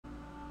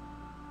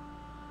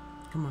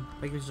Come on,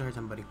 make yours a hard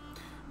time, buddy.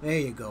 There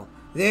you go.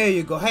 There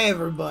you go. Hey,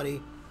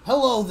 everybody.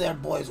 Hello there,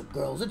 boys and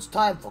girls. It's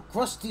time for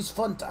Krusty's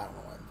Fun Time. I don't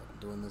know why I'm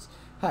fucking doing this.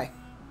 Hi.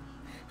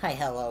 Hi,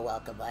 hello,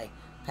 welcome, hi.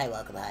 Hi,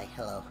 welcome, hi,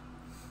 hello.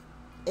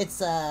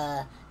 It's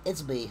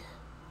me.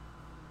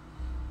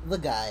 The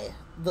guy.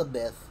 The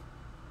myth.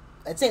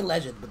 I'd say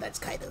legend, but that's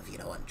kind of,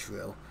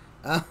 untrue.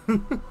 You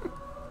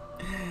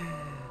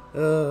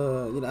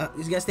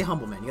gotta stay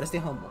humble, man. You gotta stay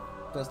humble.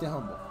 You gotta stay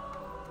humble.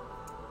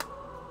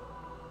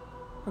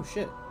 Oh,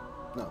 shit.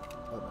 No.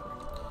 Oh, better.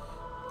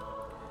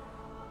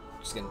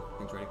 Just getting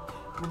things ready.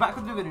 We're back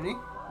with Divinity,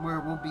 where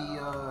we'll be,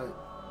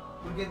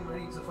 we're getting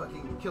ready to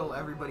fucking kill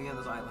everybody on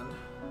this island.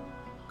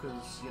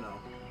 Because,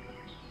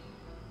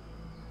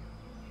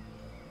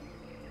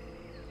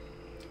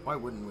 why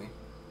wouldn't we?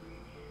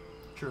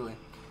 Truly.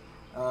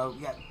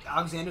 Yeah,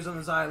 Alexander's on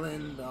this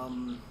island,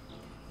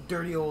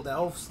 dirty old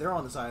elves, they're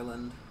on this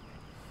island.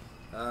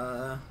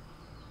 Sorry.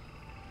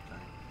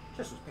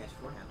 Just was pants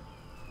beforehand.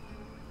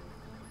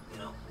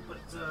 But,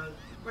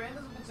 Brand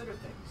doesn't consider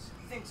things.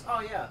 He thinks,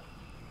 oh yeah,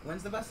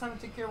 when's the best time to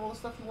take care of all the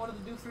stuff you wanted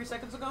to do 3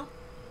 seconds ago?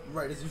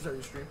 Right as you start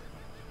your stream.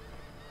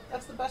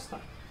 That's the best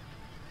time.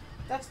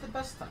 That's the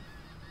best time.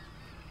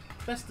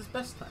 Best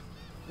time.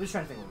 We're just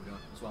trying to think what we're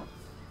doing as well.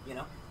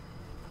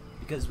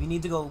 Because we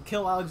need to go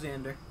kill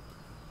Alexander.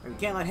 And we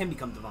can't let him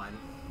become divine.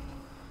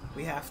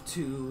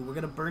 We're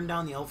gonna burn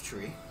down the elf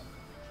tree.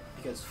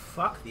 Because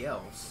fuck the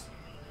elves.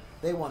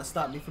 They want to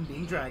stop me from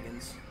being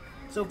dragons.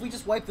 So if we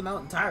just wipe them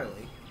out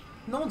entirely,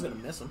 no one's gonna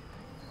miss them.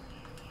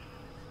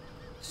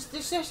 It's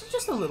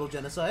just a little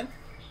genocide.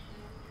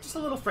 Just a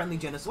little friendly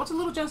genocide. What's a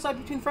little genocide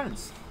between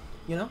friends?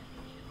 Looking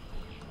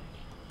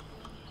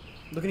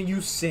at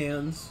you,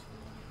 Sans.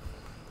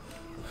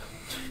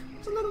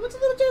 What's a little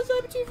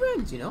genocide between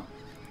friends,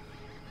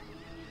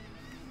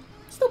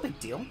 It's no big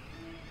deal.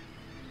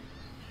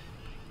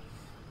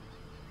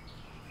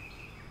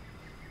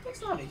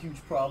 It's not a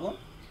huge problem.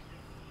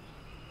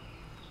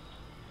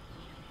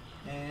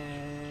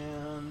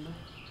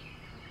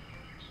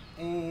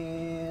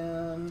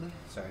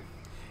 Sorry.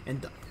 And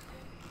done.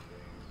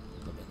 A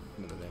little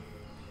bit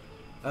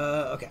there.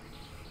 Okay.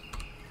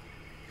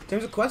 In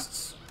terms of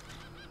quests,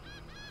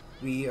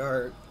 we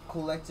are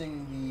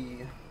collecting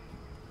the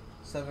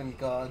 7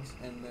 gods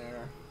and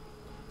their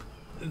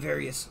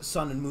various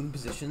sun and moon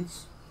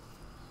positions.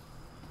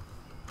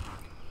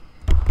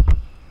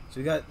 So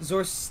we got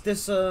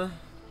Zorstissa.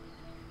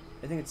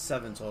 I think it's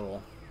 7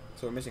 total.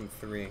 So we're missing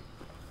 3.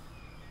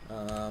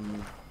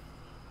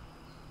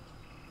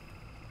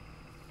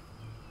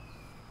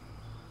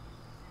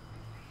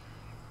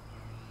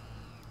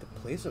 The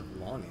Place of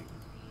Longing.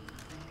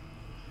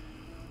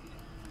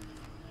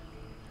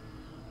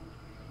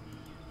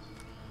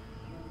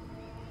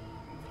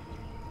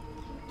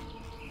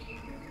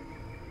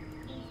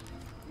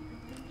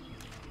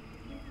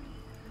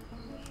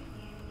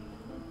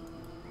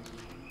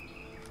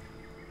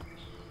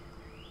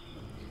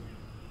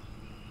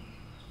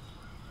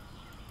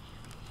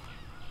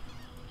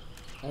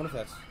 I wonder if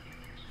that's...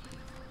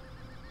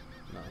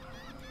 No.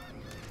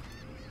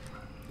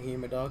 You hear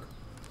my dog?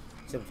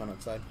 He's having fun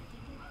outside.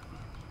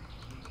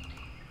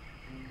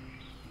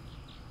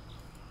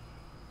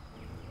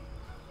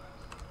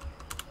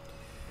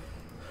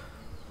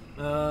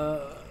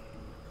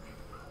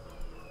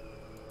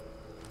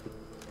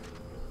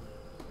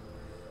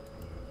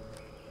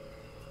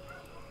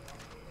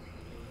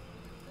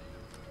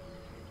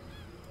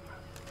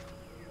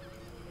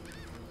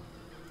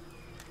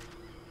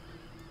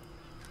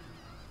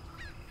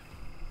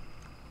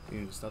 You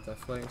need to stop that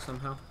flooding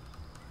somehow.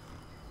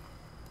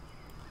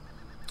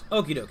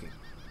 Okie dokie.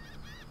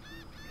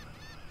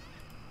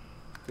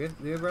 We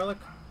have relic?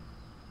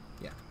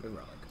 Yeah, we have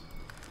relic.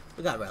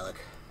 We got relic.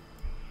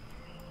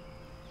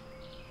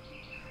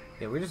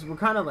 Yeah, we're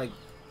kind of like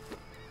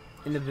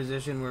in the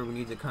position where we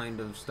need to kind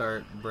of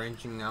start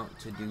branching out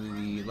to do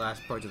the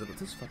last parts of the...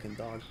 This fucking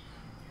dog.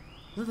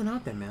 There's nothing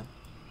out there, man.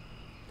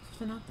 There's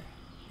nothing out there.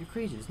 You're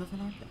crazy. There's nothing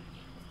out there.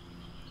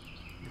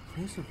 The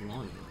Place of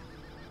Longing.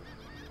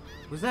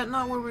 Was that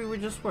not where we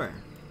just were?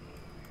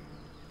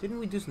 Didn't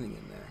we do something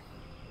in there?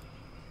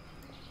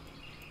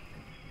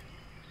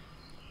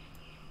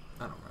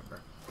 I don't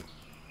remember.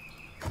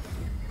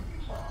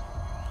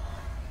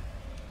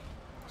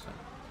 So.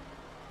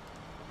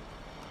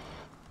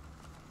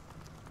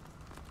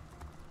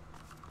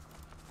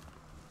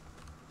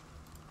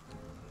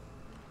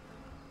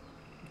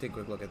 Take a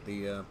quick look at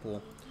the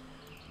pool.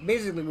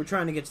 Basically, we're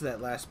trying to get to that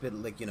last bit.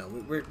 Like,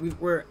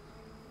 we're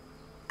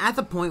at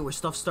the point where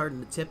stuff's starting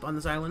to tip on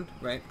this island,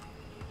 right?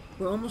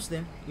 We're almost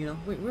there,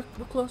 We're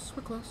close.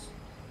 We're close.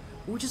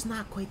 We're just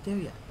not quite there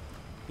yet,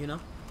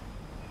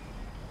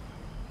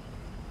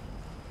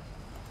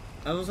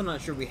 I'm also not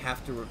sure we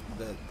have to. Oh,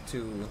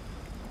 fucking!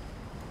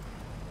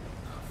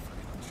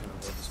 I'm just trying to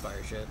avoid this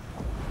fire shit.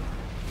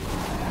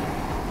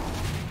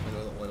 Like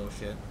the oil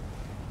shit.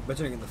 By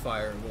turning in the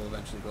fire, it will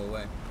eventually go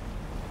away.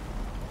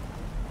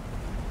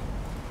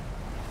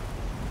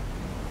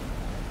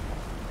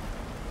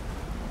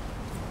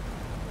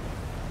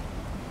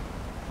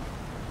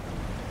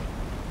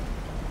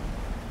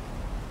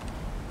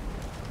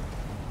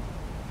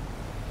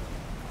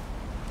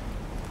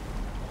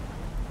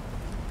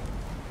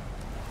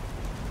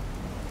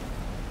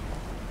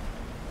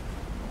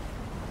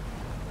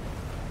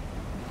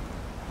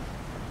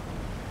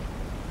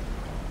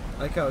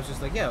 like how it's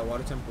just like, yeah,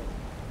 water temple.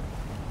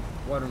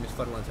 Water room is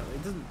flooded water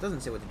temple. It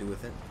doesn't say what to do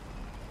with it.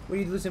 What do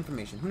you do with this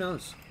information? Who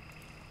knows?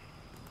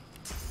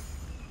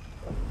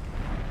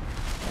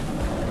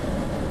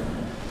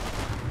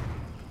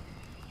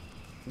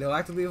 They'll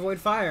actively avoid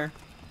fire.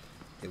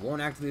 They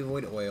won't actively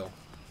avoid oil.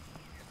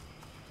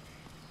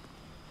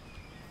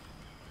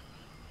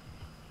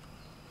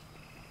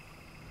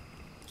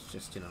 It's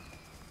just, you know.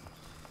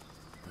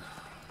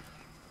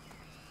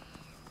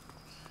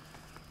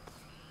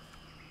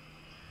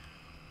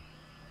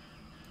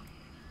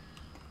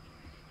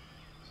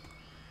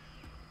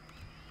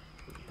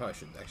 Probably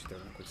should actually throw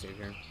in a quick save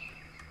here.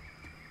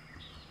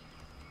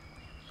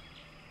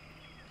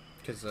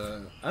 Because,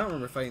 I don't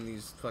remember fighting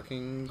these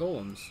fucking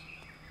golems.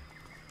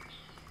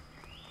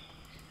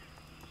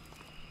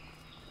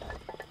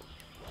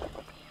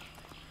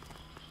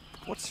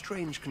 What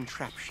strange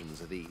contraptions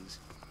are these?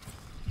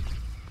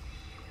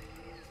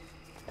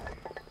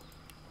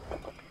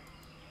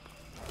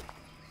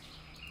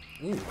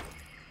 Ooh.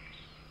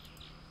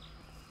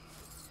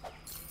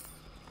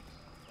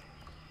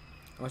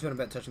 How much you want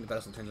to bet touching the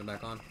pedestal turns it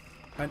back on?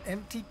 An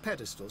empty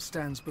pedestal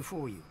stands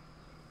before you.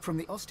 From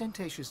the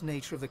ostentatious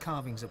nature of the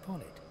carvings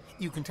upon it,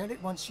 you can tell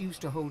it once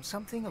used to hold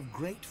something of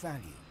great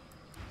value.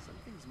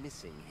 Something's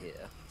missing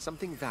here.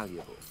 Something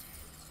valuable.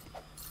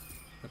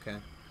 Okay.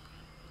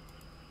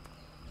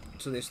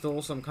 So they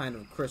stole some kind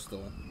of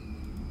crystal,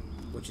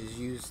 which is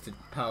used to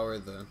power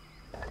the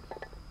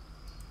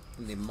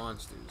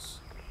monsters.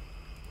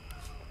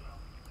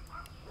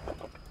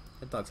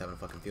 That dog's having a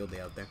fucking field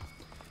day out there.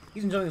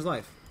 He's enjoying his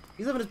life.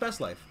 He's living his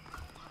best life.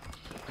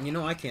 And you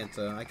know I can't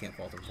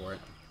fault him for it.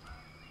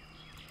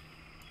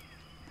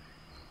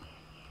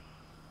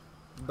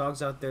 The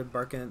dog's out there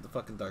barking at the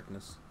fucking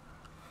darkness.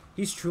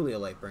 He's truly a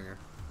light bringer.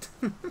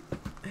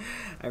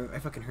 I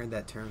fucking heard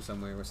that term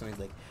somewhere where somebody's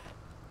like,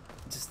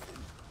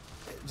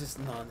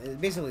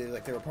 basically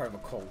like they were part of a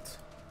cult,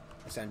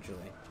 essentially,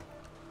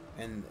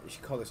 and she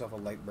called herself a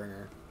light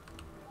bringer,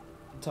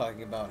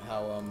 talking about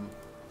how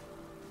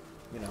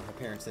you know, her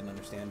parents didn't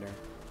understand her.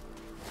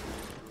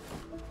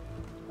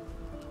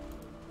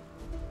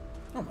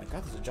 Oh my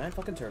god, there's a giant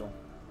fucking turtle.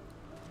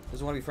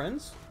 Does it want to be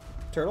friends?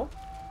 Turtle?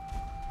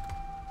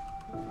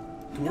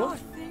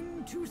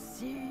 Nothing to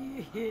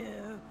see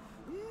here.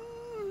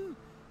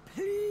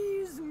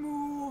 Please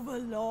move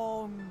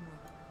along.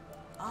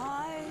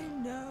 I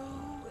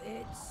know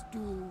it's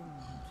doomed.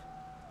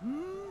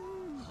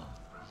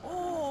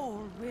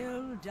 All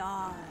will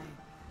die,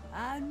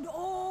 and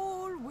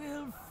all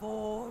will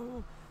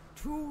fall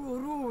to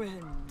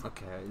ruin.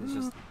 Okay, it's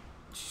just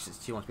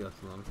she wants to be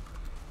left alone.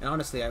 And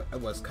honestly, I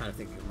was kind of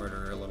thinking of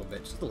murdering her a little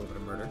bit, just a little bit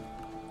of murder.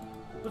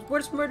 But where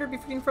does murder be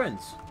freaking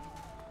friends?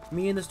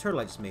 Me and this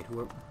turtle I just made, who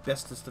are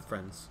bestest of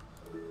friends.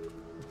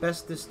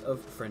 Bestest of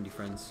friendly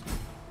friends.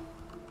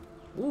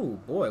 Ooh,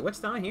 boy, what's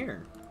down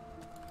here?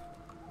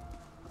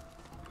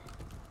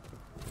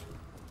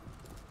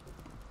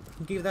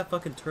 Who gave that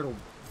fucking turtle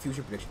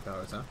fusion prediction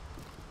powers, huh?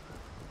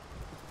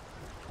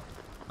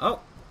 Oh!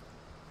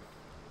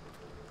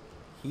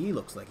 He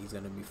looks like he's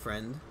gonna be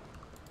friend.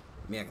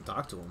 I mean, I can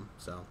talk to him,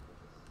 so.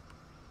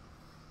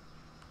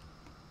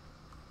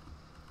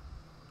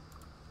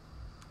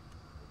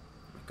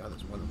 Oh my god,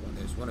 there's more than one.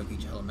 There's one of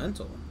each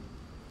elemental.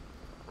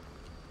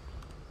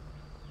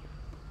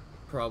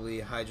 Probably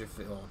Hydra.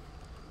 Well,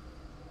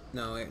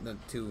 no,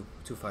 two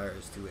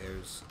fires, two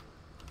airs.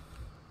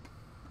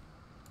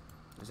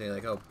 I say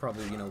like, oh,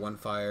 probably, you know, one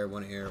fire,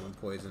 one air, one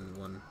poison,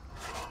 one.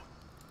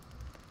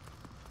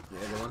 The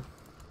other one.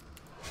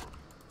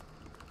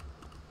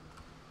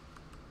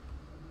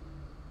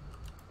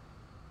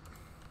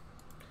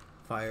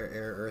 Fire,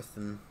 air, earth,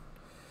 and,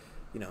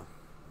 you know,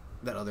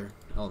 that other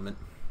element.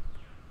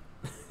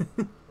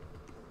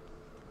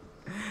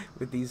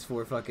 With these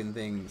four fucking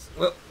things.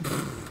 Well,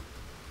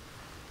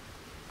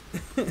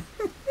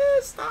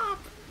 stop!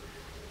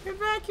 Get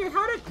back here!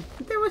 How did...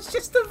 There was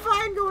just a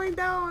vine going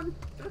down!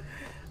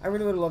 I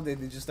really would have loved it if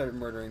they just started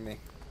murdering me.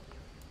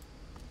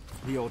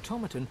 The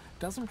automaton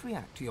doesn't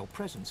react to your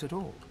presence at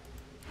all.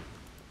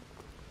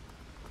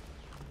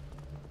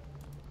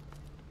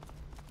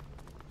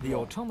 The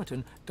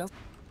automaton does...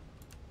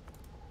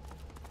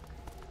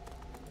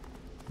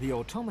 The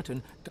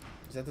automaton...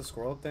 Is that the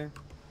squirrel up there?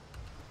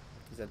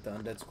 Is that the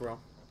undead squirrel?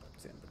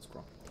 It's the undead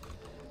squirrel.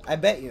 I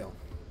bet you.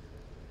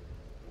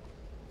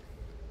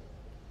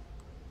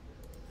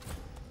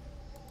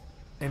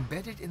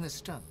 Embedded in the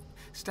stone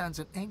stands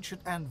an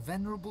ancient and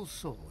venerable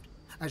sword,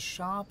 as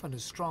sharp and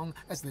as strong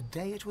as the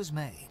day it was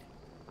made.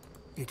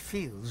 It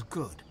feels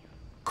good,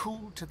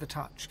 cool to the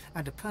touch,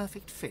 and a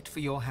perfect fit for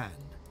your hand.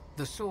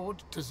 The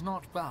sword does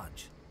not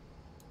budge.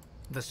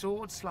 The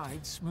sword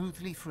slides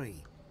smoothly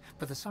free,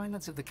 but the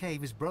silence of the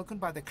cave is broken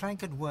by the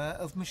clank and whir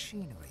of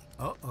machinery.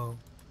 Uh-oh.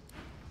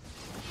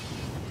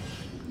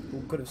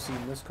 Who could have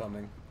seen this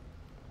coming?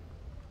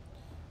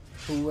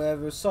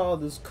 Whoever saw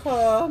this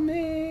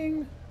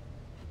coming?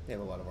 They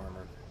have a lot of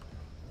armor.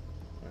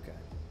 Okay.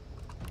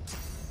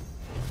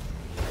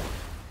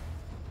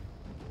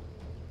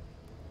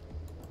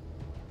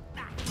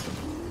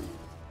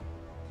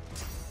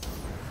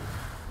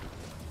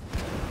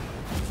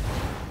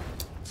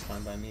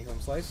 by me,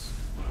 home slice.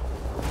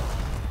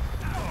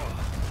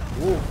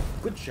 Ooh,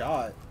 good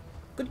shot.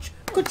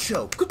 Good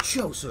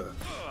show, sir.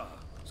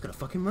 He's gonna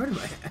fucking murder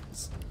my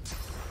ass.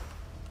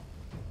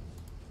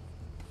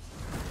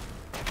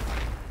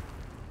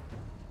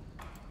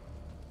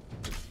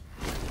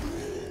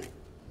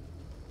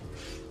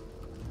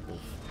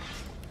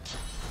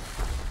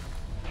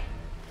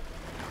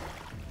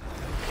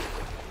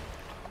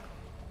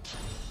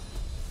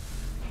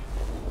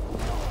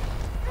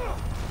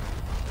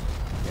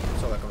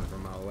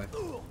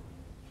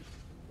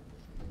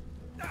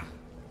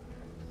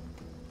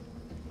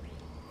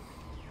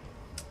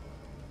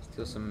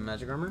 Steal some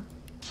magic armor.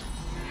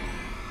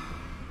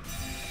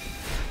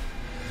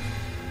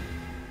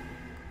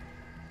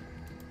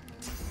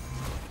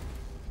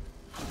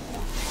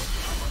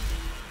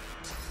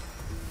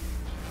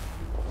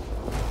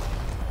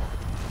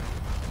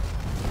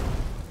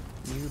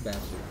 You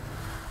bastard.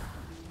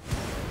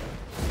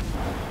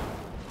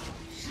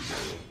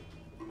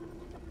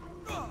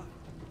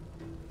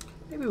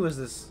 Maybe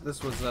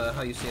this was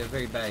how you say a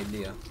very bad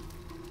idea.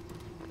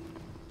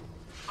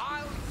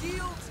 I'll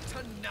yield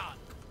to none.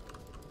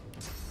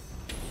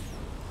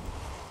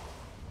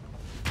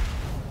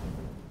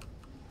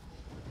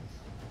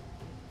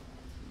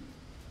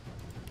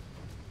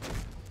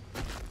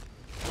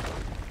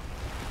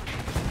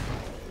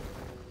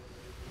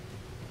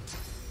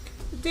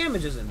 The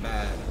damage isn't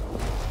bad.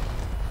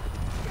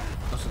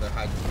 Also, they're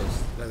hiding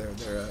fist. Their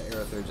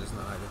arrow third is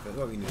not hiding fist.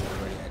 Well, we knew that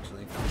already,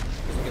 actually.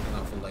 Because they're giving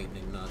off a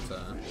lightning, not.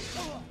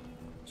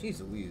 Jeez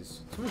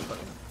Louise. So many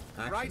fucking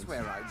actions. Right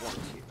where I want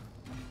you.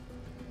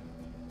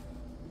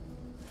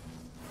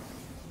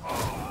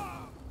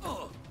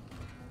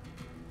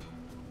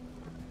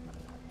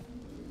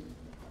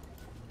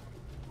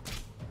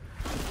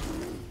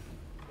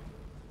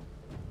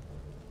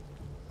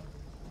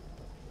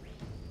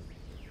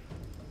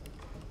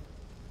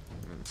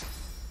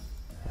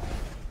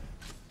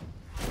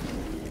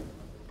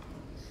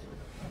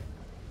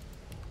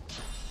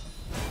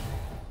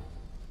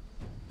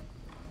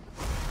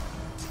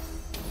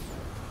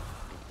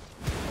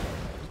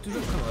 Dude,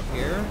 don't come up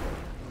here.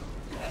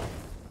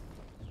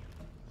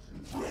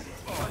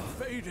 I'm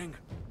fading.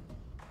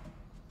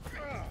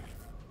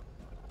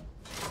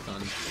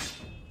 Stunned.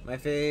 My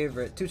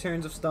favorite. 2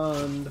 turns of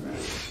stunned.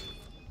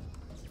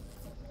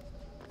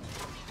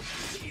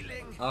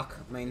 Healing. Ach,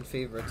 mein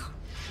favorite.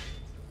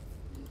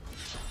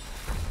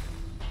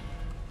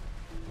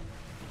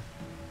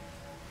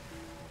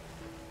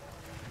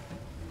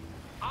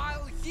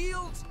 I'll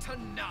yield to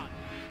none.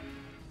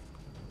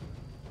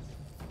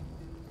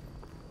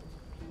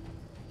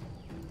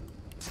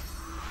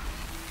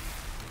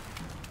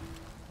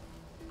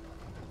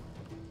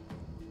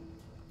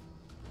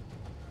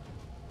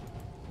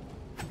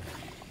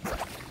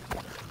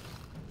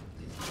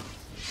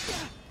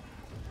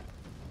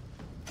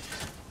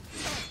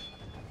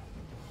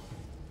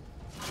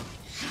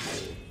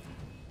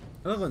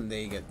 I love when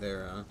they get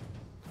their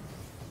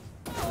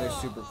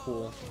super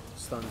cool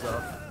stuns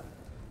off.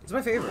 It's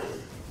my favorite.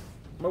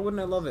 Why wouldn't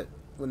I love it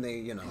when they,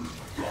 you know,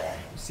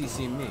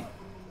 CC me?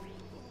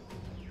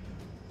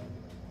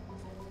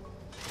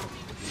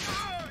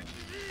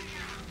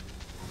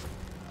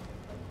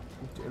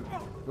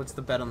 What's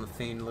the bet on the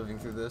Thane living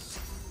through this?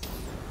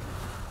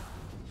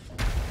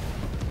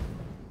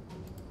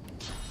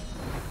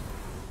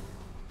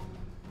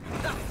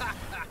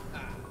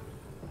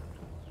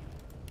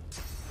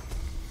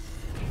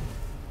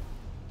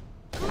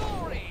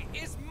 Glory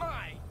is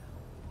mine.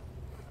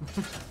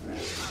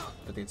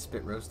 But they'd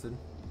spit roasted.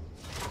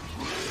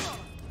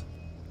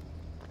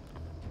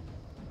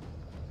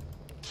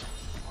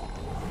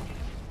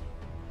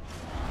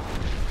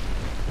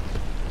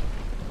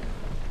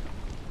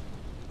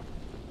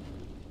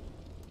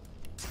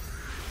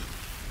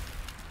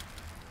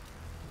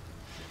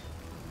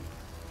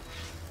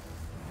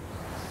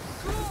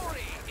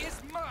 Glory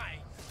is mine.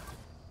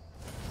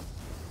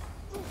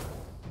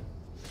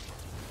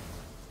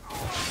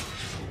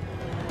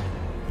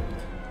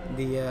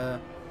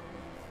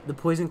 The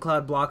poison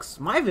cloud blocks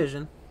my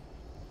vision.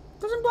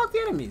 Doesn't block the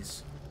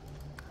enemies.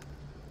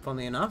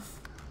 Funnily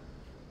enough,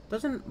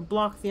 doesn't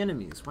block the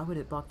enemies. Why would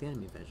it block the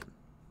enemy vision?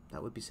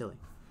 That would be silly.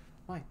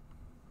 Why?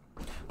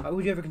 Why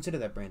would you ever consider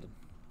that, Brandon?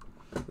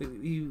 What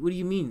do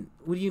you mean?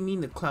 What do you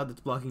mean the cloud that's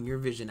blocking your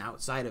vision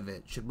outside of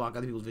it should block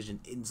other people's vision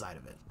inside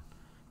of it?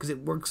 Because it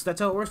works.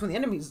 That's how it works when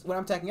when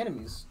I'm attacking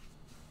enemies.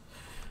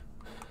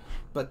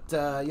 But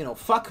you know,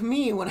 fuck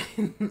me when I.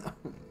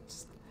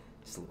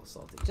 Just a little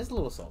salty. Just a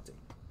little salty.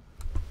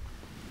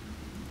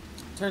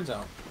 Turns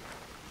out,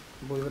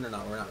 believe it or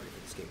not, we're not ready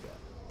for escape yet.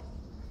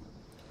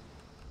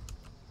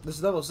 This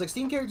is level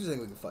 16 characters, I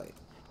think we can fight.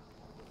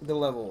 The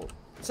level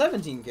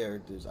 17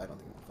 characters, I don't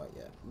think we can fight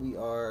yet. We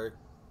are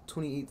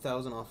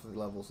 28,000 off of the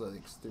level, so I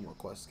think it's 3 more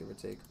quests, give or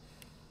take.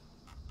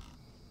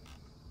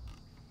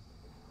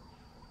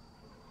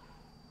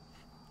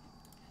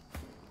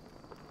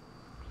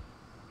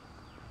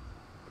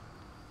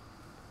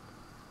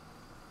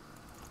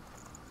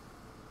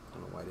 I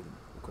don't know why I didn't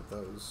equip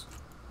those.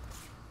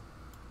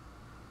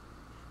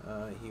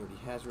 He already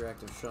has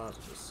reactive shot,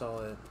 so just sell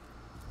it.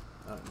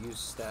 Use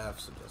staff,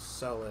 so just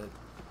sell it.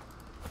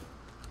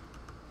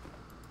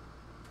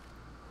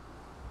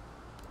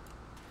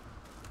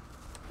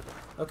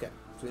 Okay,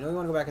 so we know we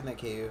want to go back in that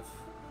cave.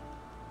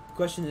 The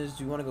question is,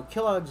 do we want to go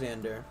kill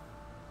Alexander?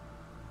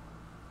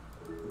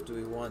 Do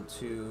we want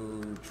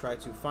to try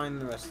to find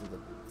the rest of the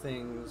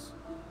things?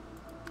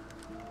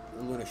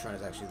 The Lunar Shrine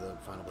is actually the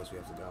final place we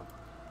have to go.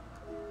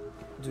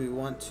 Do we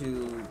want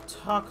to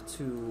talk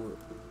to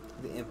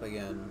the imp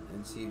again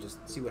and see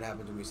what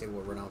happens when we say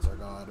we'll renounce our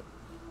god?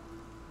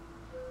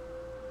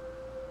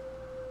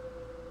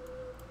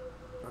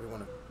 Or do we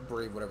want to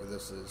brave whatever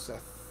this is?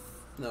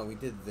 No, we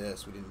did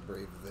this. We didn't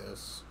brave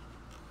this.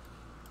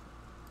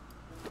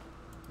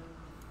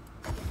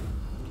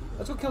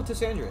 Let's go kill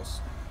Tysandrius.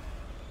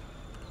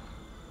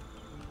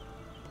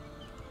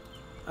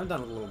 I'm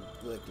done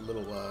with a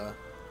little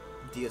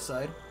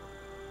deicide.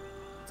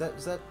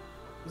 Is that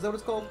what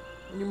it's called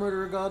when you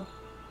murder a god?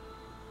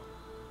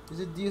 Is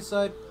it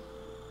deicide?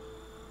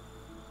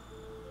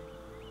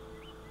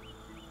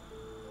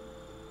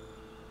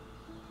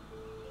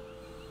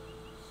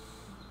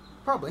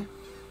 Probably.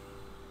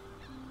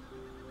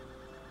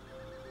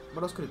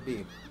 What else could it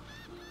be?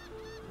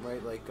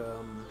 Right, like,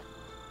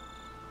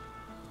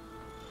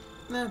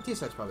 nah,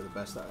 deicide's probably the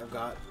best that I've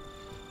got.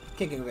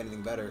 Can't think of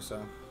anything better,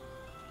 so.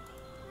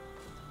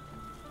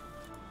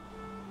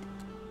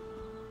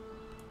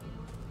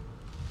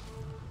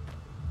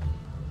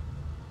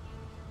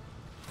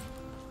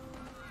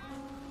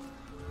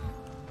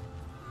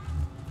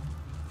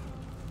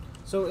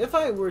 So if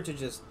I were to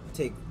just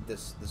take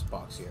this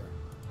box here.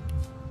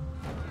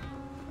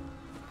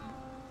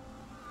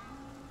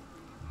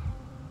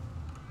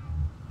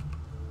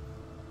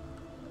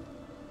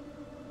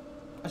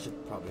 I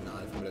should probably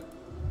not. If I'm gonna...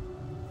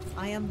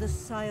 I am the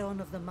scion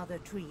of the Mother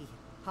Tree.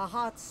 Her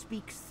heart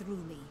speaks through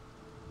me.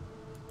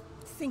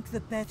 Think the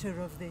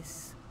better of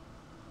this.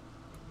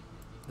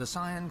 The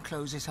scion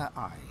closes her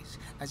eyes,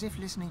 as if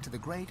listening to the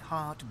great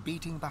heart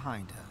beating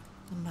behind her.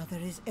 The Mother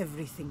is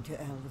everything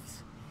to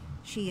elves.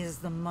 She is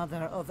the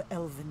mother of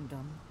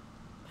elvendom.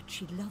 But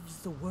she loves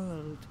the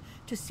world.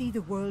 To see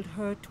the world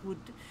hurt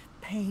would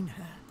pain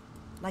her.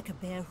 Like a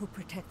bear who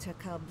protects her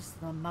cubs,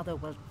 the Mother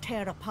will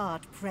tear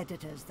apart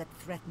predators that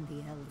threaten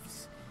the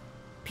elves.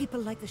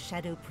 People like the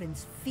Shadow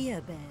Prince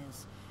fear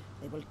bears.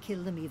 They will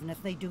kill them even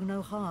if they do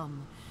no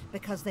harm,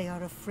 because they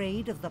are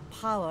afraid of the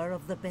power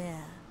of the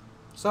bear.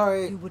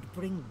 Sorry. You would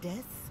bring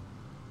death?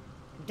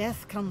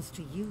 Death comes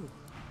to you.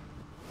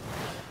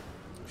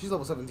 She's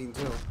level 17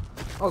 too.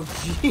 Oh,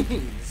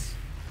 jeez.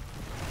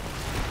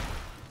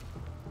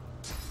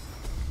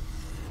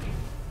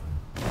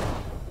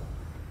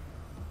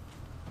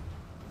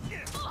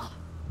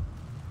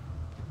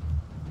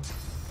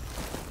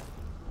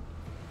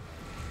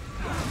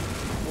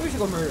 We should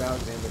go murder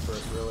Alexander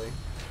first, really.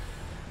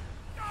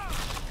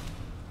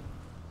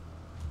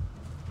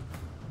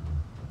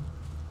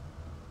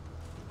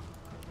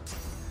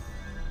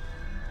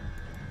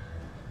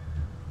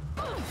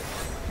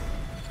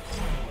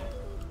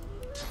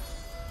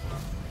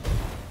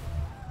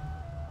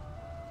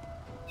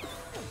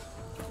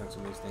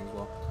 Some of these things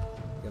while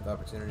we have the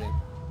opportunity.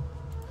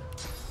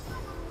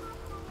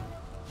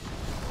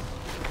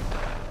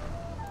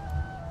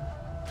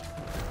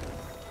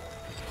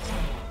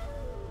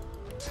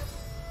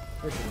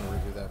 We should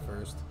review that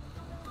first.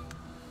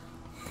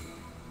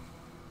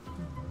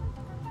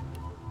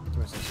 Give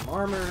myself some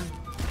armor.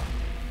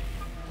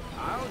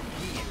 I'll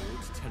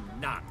yield to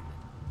none.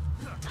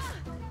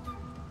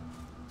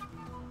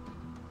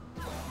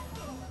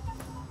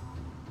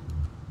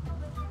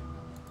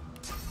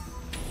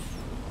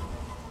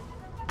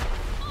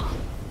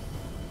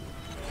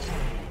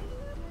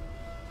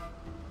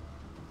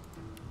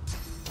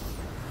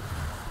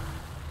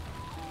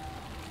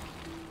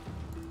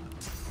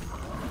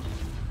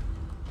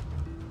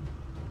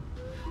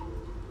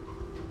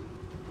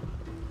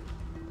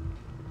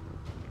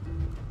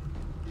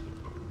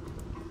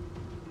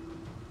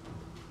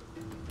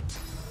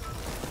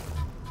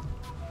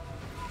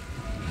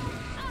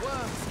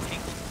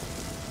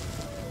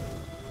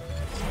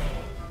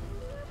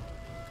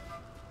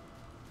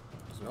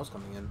 Something else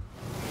coming in.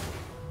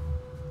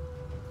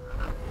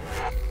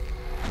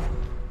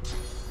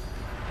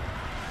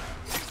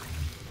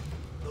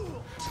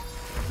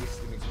 At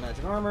least give me some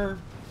magic armor.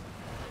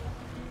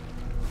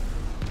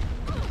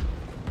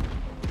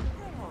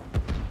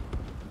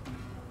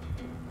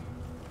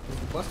 Is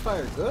the blessed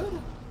fire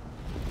good?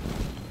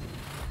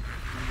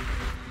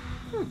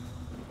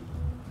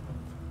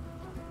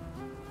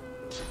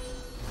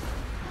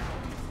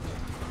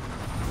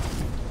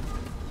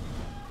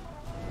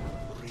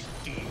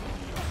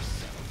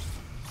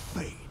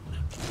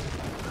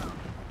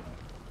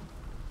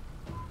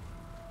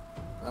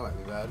 That might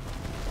be bad.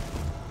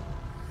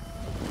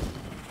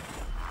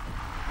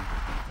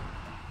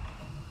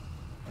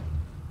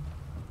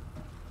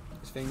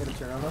 Is Fane gonna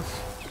turn on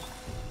us?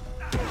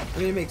 I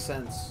mean, it makes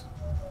sense.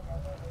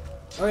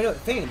 Oh, wait, no,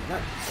 Fane,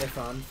 not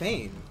Ifon,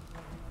 Fane.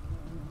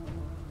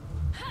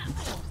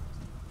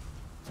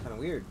 It's kind of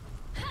weird.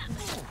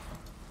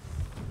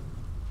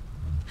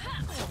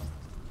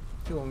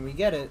 So when we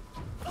get it.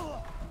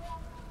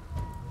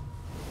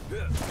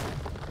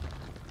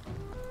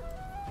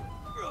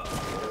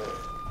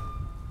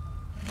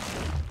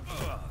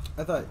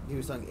 I thought he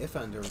was saying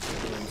Ifander was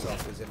killing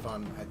himself as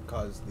Ifan had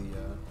caused the,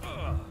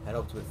 had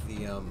helped with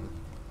the,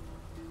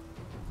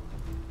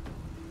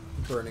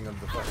 burning of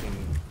the fucking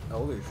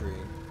elder tree.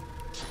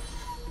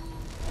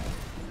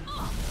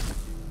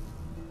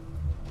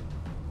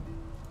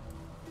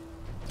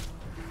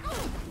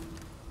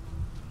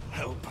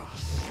 Help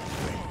us.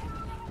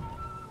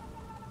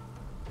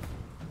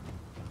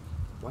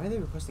 Why are they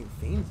requesting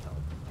Fane's help?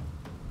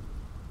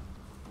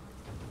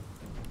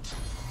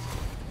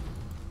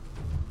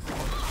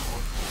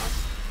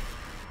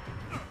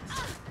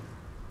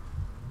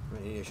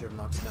 I should have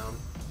knocked it down.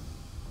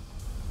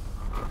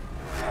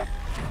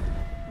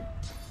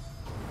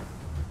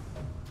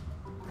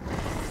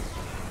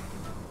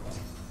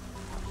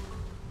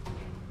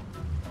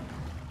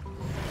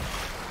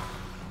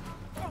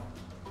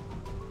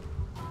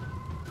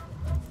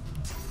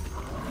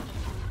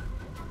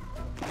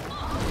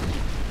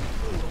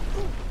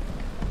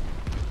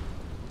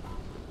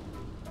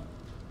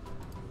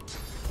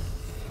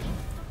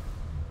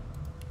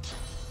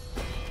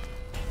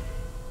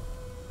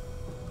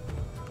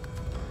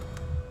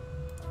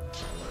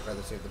 I'd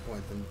rather save the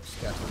point than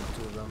just cast one or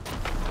two of them.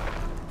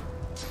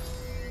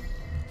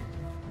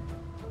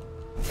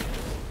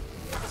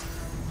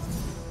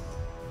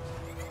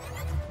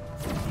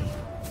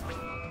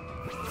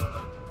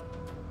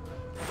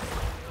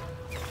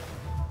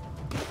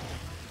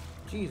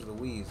 Jeez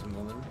Louise,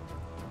 woman.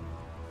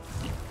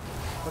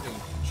 Fucking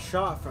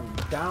shot from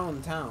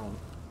downtown.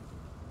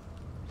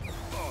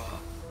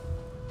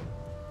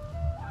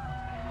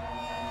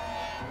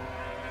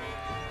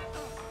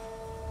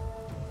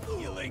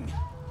 Healing.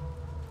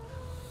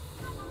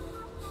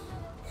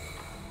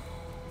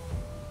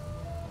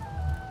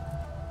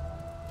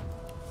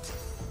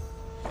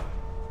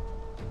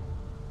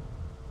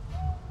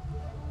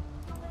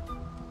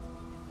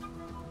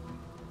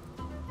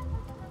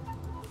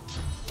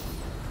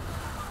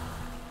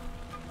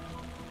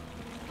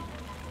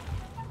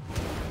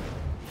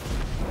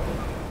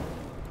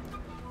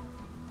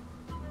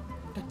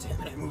 God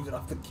damn it, I moved it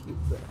off the cube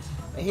there.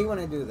 I hate when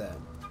I do that.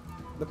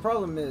 The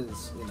problem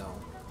is, you know,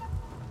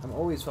 I'm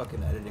always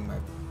fucking editing my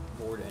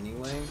board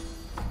anyway.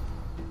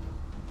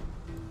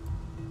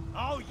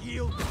 I'll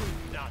yield to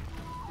none.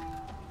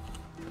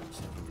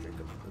 Just have to drink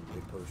a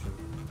big potion.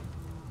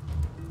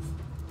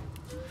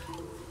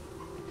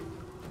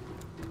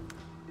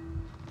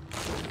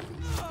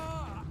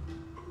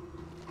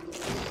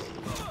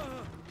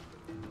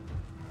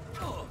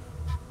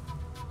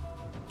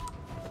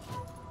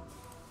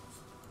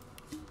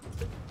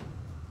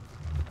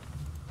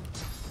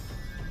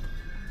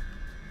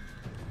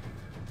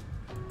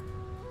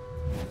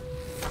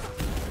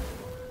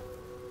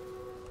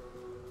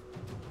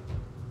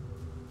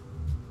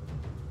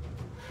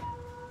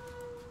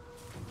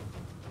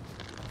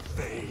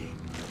 Fame,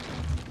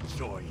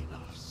 join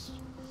us.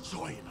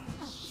 Join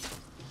us.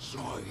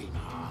 Join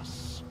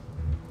us.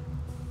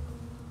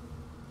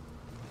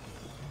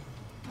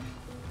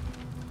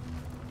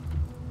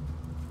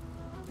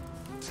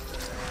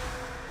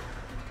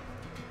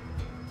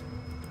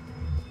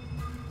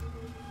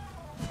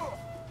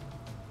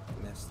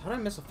 Missed. How did I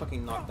miss a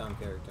fucking knockdown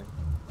character?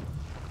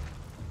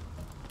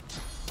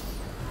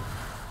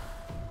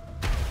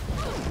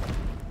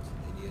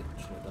 Idiot.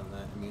 Should have done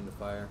that. Immune to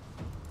fire.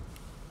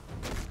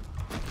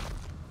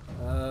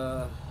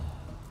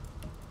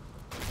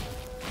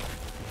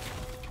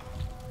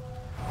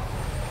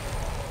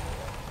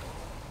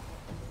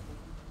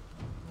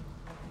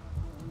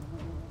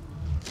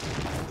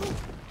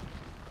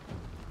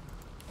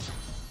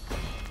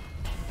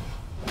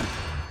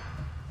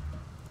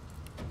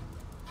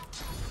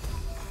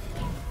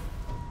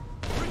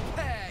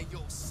 Prepare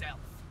yourself.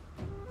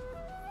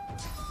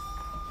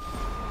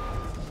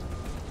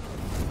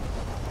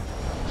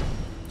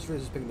 She's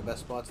just picking the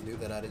best spot to do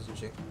that at, isn't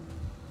she?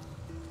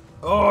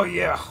 Oh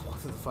yeah! Walk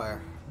through the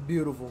fire.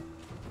 Beautiful.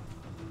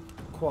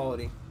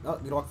 Quality. Oh,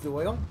 you walk through the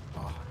oil?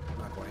 Oh,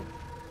 not quite.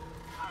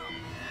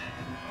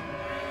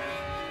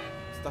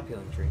 Stop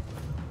healing tree.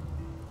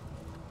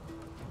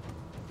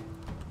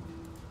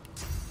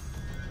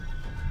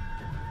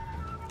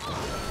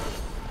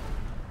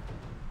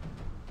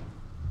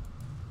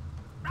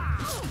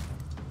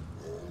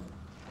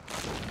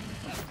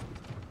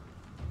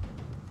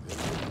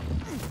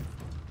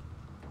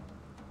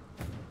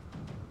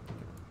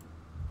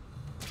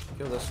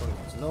 Kill this one,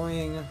 it's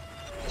annoying. And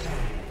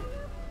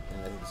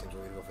I think the seems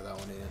way to go for that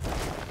one, yeah.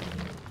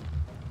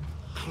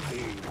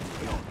 Claim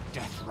your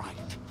death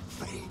right,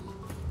 Fame.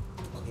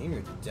 Claim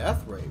your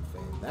death rate,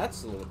 Fame.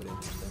 That's a little bit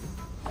interesting.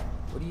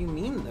 What do you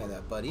mean by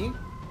that, buddy?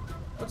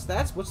 What's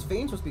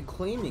Fame supposed to be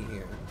claiming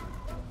here?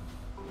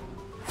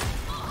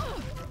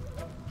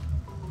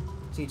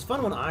 See, it's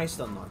fun when I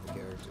stun lock the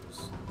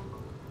characters.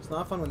 It's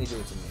not fun when they do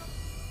it to me.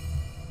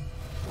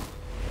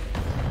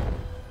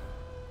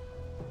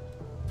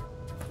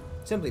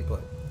 Simply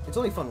put, it's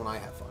only fun when I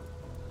have fun.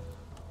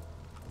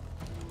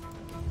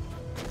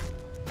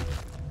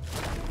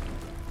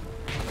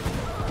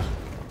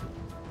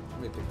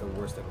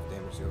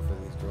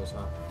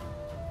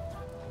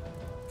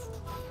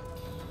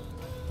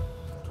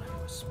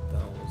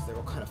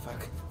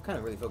 kind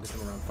of really focused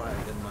him around fire,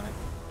 didn't I?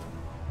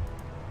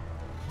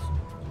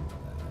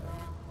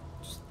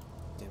 Just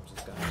damage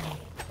this guy.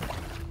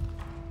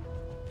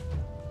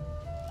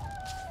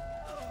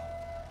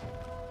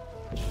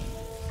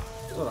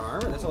 That's a lot of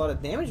armor. That's a lot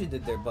of damage you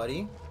did there,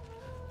 buddy. Do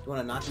you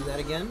want to not do that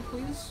again,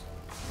 please?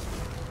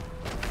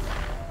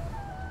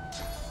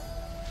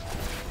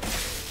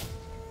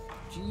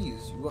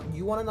 Jeez,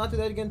 you want to not do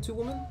that again too,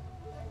 woman?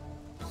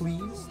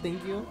 Please,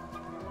 thank you.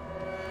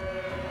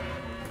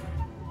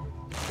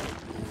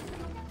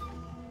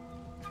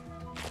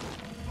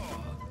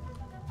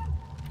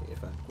 Okay,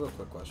 fine. Real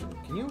quick question.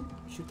 Can you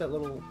shoot that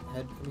little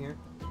head from here?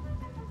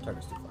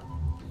 Target's too far.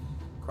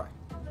 Cry.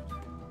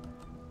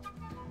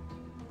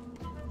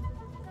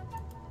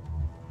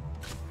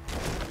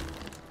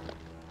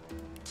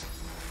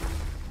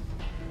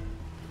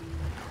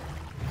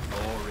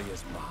 Glory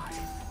is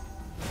mine.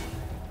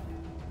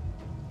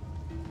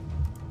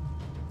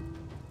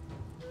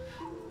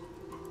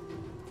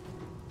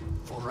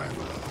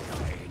 Forever,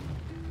 Elaine.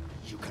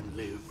 You can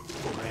live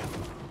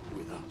forever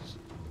with us.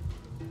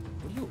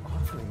 What are you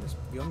offering this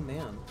young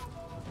man?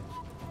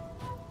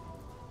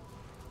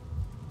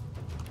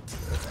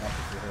 That's awful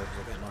for her because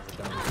I can't knock her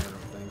down again, I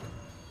don't think.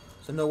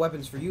 So no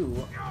weapons for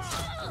you.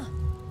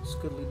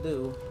 Scoodly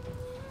do.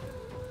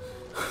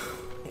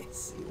 I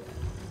see that.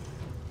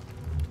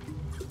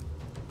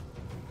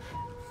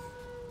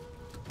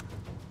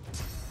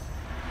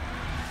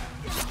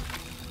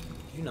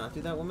 Did you not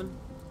do that, woman?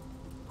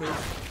 Please?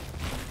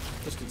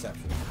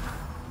 Misconception.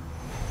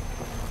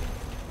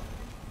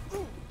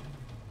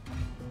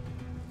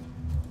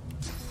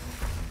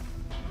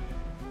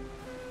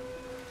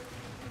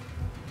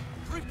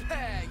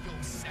 Prepare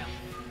yourself.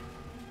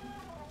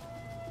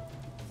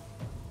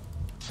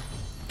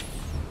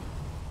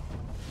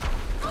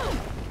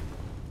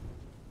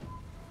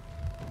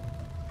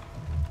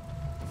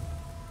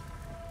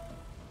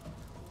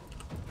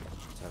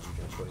 Let's have him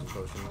drink poison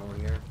potion while we're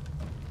here.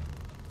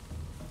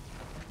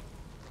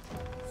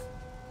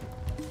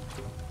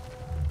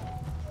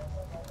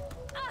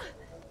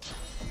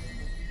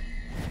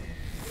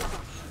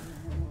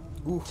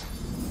 Ooh,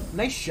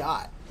 nice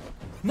shot.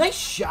 Nice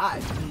shot,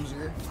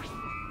 loser.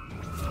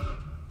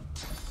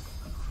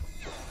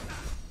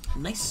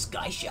 Nice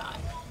sky shot.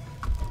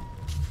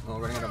 Oh,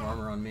 running out of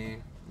armor on me.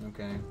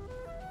 Okay.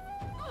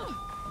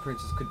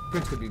 Prince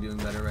could be doing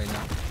better right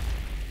now.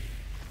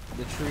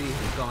 The tree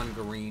has gone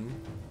green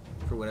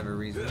for whatever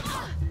reason.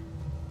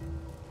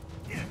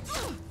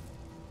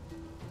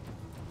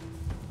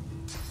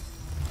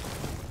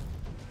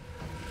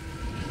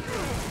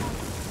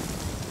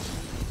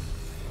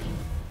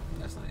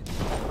 That's nice.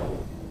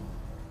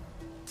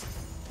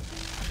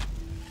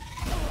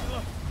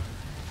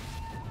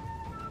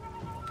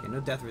 Okay, no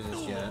death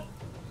resist yet.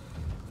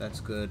 That's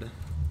good.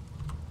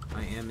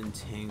 I am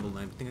entangled.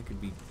 I think I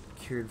could be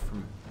cured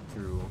from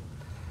through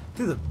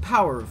the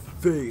power of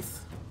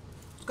faith.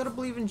 Just gotta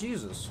believe in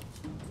Jesus.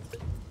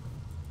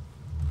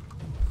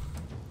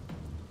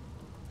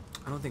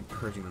 I don't think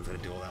purging them's gonna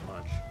do all that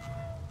much.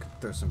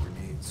 Could throw some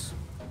grenades.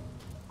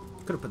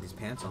 Could have put these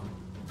pants on.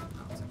 No,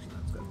 it's actually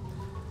not as good.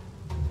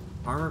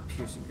 Armor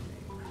piercing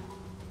grenade.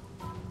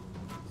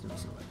 Doesn't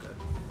seem like good.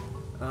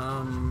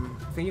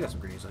 Fane, you got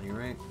some grenades on you,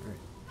 right? Right.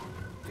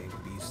 Fane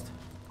beast.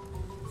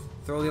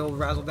 Throw the old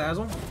razzle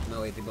dazzle.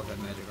 No, wait, they both have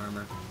magic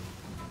armor.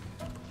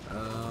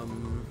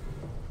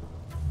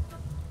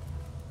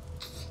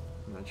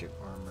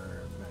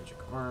 Magic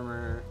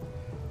armor.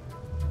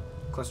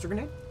 Cluster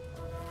grenade?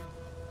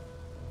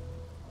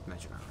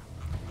 Magic armor.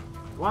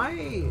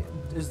 Why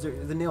is there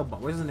the nail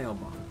bomb? Where's the nail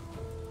bomb?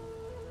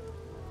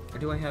 Or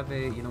do I have a,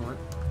 you know what?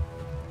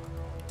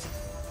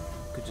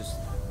 Could just,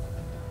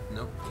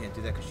 nope, can't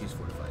do that because she's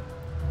fortified.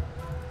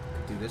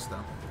 Could do this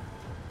though.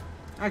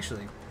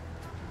 Actually,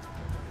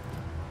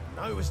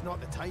 Now is not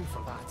the time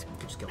for that.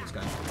 could just kill this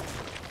guy.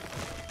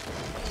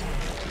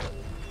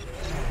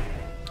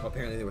 Oh,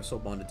 apparently they were so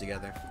bonded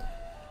together.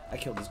 I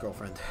killed his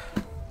girlfriend.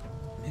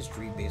 His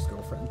tree-based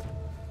girlfriend.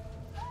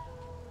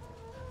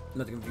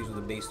 Not to confuse with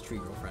a base tree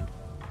girlfriend.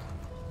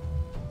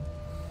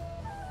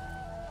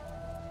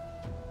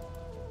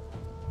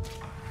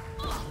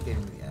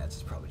 Getting the ads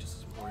is probably just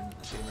as important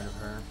as getting rid of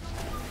her.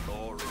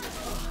 Glory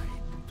is mine.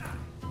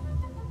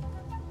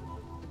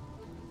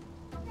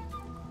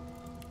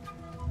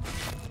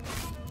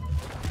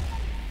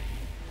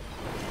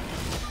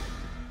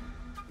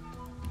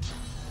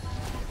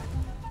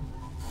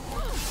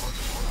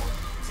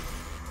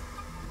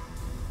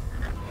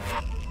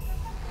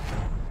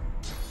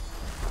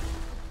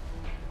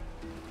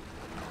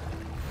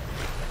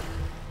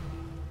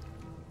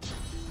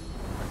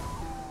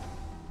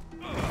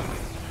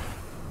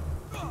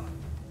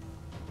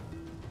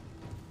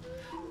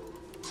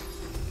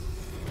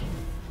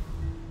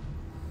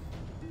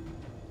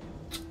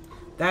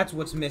 That's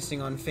what's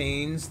missing on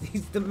Fane's.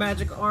 The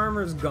magic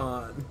armor's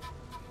gone.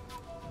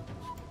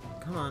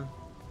 Come on.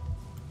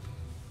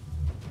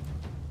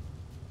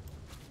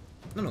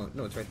 No,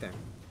 it's right there.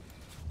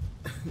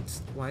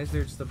 Why is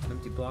there just an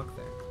empty block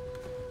there?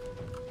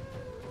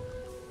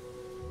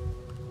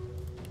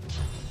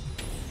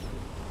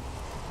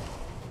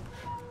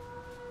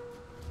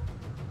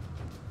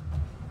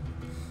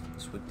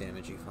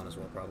 fun as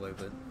well, probably,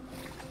 but...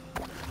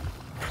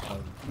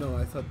 no,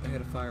 I thought they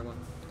had a fire one.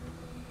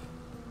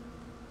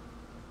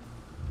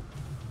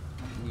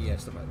 Yeah,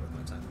 it's still probably worth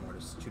my time more to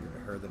shoot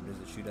at her than it is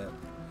to shoot at...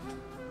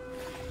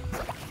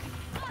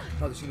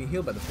 Oh, they're shooting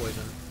healed by the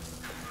poison.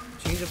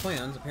 Change of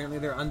plans. Apparently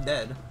they're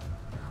undead.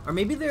 Or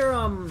maybe they're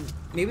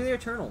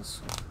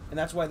Eternals. And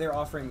that's why they're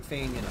offering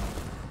Fane, you know,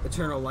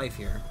 eternal life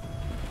here.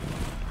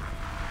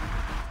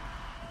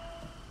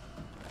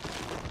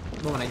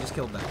 Oh, and I just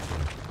killed that.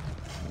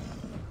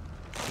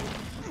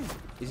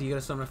 Is he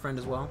gonna summon a friend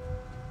as well?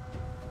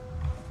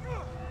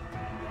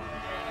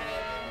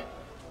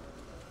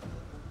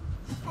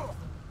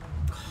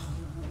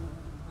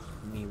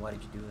 Me, why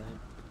did you do that?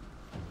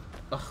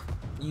 Ugh,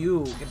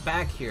 you, get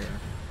back here.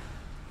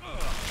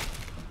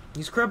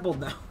 He's crippled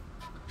now.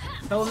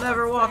 He'll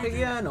never walk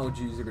again. Oh,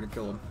 jeez, they're gonna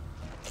kill him.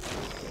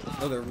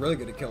 Oh, they're really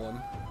gonna kill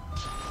him.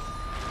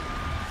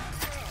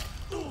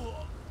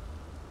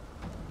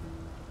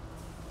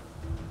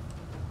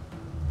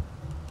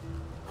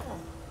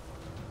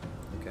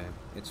 Okay,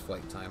 it's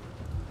flight time.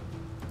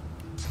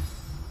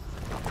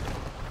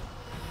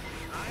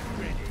 I'm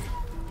ready.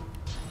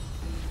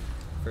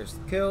 First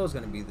kill is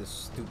gonna be this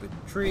stupid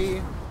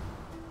tree.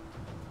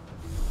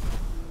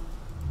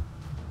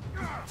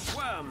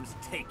 Worms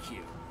take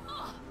you.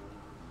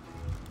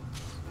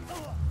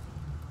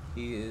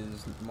 He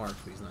is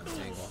marked, but he's not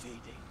entangled.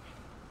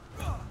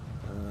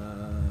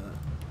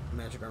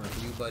 Magic armor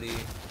for you, buddy.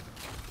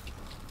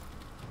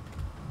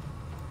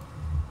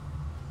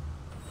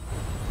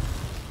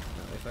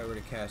 If I were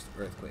to cast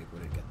Earthquake,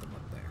 would it get them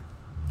up there?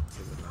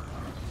 It would not.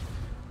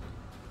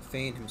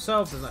 Fane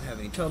himself does not have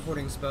any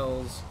teleporting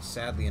spells,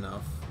 sadly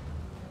enough.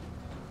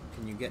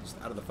 Can you get just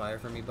out of the fire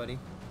for me, buddy?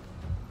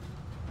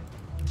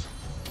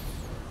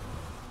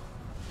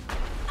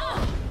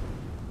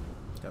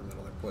 Got a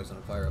little other poison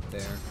on fire up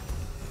there.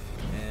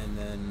 And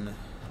then...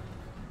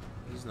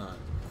 he's not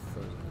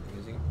frozen,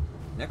 is he?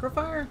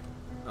 Necrofire?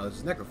 Oh, this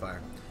is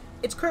Necrofire.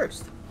 It's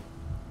cursed!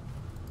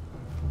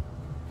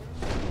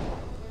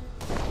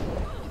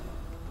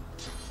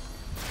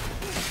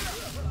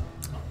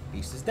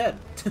 Beast is dead.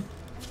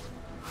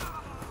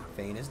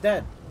 Fane is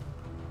dead.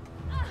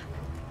 I'm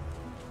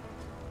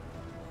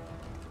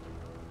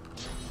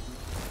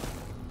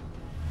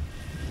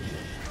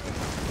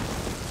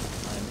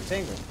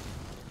entangled.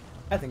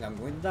 I think I'm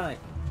going to die.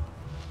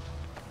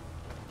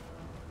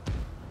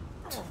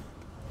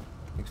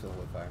 Thanks for the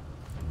wood fire.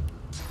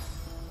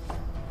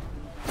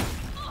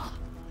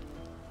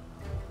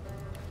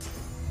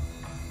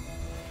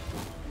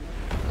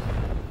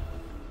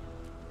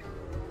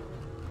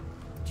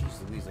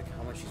 Jeez Louise, like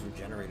how much she's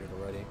regenerated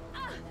already.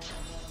 I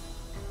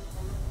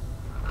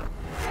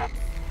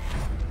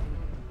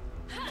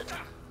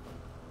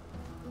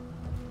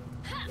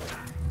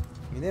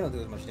mean, they don't do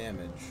as much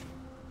damage.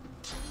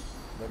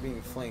 They're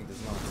being flanked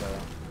is not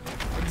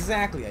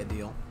exactly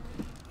ideal.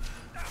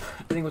 I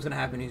think what's gonna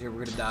happen is here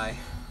we're gonna die.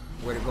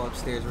 We're gonna go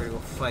upstairs. We're gonna go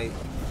fight.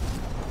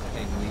 I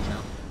can't even leave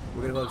now.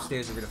 We're gonna go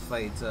upstairs. We're gonna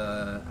fight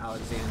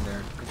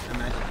Alexander. I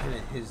imagine him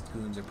and his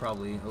goons are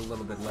probably a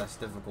little bit less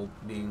difficult,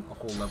 being a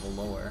whole level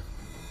lower.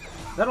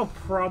 That'll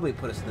probably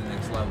put us to the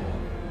next level.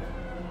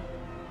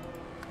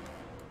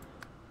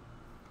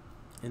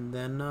 And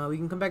then we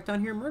can come back down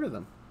here and murder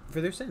them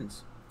for their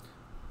sins.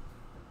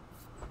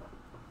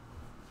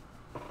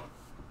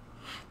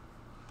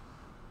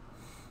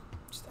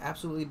 Just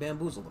absolutely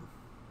bamboozle them.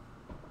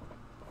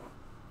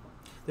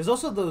 There's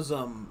also those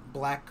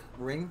black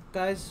ring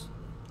guys.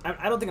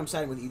 I don't think I'm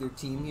siding with either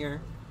team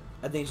here.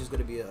 I think it's just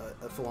going to be a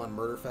full-on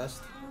murder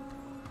fest,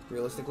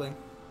 realistically.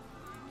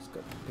 Just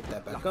go pick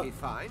that back Lucky up.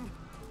 find.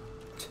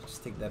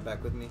 Just take that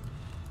back with me.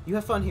 You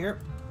have fun here.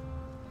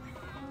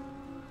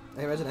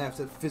 I imagine I have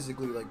to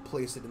physically like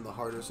place it in the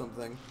heart or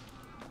something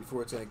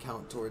before it's going to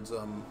count towards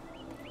the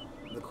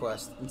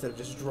quest, instead of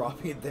just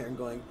dropping it there and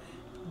going,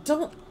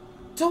 don't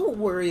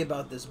worry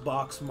about this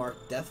box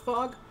marked Death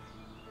Fog.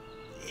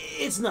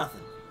 It's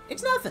nothing.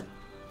 It's nothing.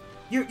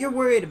 You're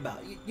worried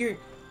about.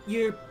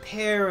 You're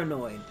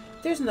paranoid.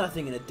 There's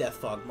nothing in a Death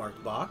Fog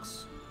marked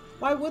box.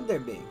 Why would there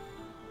be?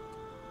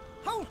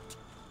 Halt!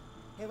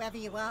 Whoever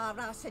you are,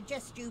 I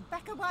suggest you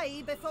back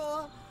away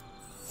before...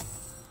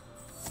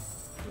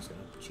 I'm just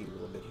gonna cheat a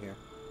little bit here.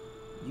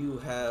 You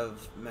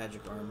have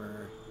magic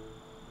armor.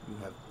 You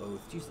have both.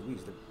 Jeez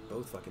Louise, they're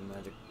both fucking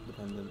magic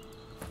dependent.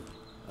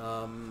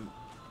 I'll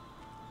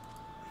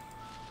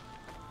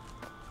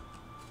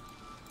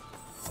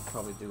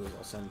probably do is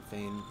I'll send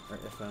Fane, or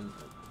FN,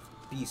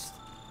 Beast,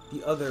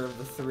 the other of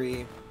the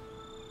three.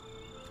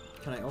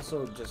 Can I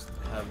also just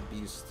have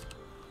Beast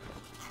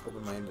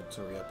open my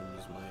inventory up and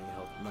use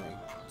my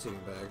saving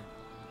bag?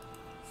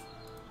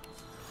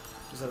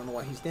 Because I don't know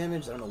why he's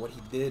damaged, I don't know what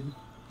he did.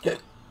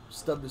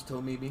 Stubbed his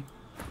toe, maybe.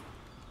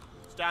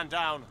 Stand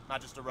down,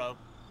 Magister Rowe.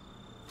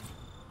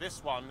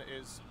 This one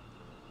is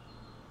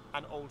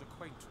an old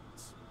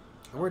acquaintance.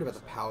 I'm worried about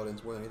the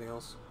paladins more than anything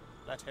else.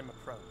 Let him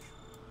approach.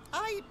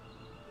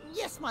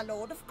 Yes, my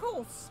lord, of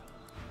course.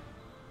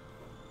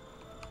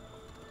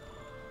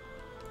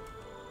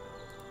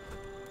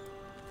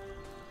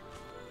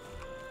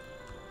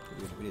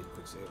 We did a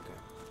quick save, okay.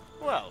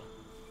 Well,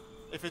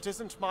 if it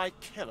isn't my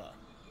killer,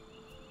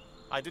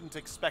 I didn't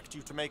expect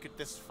you to make it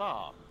this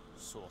far,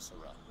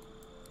 sorcerer.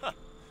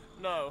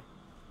 No,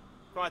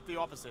 quite the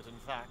opposite, in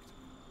fact.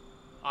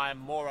 I am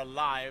more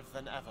alive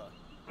than ever.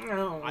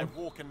 Oh. I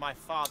walk in my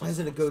father's Is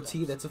it a footsteps,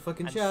 goatee? That's a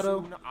fucking and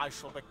shadow. soon I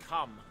shall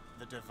become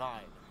the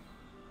divine.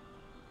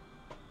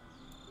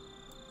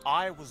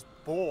 I was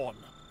born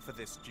for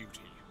this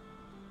duty.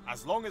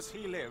 As long as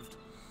he lived,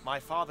 my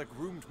father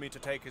groomed me to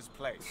take his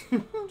place,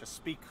 to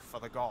speak for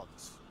the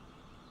gods.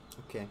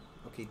 Okay,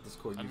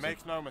 Discord And user.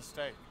 make no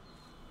mistake,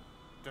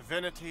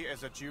 divinity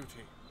is a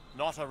duty,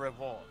 not a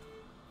reward.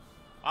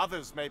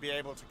 Others may be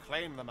able to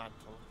claim the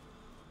mantle,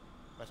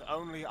 but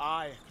only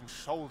I can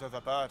shoulder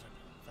the burden,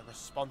 the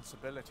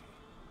responsibility.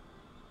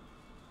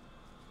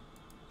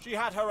 She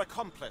had her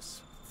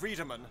accomplice,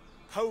 Friedemann,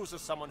 pose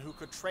as someone who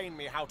could train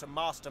me how to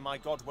master my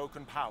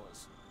god-woken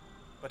powers.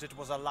 But it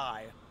was a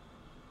lie.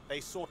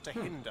 They sought to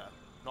hinder,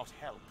 not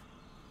help.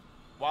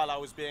 While I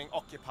was being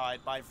occupied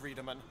by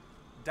Friedemann,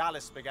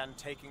 Dallas began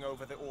taking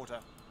over the Order.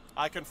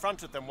 I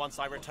confronted them once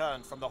I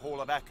returned from the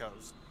Hall of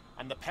Echoes,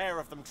 and the pair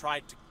of them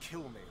tried to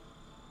kill me.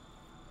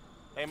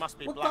 They must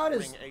be What Black god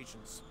Ring is-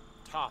 agents,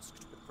 tasked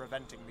with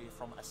preventing me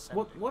from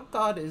ascending. What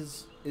god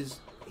is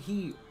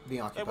he being They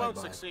occupied won't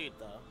by? succeed,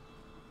 though.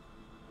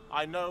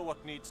 I know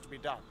what needs to be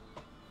done,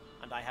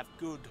 and I have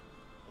good,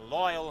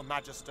 loyal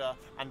Magister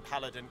and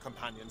Paladin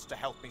companions to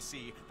help me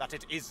see that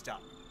it is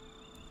done.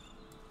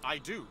 I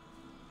do,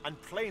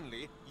 and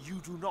plainly,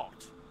 you do not.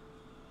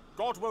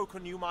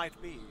 God-woken you might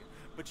be,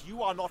 but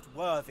you are not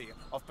worthy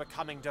of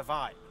becoming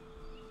divine.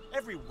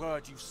 Every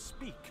word you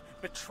speak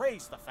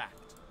betrays the fact.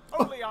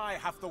 Only I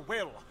have the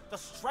will, the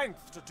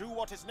strength to do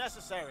what is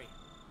necessary.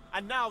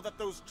 And now that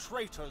those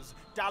traitors,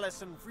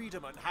 Dallas and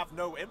Friedemann, have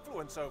no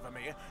influence over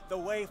me, the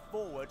way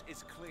forward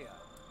is clear.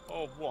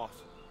 Or what?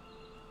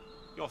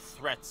 Your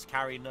threats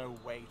carry no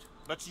weight,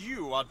 but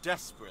you are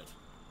desperate.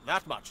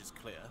 That much is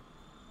clear.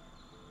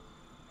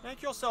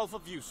 Make yourself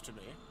of use to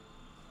me,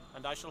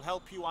 and I shall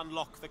help you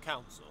unlock the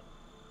council.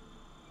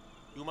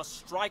 You must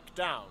strike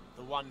down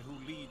the one who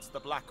leads the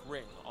Black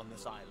Ring on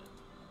this island.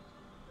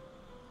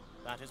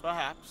 That is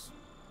perhaps,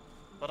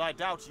 but I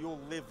doubt you'll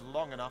live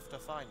long enough to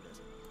find it.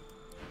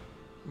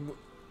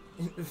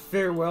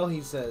 Farewell,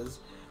 he says.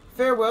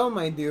 Farewell,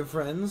 my dear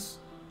friends.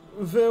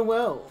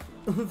 Farewell.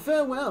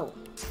 Farewell.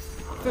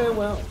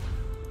 Farewell.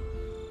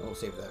 I will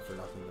save that for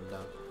knocking them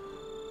down.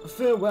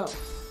 Farewell.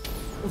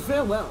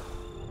 Farewell.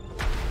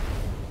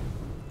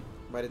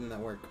 Why didn't that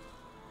work?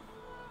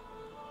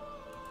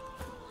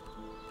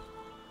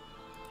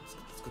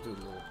 Let's go do a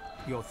little...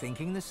 You're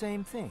thinking the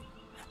same thing.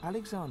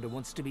 Alexander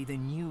wants to be the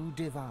new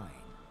divine.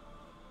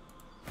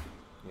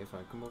 Hey,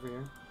 fine, come over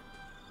here.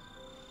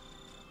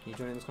 Can you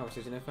join in this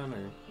conversation, Ifan,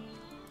 or...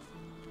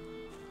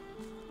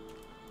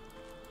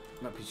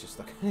 Nope, he's just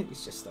stuck.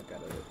 He's just stuck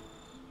out of it.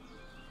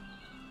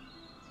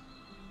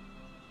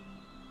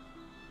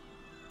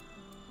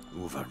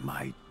 Over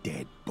my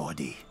dead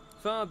body.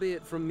 Far be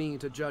it from me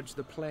to judge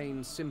the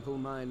plain, simple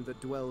mind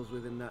that dwells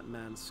within that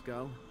man's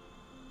skull.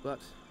 But,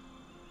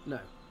 no.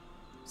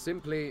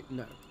 Simply,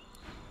 no.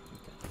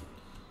 Okay.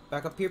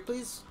 Back up here,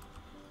 please.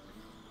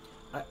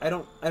 I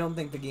don't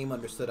think the game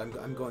understood.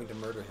 I'm going to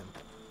murder him.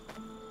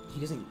 He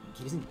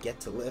doesn't get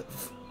to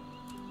live.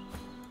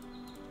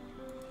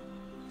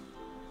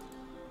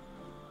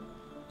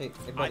 Hey,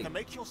 buddy. Either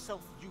make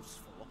yourself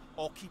useful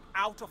or keep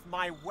out of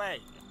my way.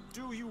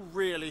 Do you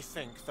really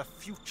think the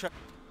future...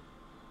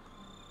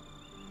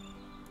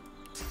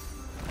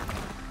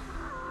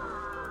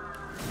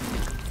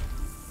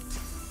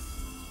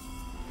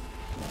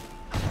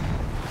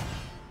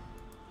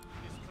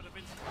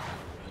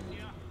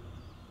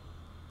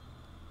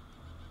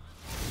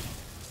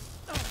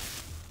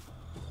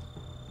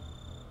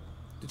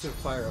 Dude took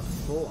fire a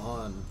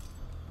full-on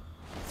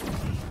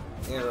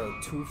arrow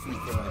 2 feet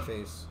from my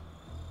face.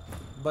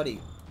 Buddy.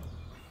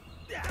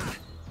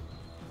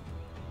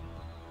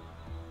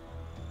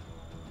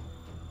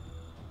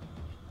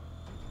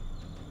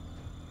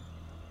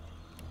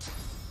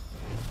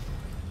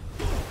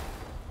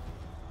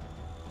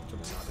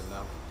 Trying to knock him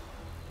down.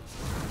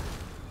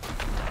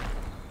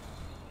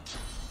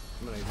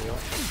 I'm gonna deal.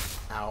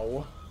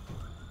 Ow.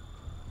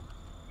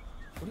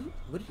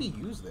 What did he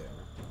use there?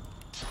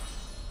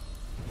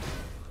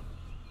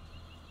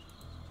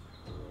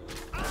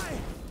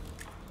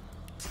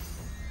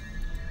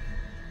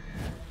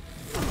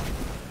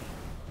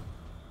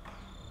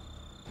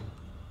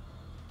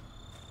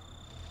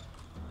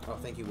 Oh,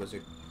 thank you,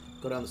 wizard.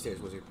 Go down the stairs,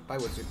 wizard. Bye,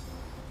 wizard.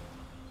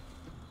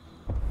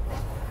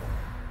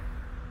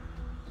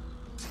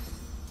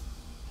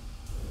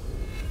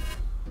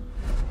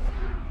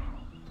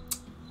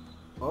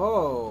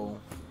 Oh,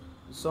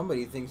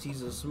 somebody thinks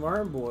he's a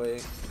smart boy.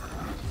 That's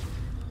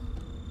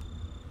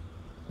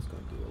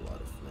gonna do a lot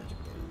of magic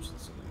damage to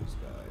some of these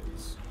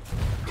guys.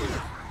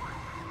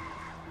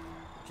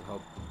 Which will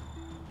help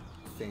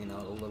Thane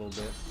out a little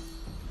bit.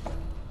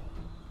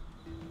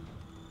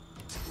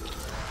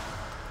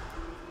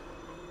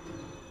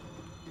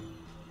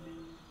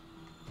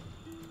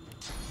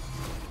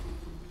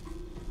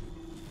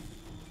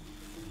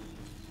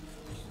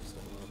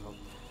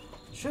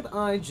 Should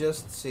I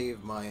just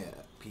save my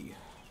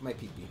my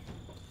PP?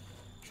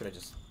 Should I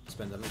just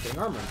spend them on getting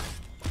armor?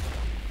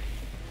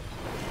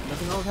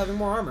 Nothing wrong with having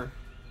more armor.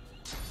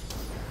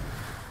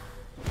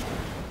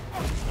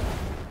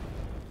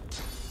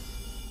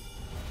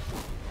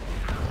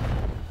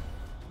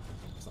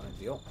 It's not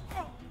ideal.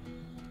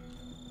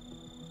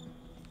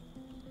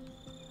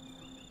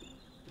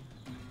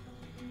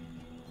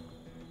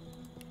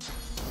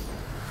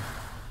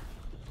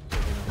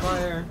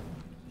 Fire.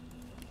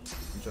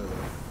 Enjoy the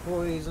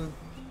poison.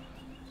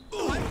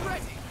 I'm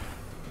ready.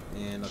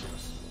 And nothing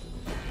else.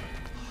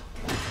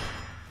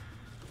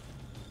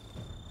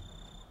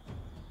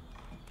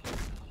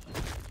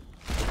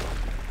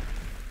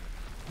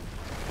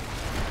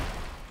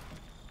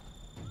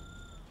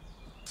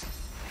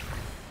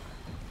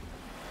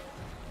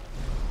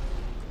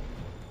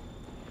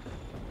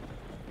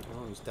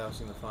 Oh, he's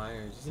dousing the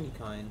fires. Isn't he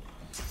kind?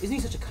 Isn't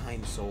he such a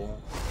kind soul?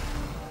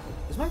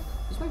 Is my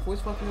voice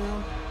fucking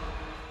around?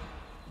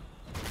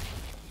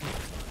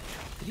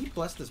 Did he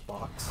bless this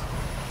box?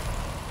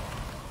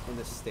 And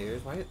the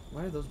stairs? Why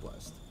are those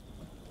blessed?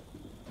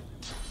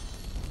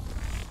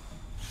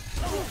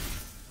 Oh,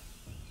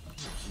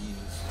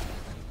 jeez.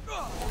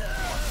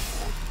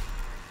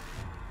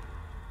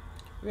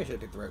 Maybe I should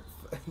have picked the right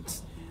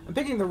fights. I'm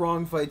picking the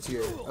wrong fights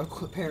here,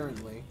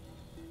 apparently.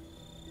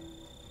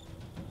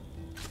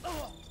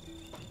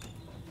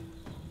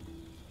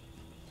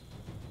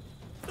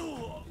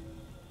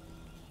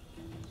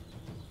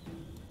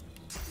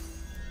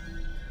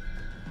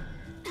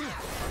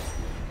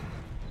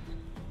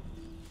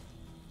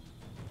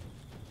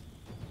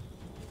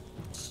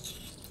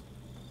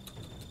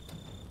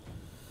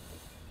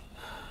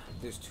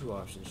 There's two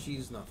options.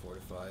 She's not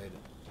fortified,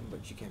 but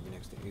she can't be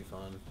next to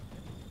Aphon.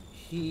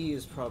 He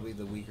is probably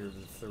the weaker of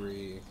the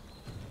three.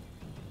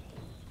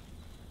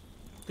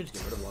 Could just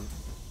get rid of one.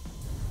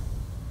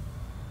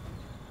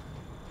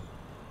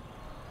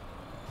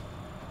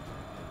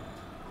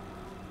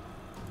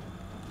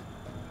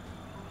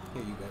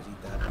 Here, you guys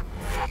eat that.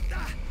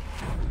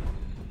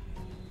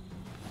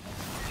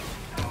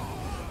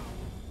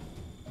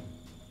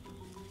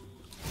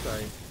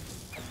 Sorry.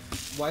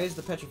 Why is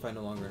the petrify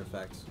no longer in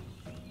effect?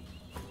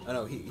 I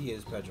know he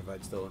is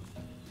petrified still,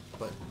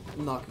 but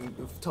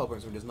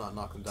teleporting does not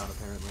knock them down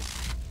apparently.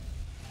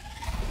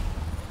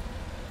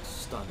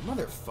 Stunned,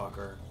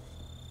 motherfucker.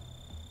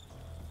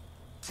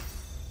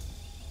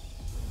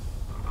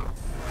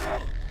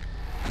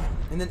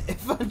 And then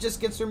Ifan just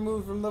gets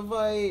removed from the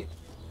fight.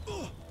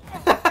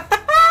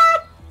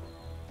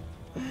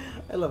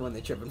 I love when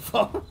they trip and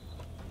fall.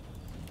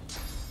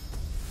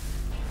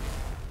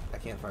 I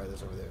can't fire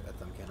this over there at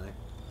them, can I?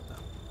 No.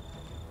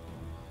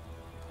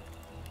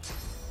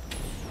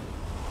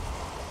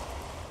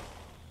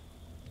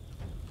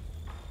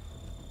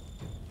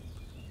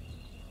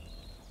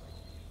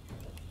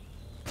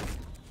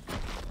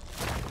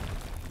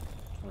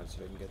 Let's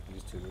see if I can get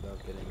these two without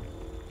getting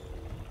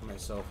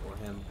myself or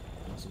him.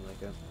 Doesn't seem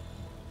like it.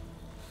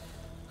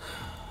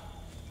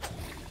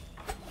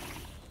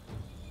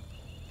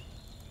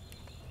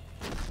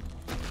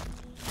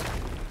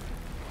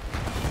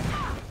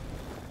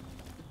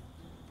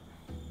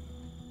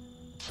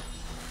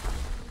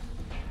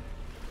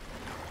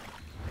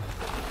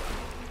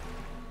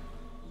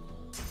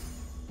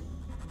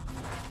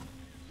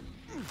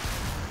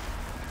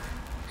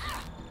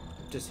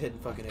 Just hitting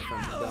fucking it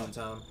from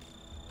downtown.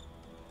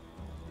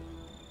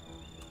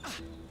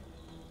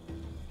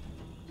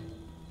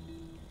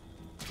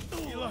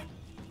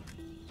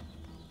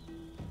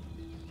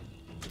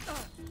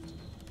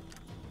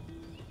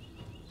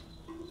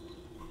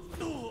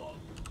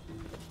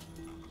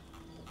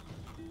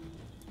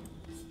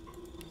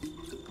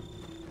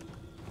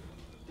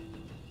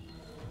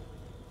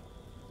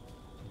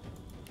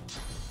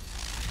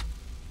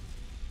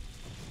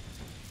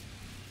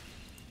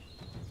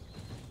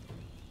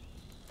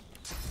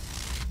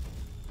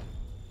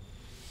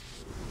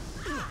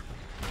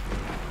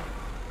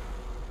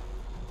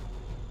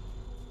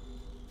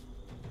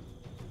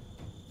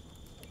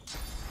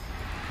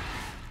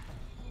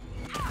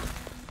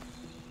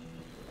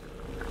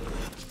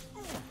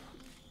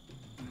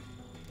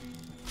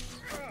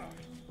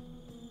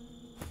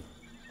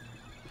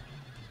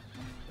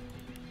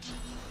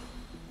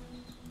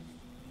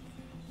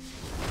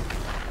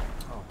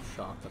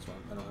 That's why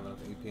I don't have enough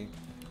AP.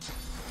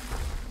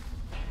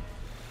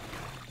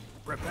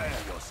 Prepare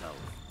yourself.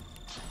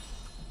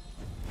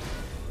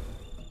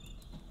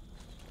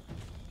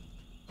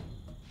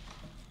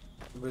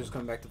 Wizard's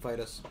coming back to fight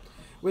us.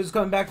 Wizard's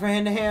coming back for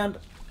hand to hand.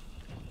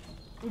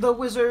 The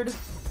wizard.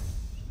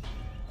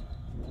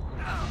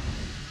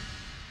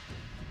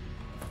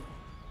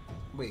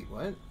 Wait,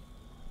 what?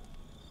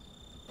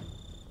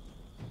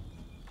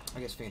 I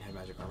guess Fiend had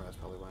magic armor, that's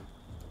probably why.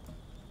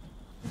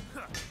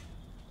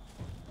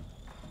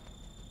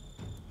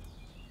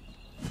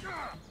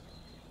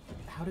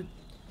 How did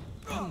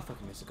you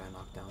fucking miss a guy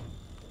knocked down?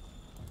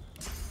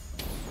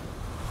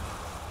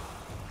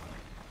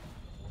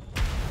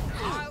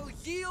 I'll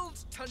yield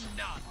to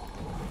none.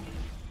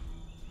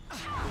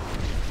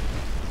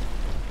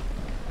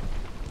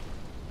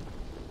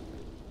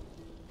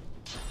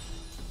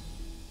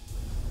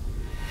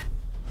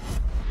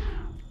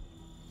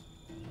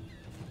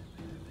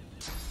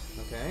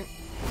 Okay.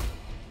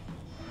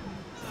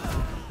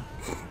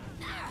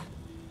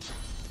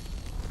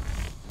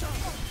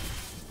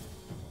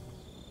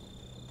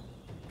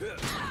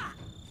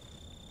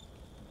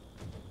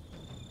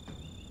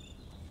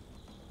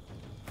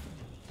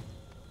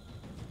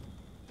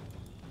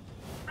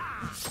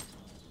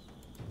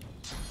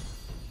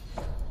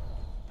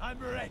 I'm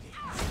ready.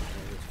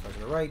 To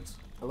the right,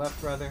 the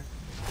left, rather.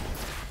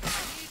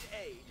 Need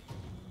aid.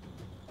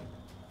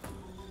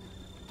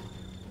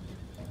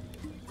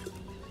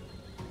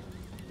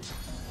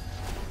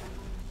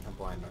 I'm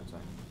blind, aren't I?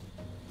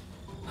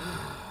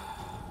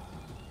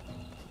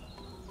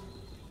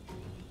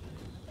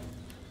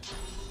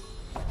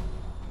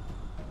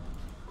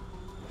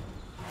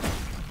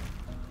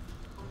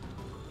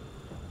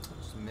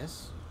 Just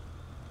miss.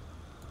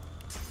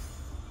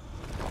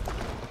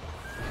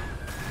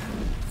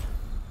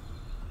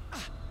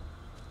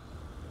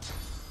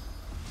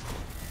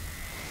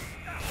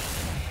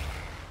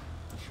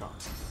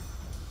 Shot.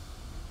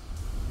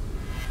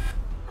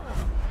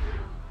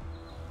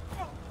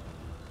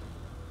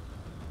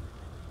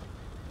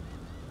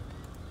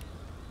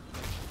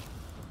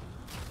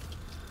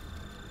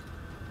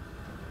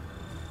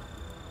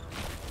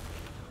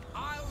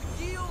 I'll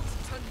yield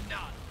to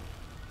none.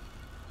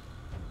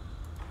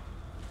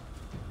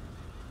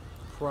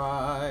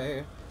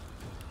 Cry.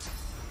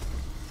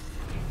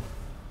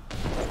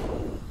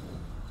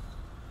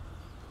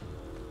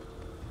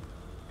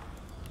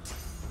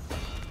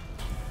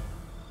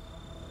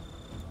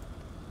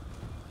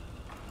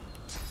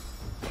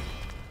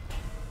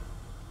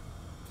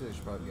 I feel I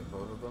should probably get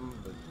both of them,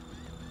 but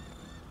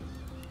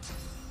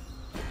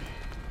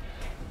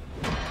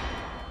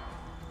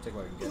take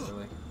what I can get,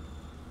 really.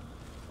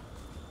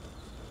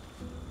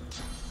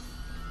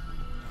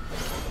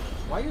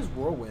 Why use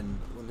Whirlwind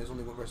when there's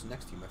only one person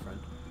next to you, my friend?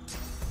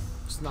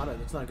 It's not a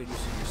good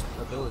use of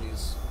your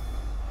abilities.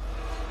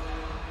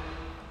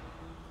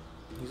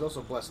 He's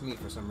also blessed me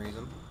for some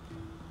reason.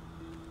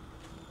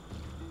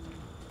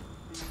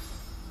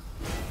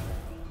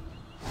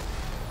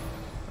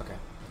 Okay.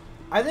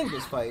 I think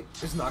this fight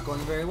is not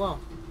going very well.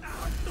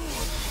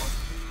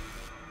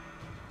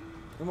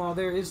 And while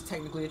there is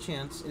technically a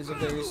chance, it is a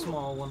very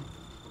small one.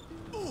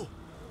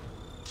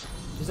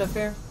 Is that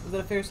fair? Is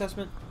that a fair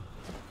assessment?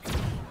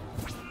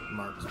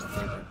 Marked is my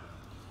favorite.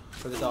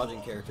 For the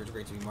dodging character, it's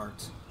great to be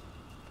marked.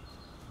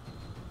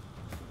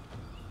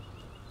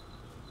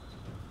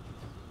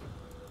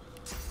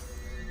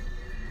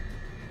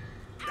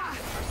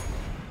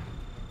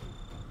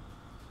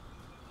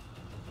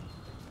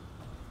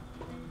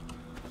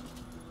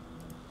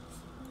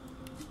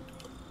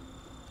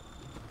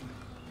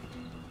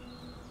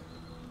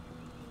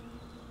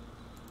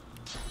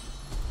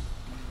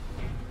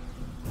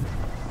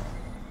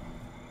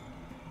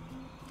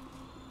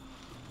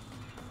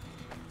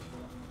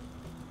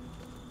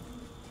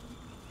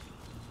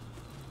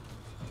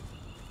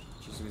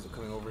 Jeez, are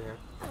coming over here.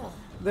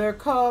 They're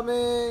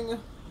coming! No,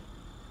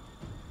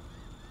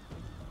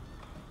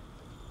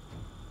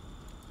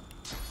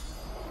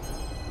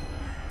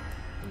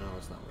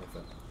 it's not worth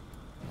it.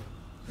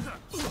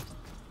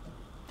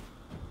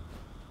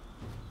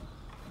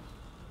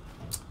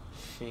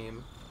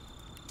 Shame.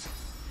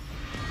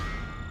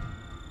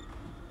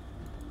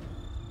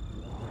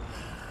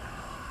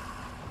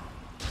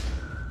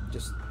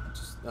 Just,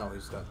 oh,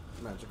 he's got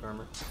magic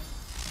armor.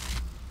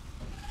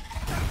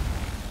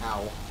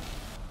 Ow.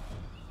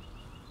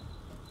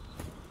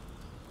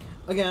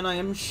 Again, I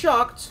am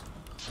shocked.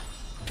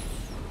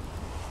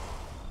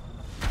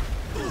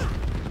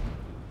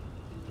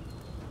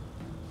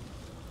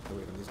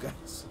 Away from these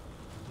guys.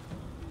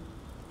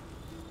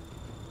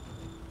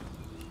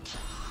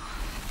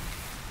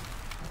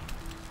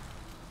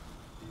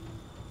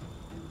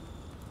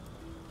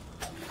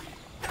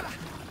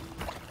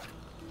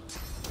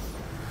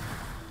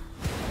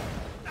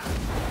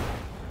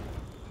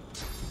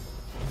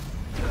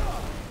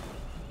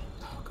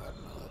 Oh god,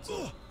 no, that's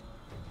it.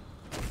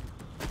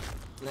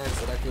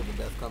 That's it, I feel the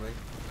death coming.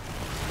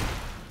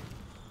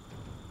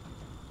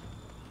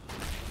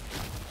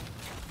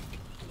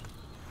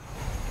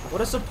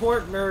 What a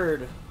support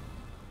nerd!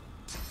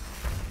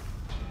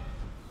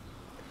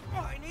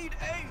 I need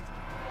aid.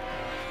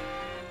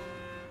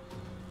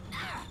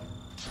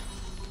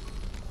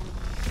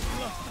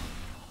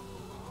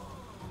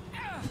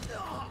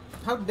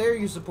 How dare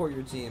you support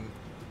your team?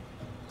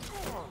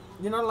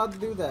 You're not allowed to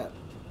do that.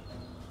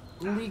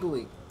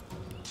 Illegally.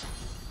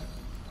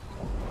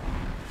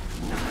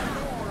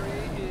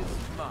 Glory is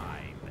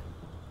mine.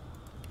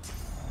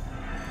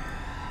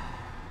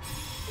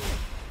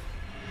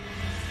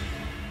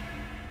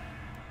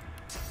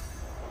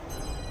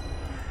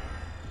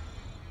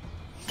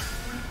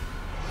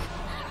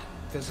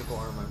 Physical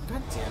armor.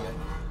 God damn it.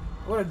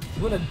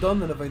 Would have done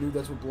that if I knew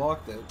that's what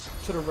blocked it.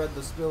 Should have read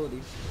the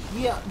ability.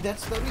 Yeah,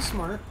 that'd be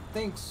smart.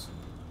 Thanks.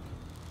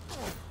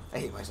 I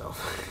hate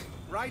myself.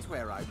 Right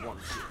where I want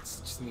you.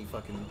 It's just me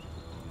fucking...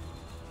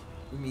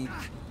 me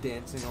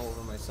dancing all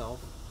over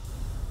myself.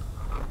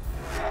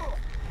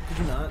 Did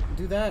you not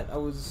do that? I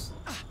was...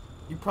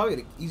 You're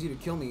probably easier to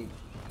kill me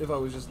If I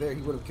was just there,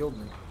 he would have killed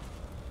me.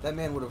 That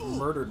man would have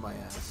murdered my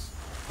ass.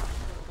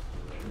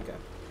 Okay.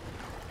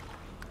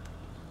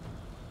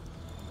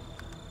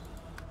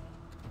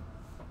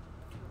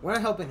 We're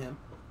not helping him.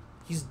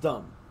 He's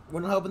dumb.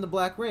 We're not helping the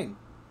Black Ring.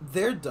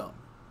 They're dumb.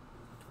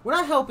 We're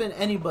not helping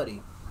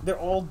anybody. They're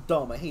all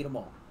dumb. I hate them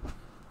all.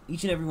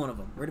 Each and every one of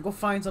them. We're gonna go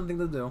find something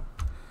to do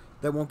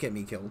that won't get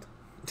me killed.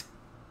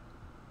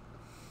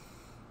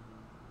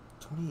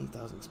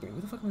 28,000 experience.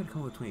 Where the fuck am I gonna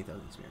come up with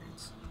 28,000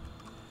 experience?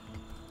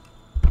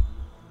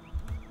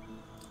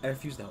 I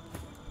refuse to help.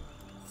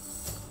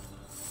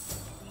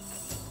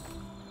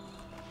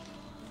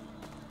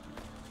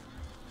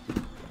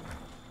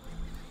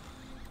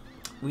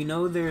 We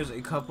know there's a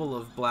couple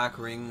of Black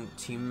Ring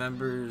team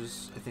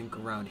members, I think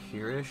around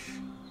here-ish.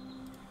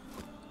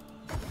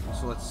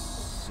 So let's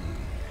see.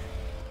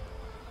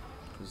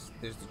 Because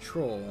there's the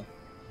troll.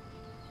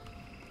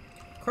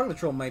 Carl the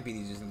troll might be the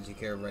easiest thing to take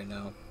care of right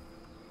now.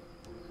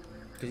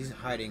 Because he's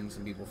hiding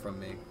some people from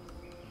me.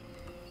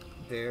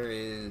 There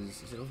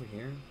is it over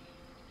here?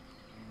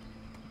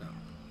 No.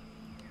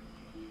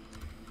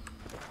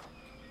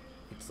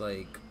 It's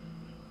like...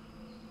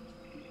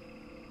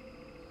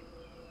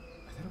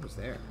 I thought it was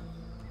there.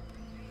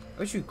 I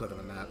wish you could click on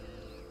the map.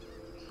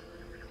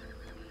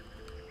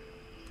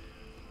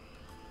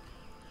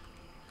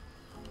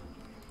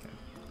 Okay.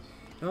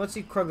 Now let's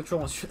see Krug the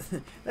Troll wants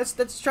to...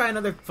 let's try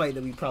another fight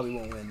that we probably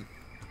won't win.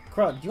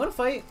 Krug, do you want to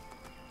fight?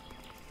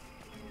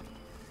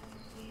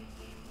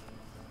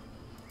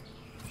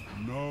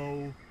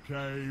 No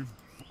cave,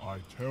 I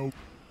tell.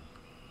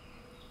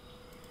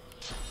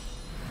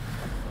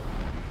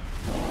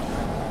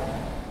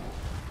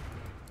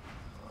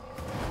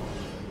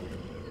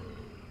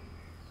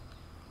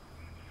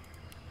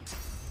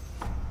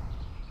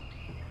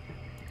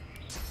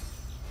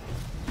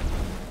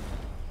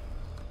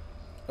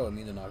 Oh, it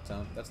means a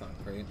knockdown. That's not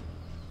great.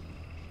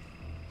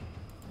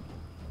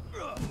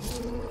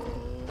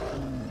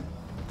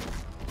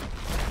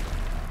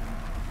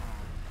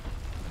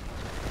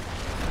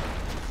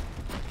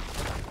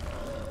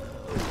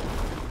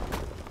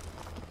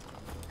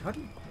 How do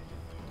you...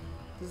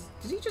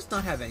 Does he just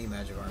not have any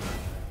magic armor?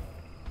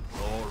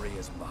 Glory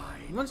is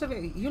mine.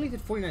 He only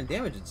did 49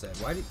 damage, it said.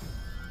 Why did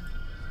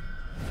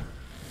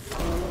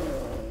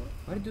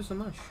he do so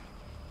much?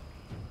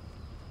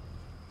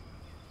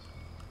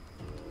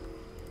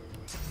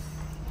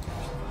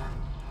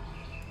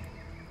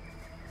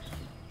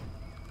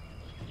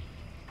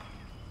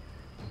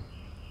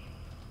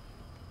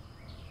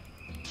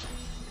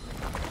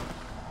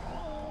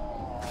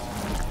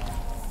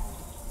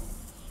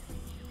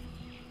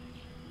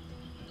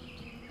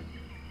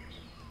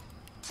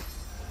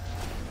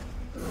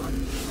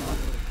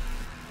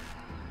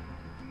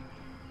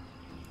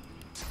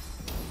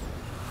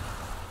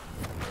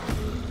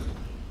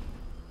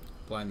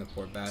 Blind the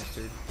poor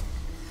bastard.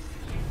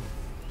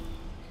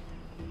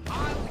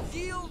 I'll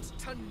yield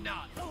to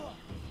none.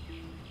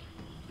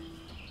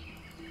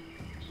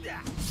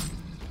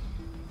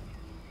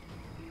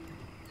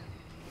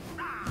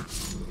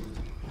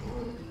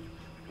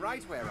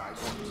 Right where I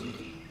want you.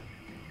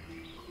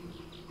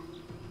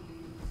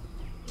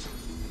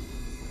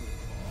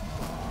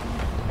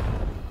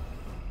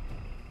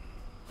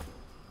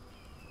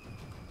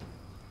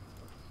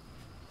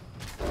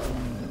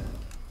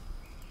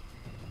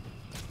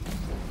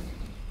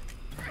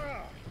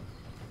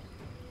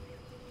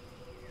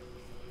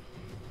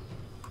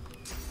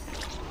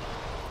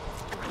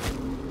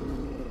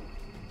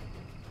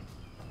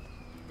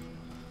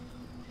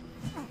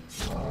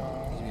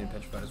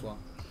 Petrified as well.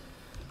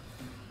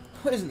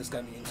 What isn't this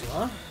guy meaning to,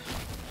 huh?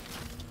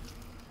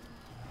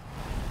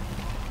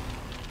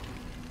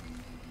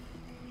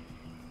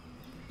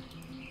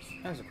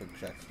 That was a quick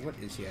check. What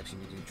is he actually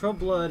using? Troll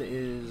blood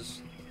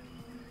is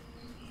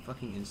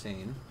fucking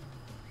insane.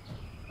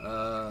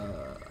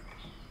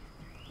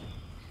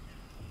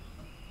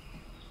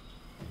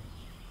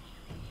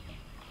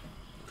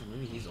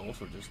 Maybe he's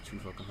also just too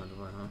fucking hard to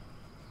run, huh?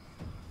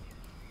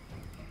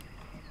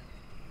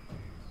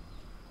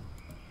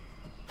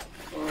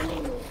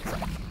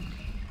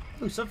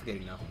 Oh, he's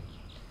suffocating now.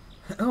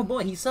 Oh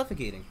boy, he's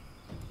suffocating.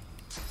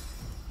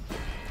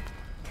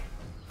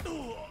 Do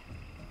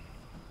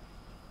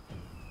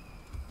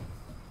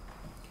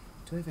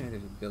I have any other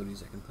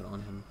abilities I can put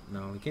on him?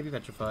 No, he can't be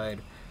petrified.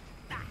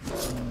 I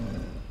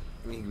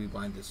mean, he can be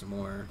blinded some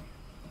more.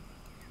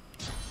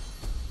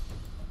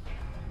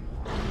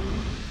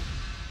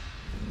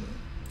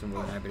 So I'm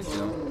really happy to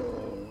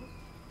go.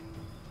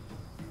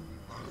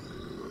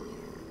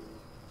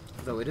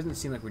 Though it doesn't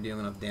seem like we're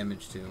dealing enough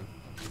damage to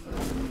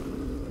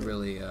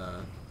really,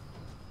 I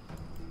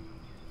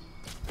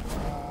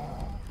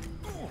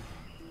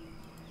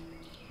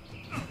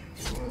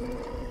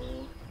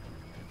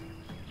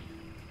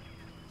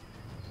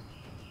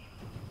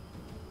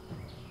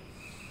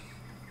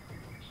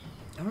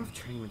don't know if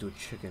turning him into a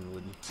chicken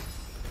would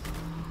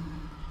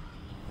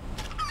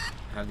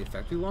have the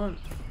effect we want.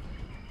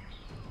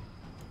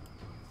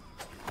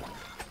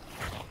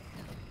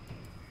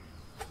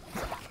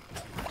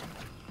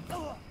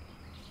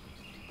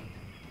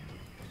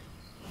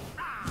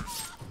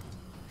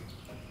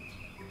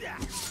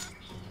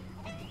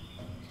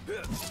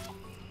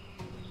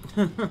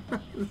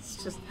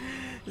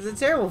 It's a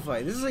terrible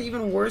fight. This is an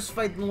even worse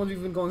fight than the one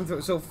we've been going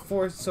through so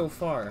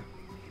far.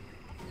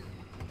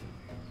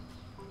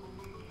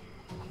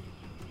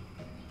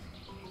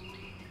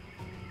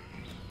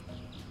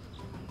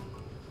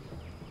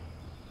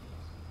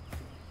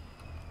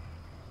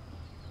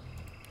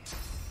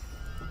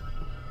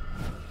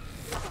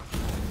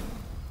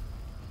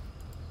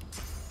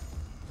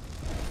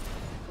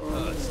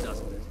 Hurts,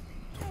 doesn't it?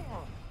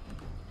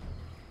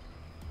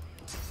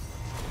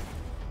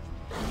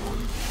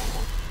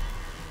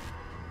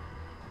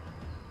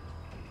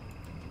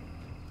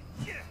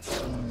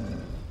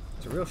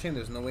 It's a real shame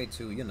there's no way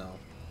to, you know,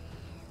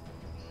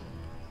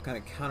 kind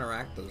of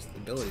counteract those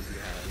abilities he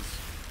has.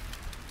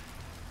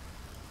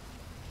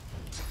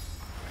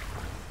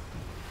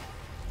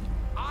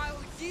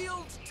 I'll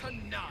yield to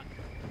none.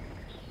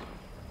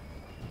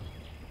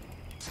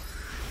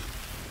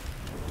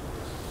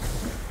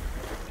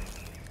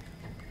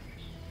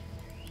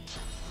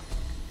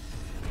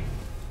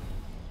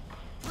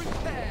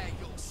 Prepare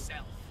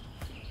yourself.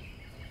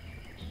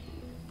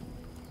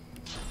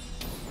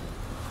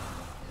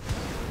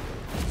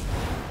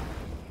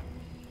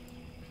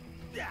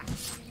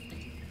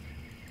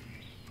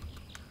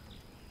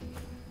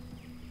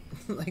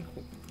 Like,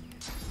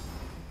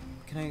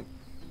 can I?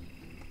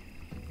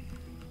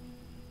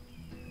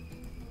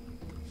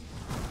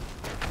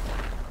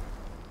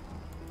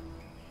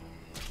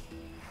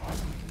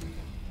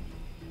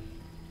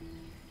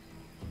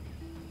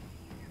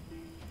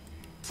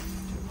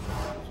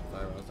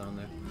 Fire rolls down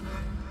there.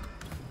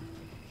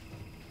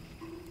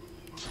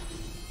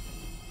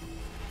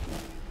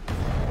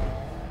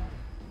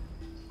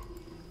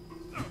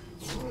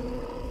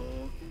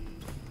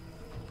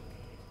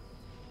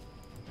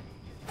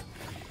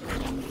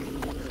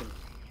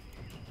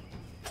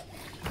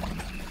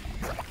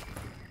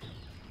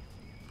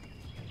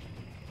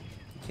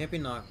 Can't be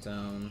knocked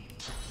down.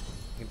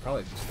 He can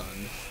probably be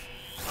stunned.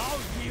 I'll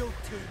yield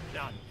to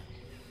none.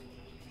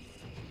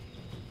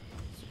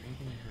 Is there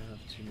anything I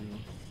have to?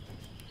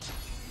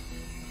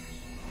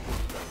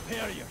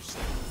 Prepare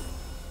yourself.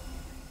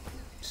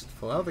 Just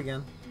full health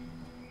again.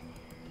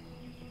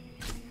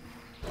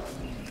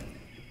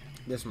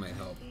 This might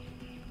help.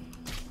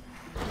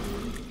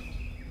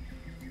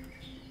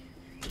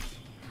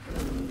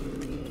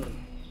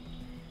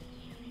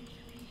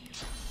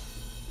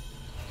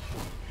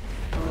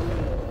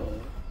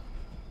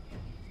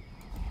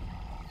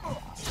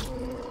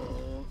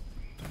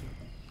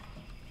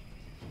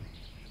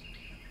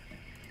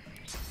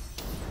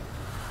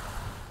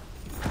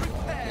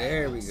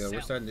 There we go.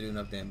 We're starting to do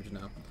enough damage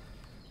now.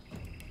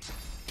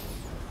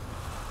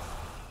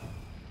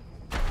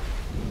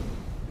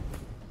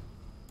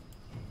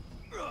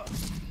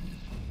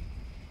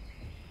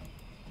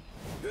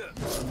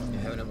 I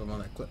have enough of them on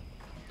that clip.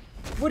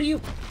 What do you?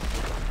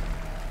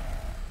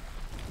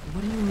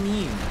 What do you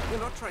mean? You're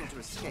not trying to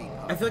escape.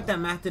 I feel like that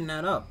math didn't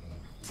add up.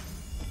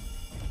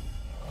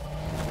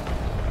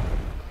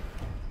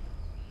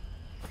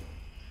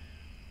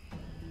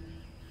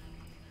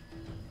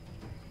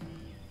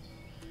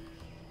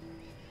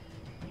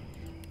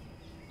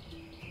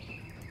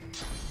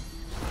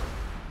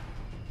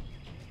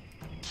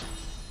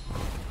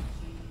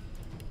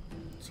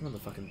 Some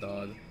motherfucking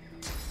dog.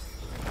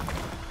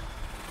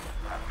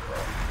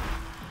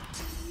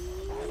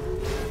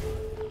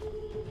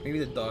 Maybe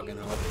the dog can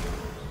help.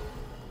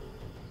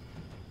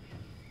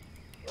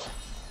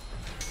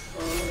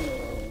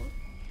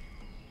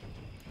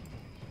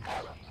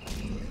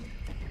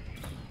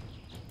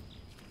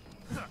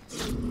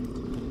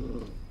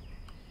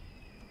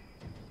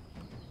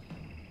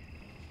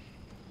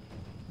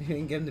 You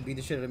didn't get him to beat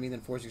the shit out of me,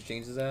 then force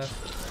exchange his ass.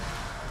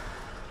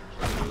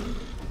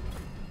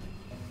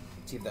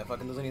 See if that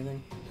fucking does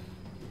anything.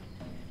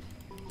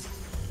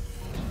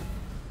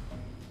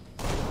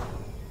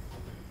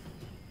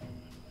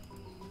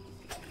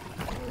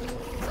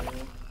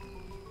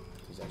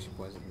 He's actually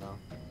poisoned now.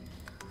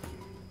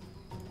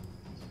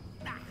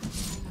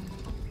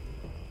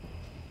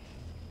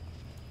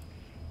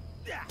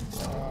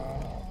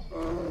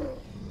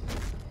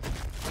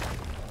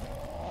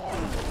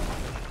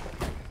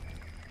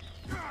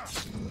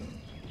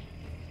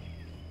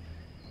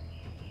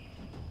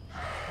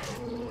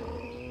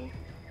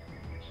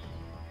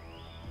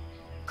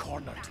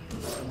 Cornered.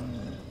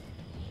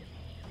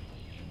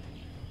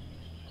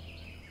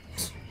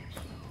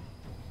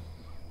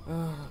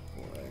 Oh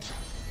boy.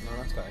 No,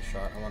 that's got a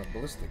shot. I want a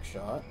ballistic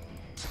shot.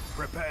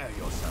 Prepare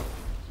yourself.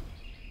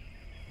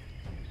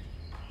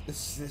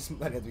 This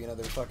might have to be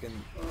another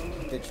fucking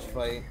ditched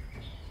fight.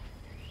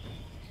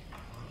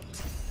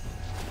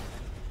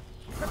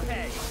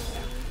 Prepare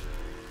yourself.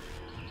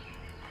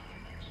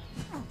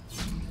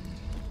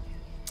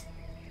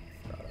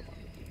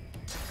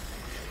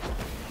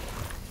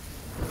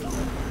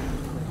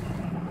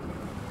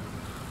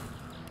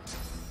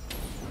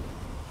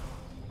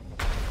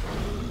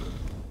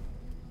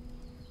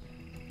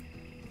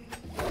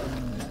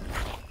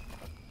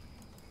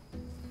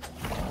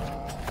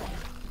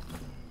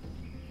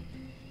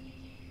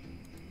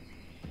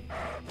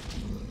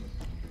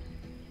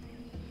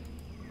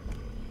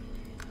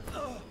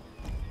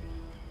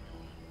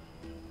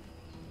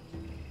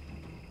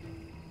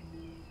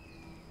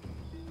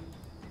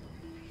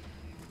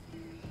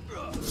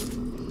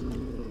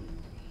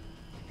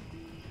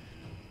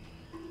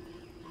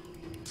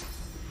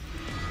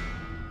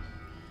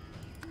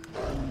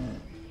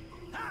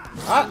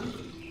 Ah!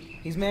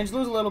 He's managed to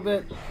lose a little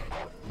bit.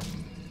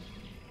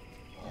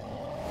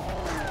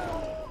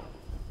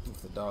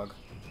 Oof, the dog.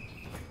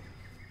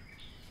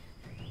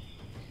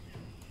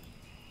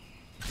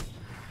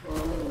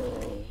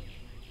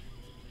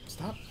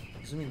 Stop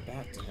zooming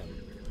back to him.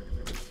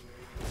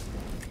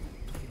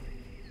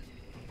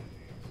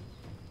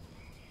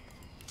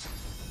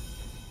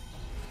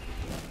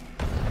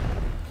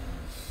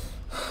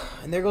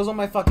 And there goes all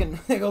my fucking...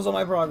 There goes all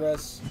my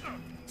progress.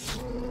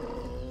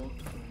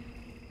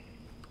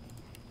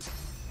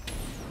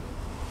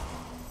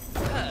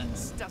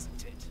 Hurts,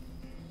 doesn't it?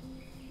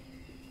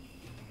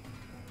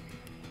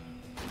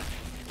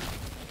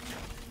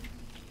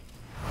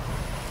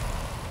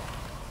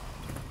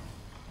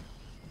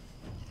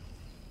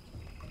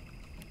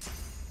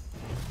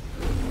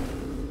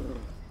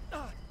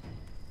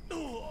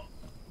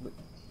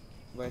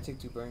 Why I take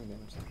 2 burning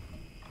damage then?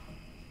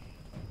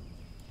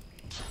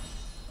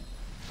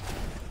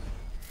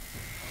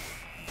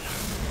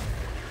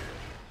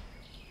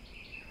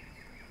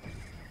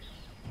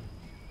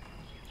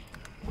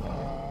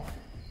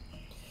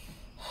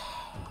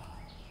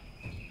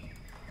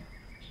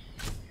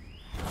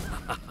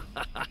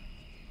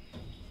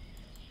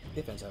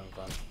 Defense having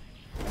fun.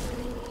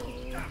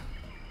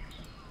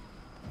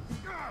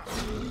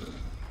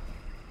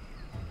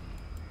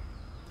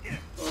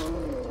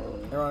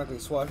 Ironically,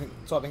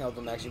 swapping out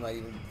them actually might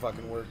even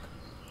fucking work.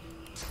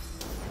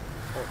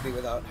 Or be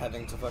without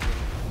having to fucking...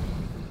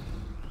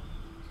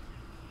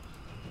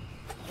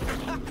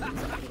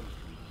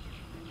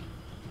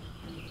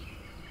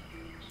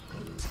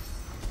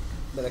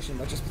 That actually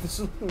might just be the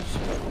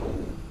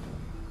solution.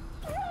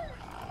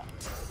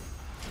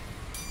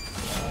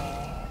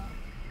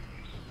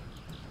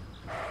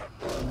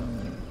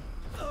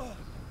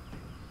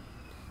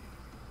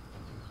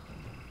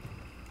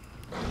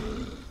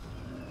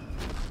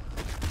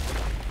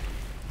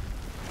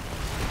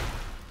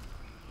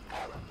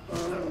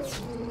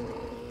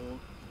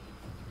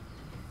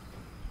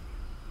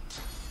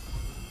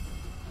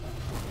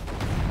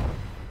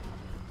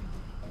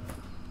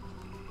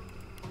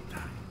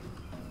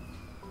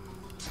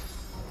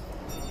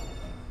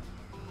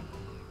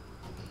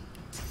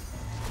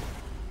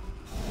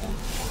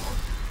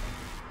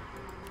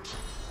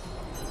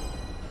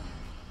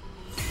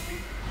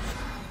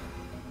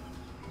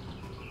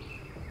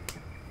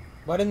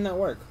 Why didn't that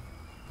work?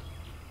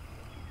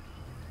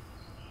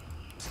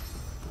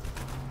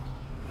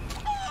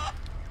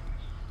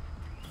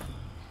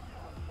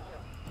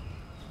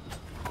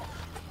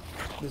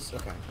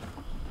 Okay.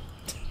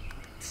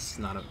 This is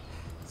not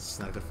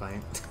a good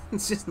fight.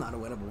 It's just not a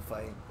winnable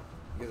fight.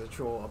 Because a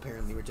troll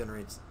apparently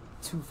regenerates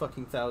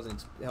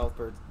 2,000 health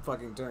per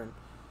fucking turn.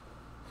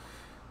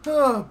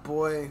 Oh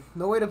boy.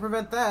 No way to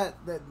prevent that.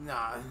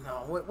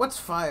 No. What's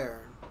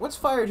fire? What's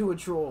fire to a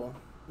troll?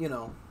 You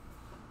know.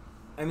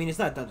 I mean, it's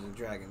not Dungeons and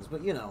Dragons,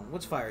 but you know,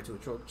 what's fire to a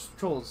troll?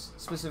 Trolls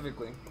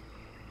specifically,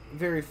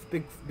 very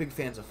big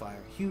fans of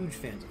fire, huge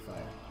fans of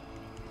fire.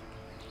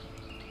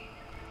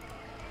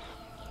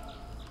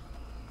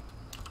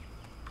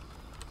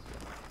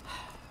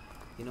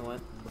 You know what?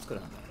 Let's go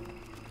down there.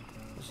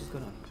 Let's just go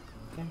down.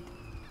 Okay.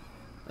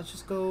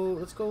 Let's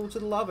go to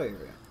the lava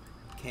area.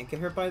 Can't get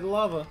hurt by the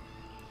lava.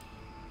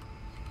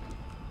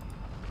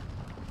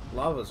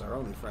 Lava's our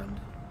only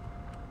friend.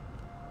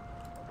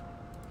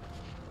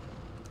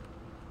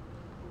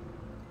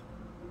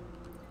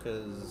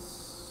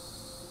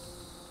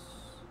 Because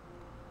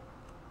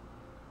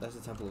that's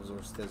the Temple of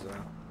Zorstiza. This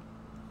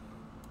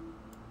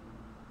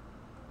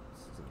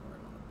isn't where I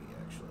want to be,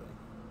 actually.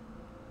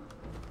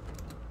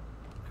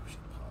 I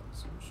should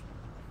pause.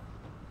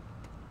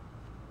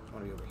 I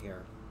want to be over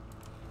here.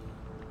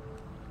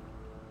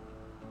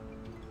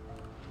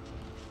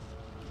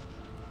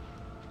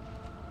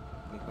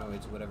 Make my way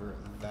to whatever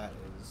that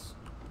is.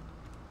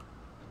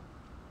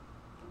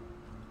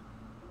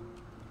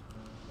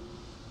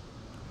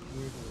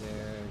 Here to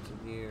there to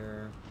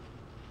here.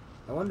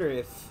 I wonder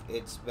if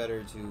it's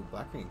better to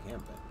Black Ring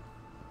camp then.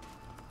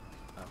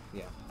 Oh,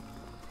 yeah.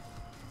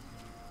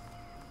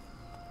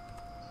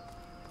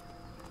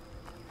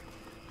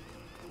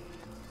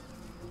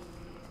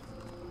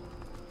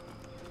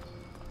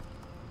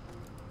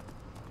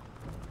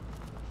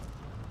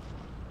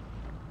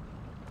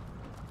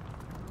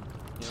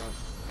 You know what?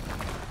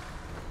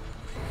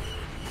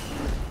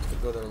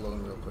 Let's go there alone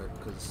real quick,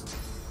 because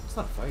it's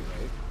not a fight,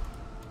 right?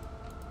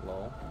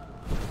 Lol.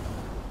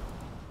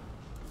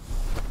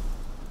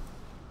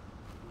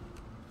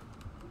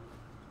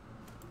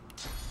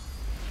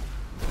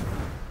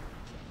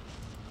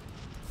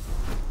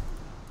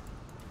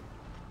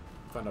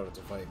 Find out it's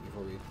a fight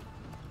before we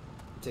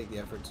take the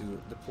effort to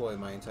deploy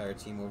my entire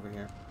team over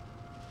here.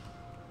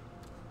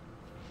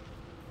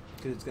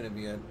 Because it's gonna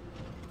be a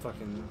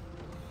fucking...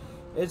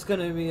 It's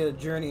gonna be a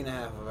journey and a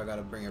half if I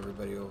gotta bring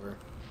everybody over.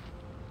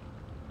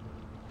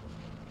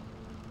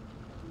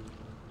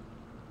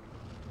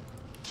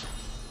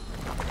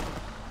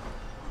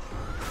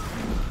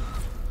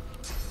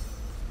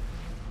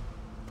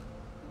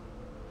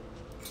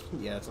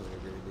 Yeah, that sounds like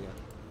a great idea.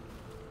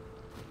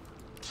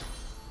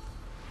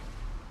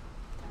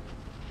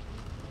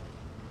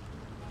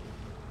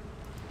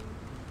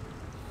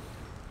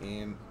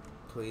 Game,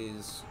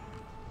 please.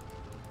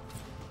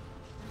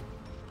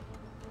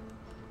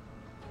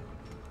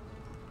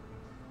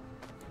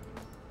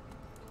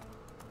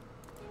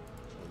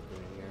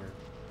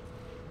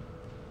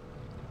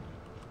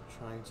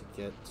 Trying to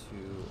get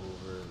to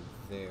over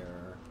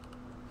there.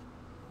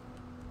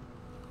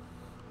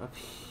 Up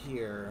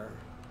here.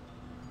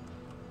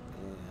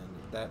 And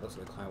that looks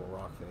like a climbable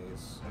rock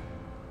face.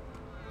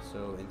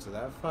 So into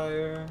that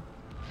fire.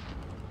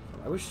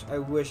 I wish I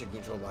could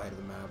control the height of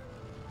the map.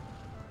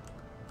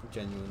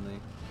 Genuinely.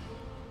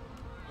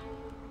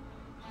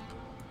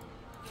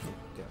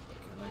 Can't get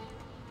that, can I?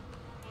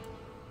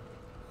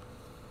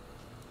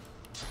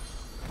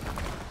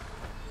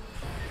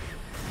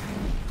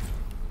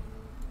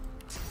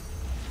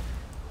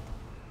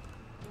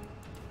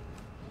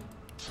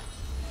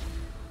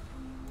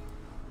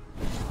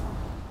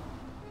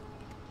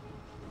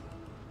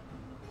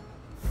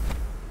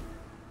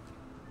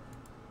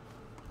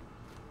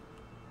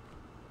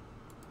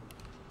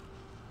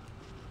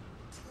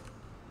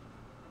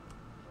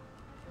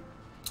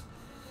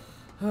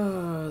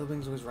 The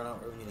wings always run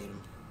out when you need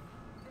them.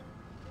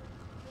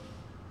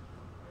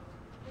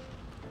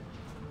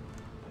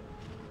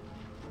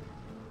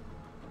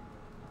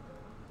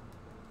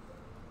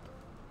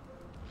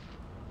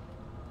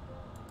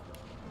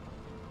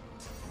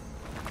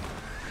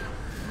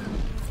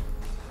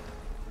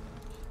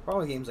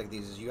 Problem with games like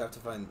these is you have to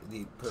find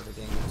the perfect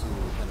angle to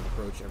kind of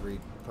approach every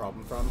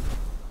problem from.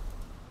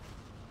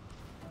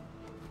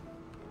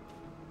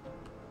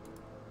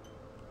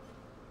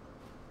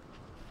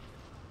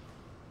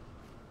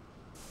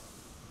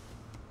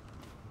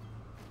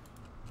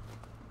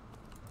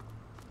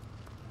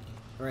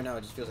 Right now,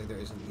 it just feels like there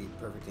isn't the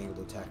perfect angle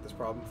to attack this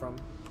problem from.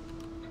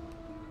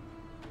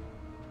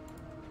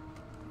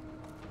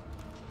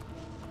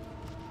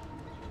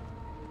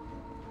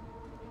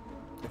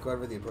 Like,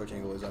 whatever the approach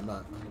angle is, I'm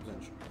not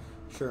 100%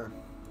 sure.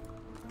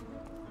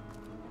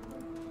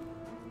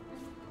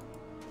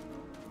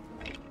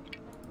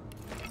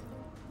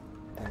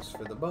 Thanks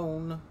for the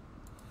bone.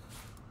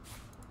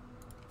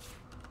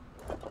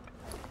 The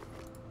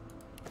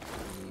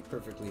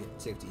perfectly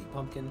safe to eat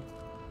pumpkin.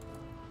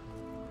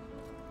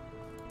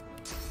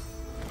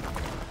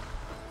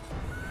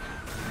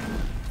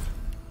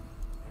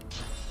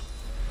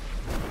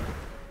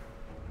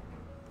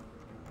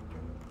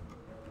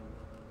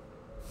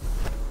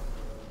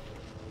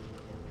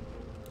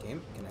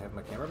 Can I have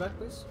my camera back,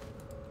 please?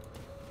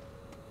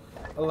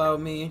 Allow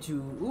me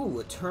to... Ooh,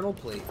 Eternal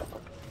Plate.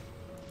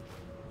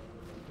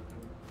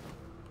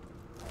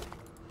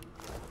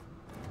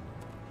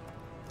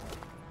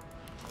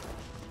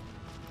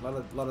 A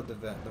lot of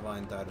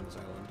divine died on this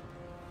island.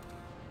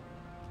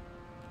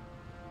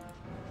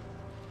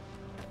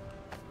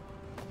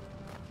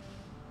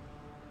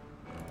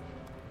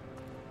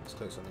 Let's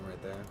click something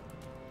right there.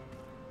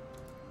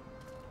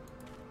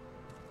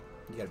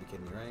 You gotta be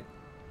kidding me, right?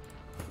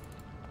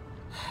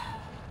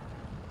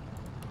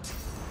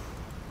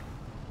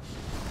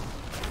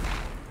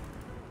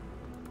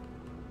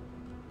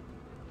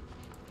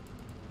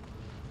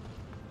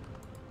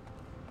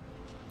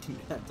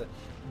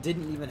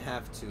 Didn't even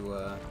have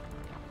to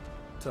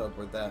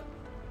teleport that.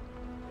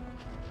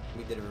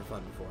 We did it for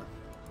fun before.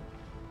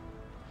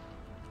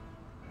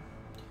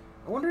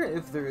 I wonder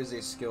if there is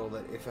a skill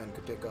that Ifan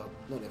could pick up,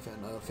 not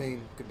Ifan,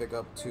 Fane could pick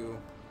up to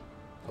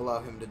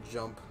allow him to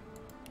jump.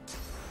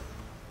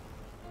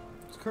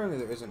 Because currently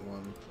there isn't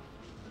one.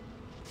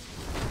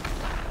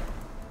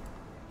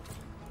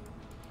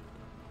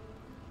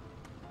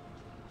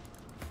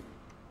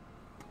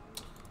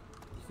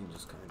 He can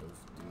just kind of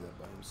do that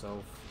by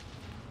himself.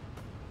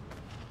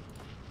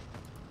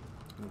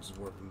 We'll just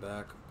warp him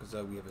back because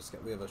we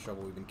have a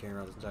shovel we've been carrying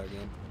around this entire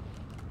game.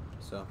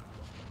 So.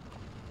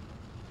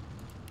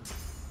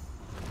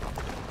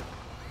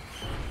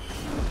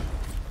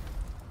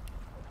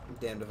 I'm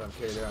damned if I'm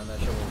carried around that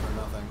shovel for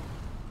nothing.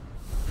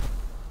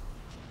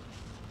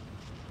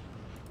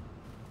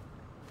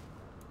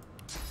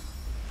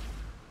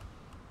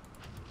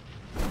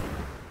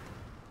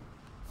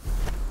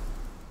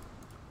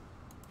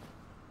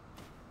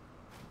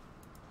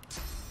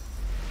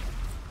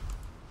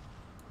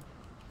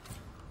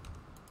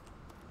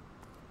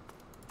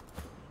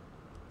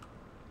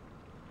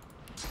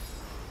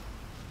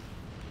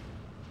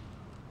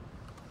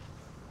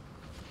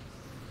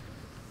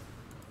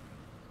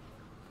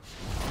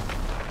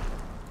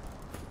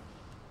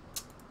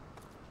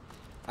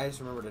 I just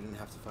remembered I didn't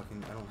have to I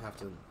don't have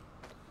to.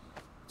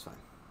 It's fine.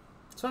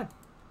 It's fine.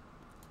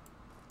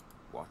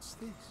 What's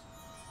this?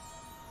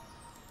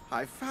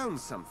 I found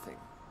something.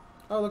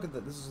 Oh, look at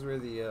that. This is where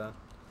the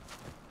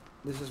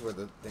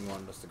thing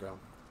wanted us to go.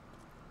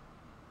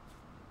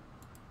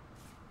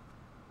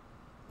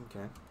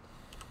 Okay.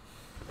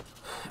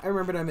 I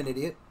remembered I'm an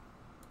idiot.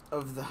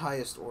 Of the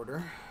highest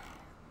order.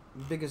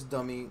 Biggest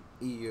dummy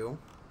EU.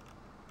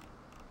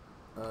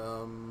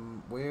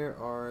 Where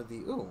are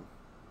the... Ooh.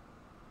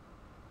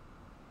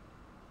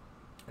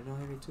 I don't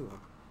have any too.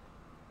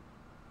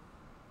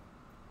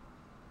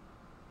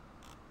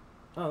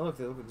 Oh, look,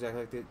 they look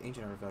exactly like the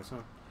ancient artifacts,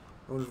 huh?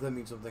 I wonder if that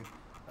means something.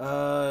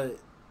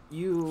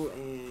 You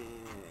and...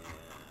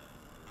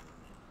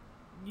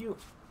 You...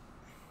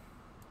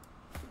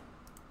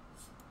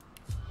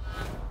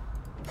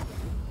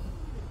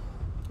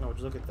 Oh, would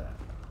you look at that?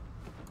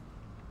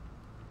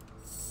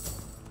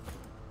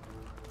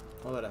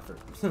 All that effort.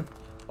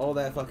 All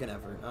that fucking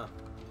effort, huh?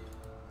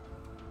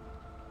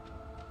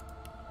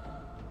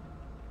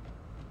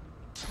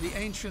 The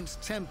ancient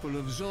temple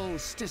of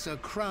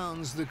Zol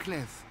crowns the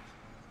cliff.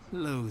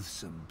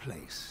 Loathsome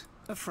place.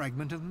 A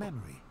fragment of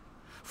memory.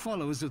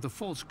 Followers of the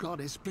false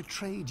goddess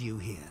betrayed you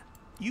here.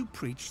 You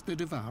preached the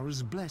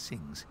Devourer's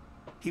blessings.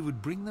 He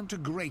would bring them to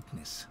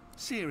greatness.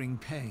 Searing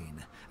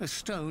pain. A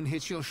stone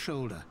hits your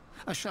shoulder.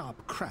 A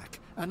sharp crack.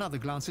 Another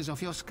glances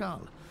off your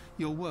skull.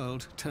 Your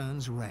world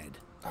turns red.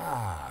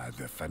 Ah,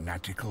 the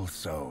fanatical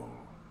soul.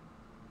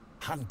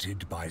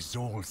 Hunted by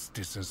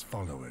Zolstice's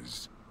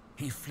followers,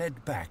 he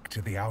fled back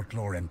to the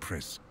Outlaw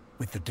Empress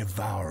with the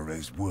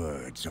Devourer's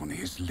words on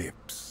his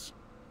lips.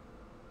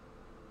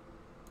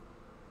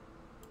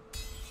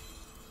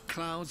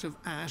 Clouds of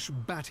ash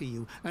batter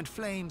you, and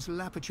flames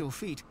lap at your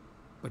feet,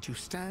 but you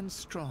stand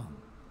strong.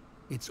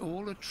 It's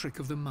all a trick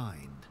of the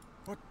mind.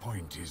 What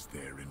point is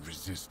there in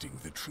resisting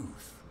the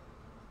truth?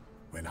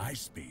 When I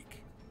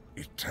speak,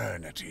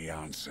 eternity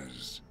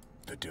answers.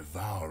 The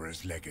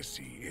Devourer's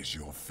legacy is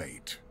your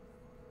fate.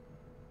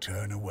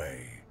 Turn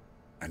away,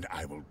 and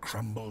I will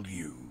crumble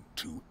you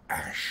to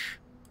ash.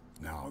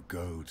 Now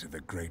go to the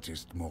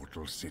greatest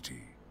mortal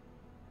city.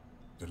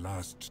 The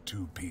last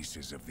two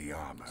pieces of the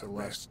armor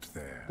rest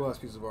there. The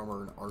last piece of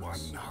armor and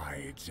arts. One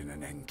hides in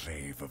an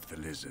enclave of the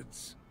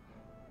lizards.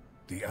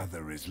 The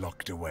other is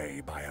locked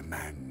away by a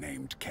man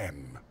named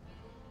Kem.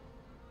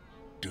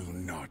 Do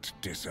not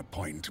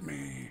disappoint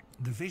me.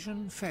 The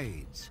vision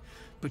fades,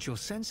 but your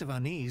sense of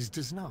unease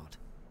does not.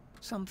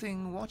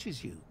 Something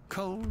watches you,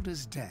 cold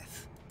as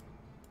death.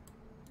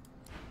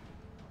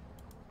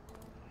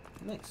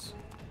 Nice.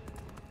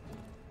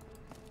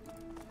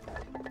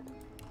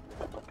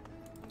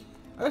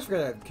 I always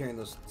forgot I'm carrying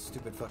those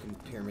stupid fucking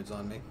pyramids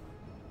on me.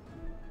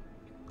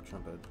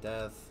 Trumpet of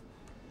Death.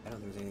 I don't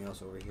think there's anything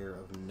else over here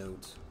of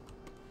note.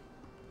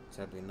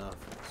 Sadly enough,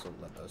 so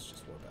let us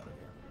just warp out of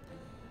here.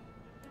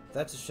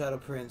 That's a Shadow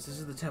Prince. This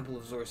is the Temple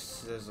of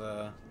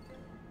Zorciza.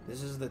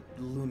 This is the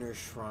Lunar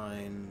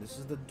Shrine. This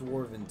is the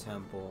Dwarven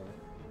Temple.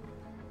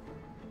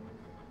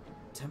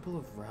 Temple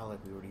of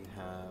Rallic we already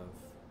have.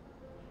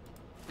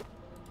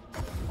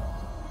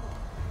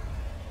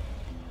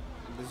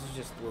 This is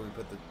just where we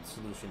put the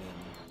solution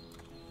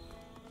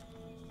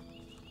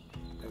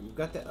in. And we've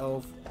got the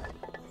elf.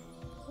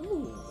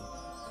 Ooh.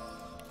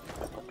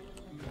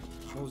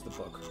 What was the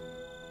book?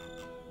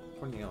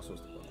 Something else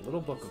was the book.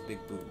 Little Book of Big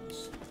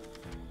Boons.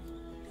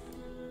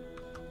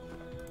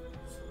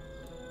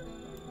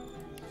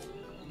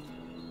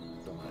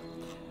 Don't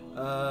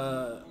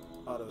mind.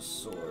 Auto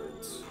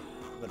swords.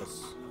 Let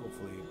us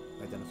hopefully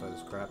identify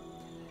this crap.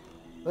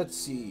 Let's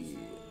see.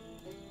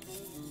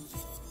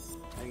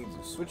 I need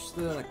to switch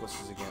the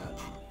necklaces again.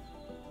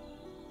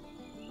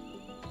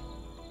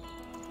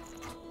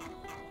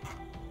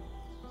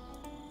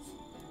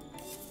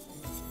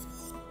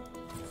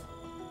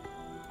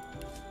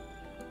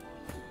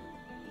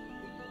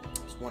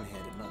 Just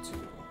one-handed, not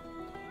two.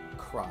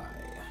 Cry.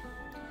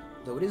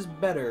 Though it is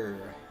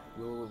better,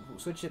 we'll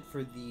switch it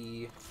for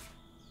the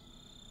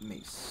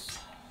mace.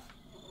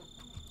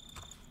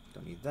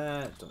 Don't need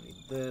that, don't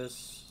need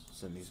this.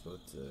 Send these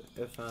both to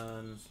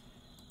Ifan.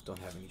 Don't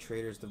have any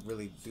traders to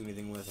really do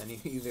anything with any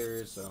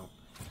either, so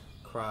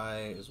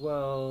Cry as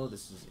well.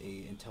 This is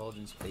a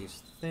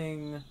intelligence-based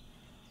thing.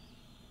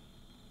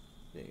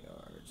 They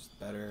are just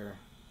better.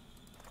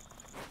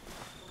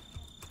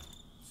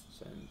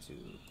 Send to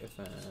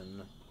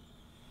Ifan.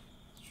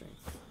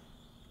 Strength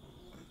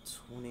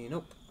 120.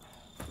 Nope.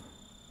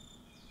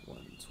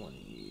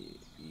 120.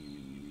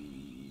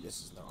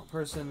 This is the wrong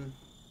person.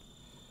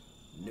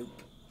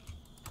 Nope.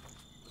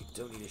 We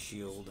don't need a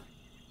shield.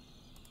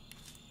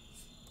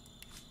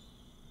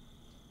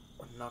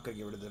 I'm not gonna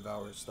get rid of the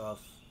Devour stuff.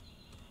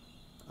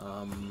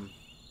 The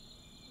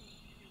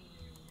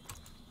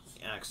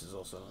axe is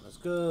also not as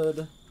good.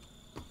 Do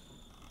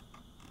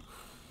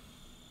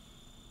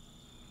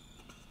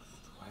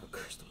I have a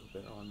cursed oil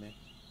barrel on me?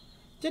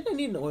 Didn't I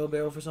need an oil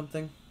barrel for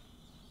something?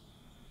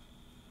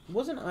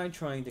 Wasn't I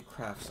trying to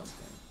craft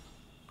something?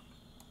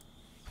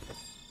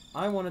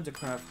 I wanted to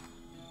craft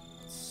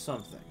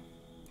something.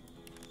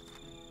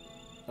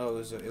 Oh,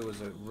 it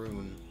was a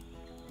rune.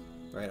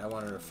 Right, I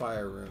wanted a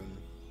fire rune.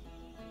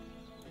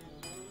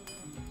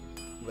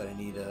 But I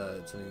need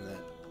something that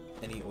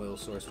any oil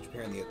source, which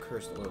apparently a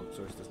cursed oil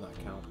source does not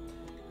count.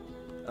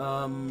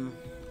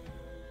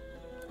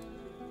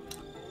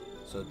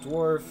 So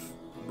dwarf,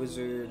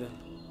 wizard,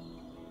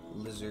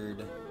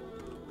 lizard,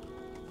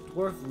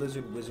 dwarf,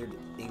 lizard, wizard,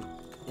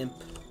 imp.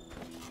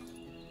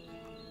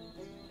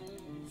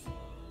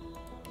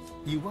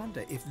 You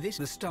wonder if this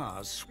the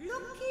stars. Looky.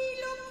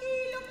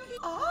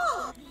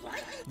 Oh,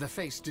 right. The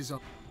face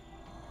dissolves.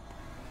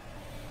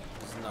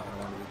 This is not what I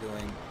want to be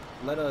doing.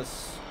 Let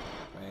us,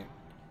 right?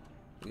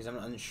 Because I'm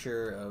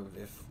unsure of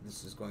if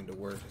this is going to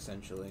work,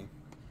 essentially.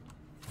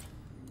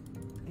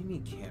 What do you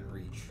mean can't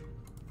reach?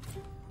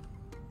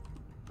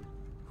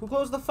 Who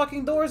closed the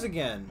fucking doors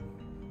again?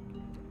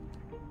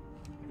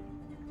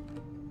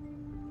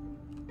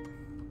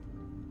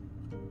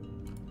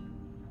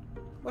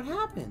 What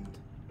happened?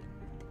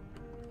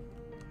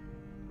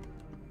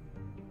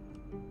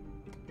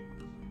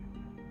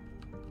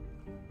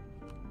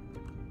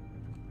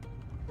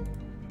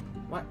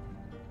 What?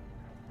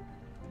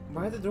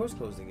 Why are the doors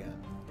closed again?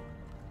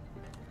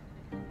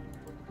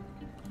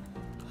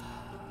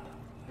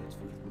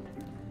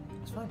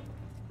 It's fine.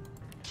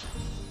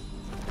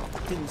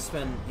 Didn't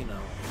spend, you know,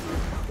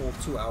 a whole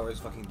 2 hours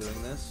fucking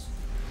doing this.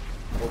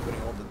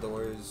 Opening all the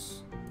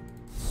doors,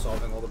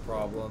 solving all the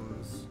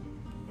problems.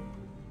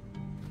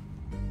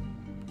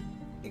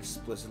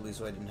 Explicitly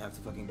so I didn't have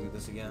to fucking do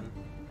this again.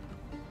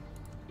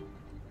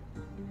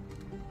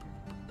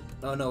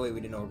 Oh no, wait, we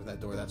didn't open that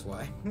door, that's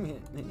why. You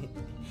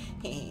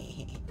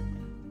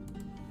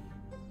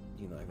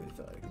know, I really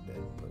felt like I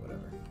did, but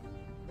whatever.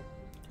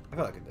 I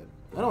felt like I did.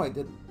 I know I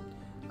didn't.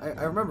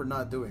 I remember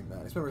not doing that.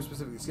 I remember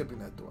specifically skipping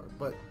that door,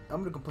 but I'm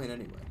gonna complain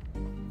anyway.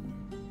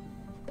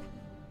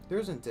 There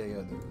isn't a,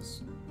 there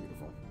is.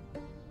 Beautiful.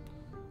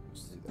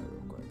 Let's do that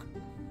real quick.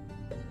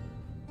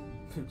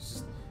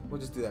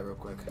 We'll just do that real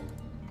quick.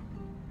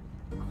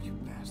 Oh, you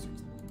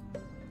bastards.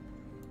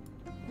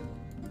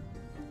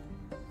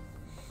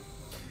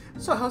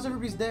 So, how's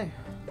everybody's day?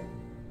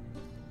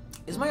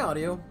 Is my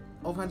audio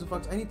all kinds of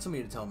fucks? I need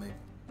somebody to tell me.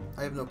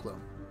 I have no clue.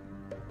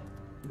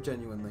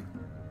 Genuinely.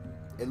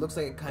 It looks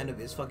like it kind of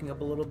is fucking up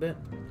a little bit.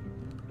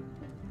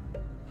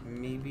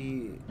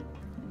 Maybe...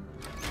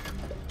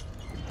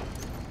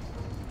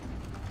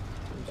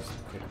 Just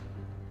okay.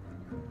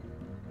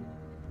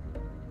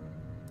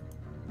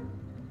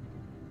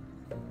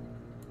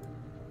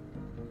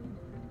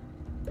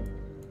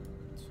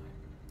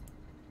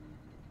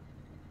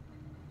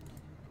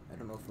 I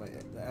don't know if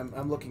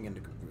I'm looking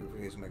into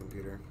replacing my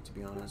computer, to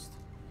be honest.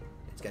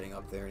 It's getting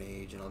up there in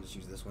age, and I'll just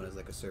use this one as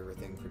like a server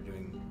thing for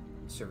doing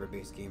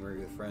server-based gamery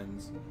with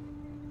friends.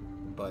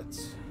 But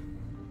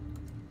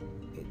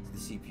the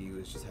CPU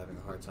is just having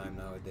a hard time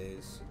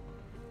nowadays.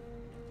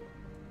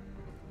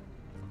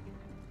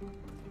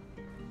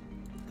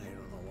 I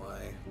don't know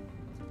why.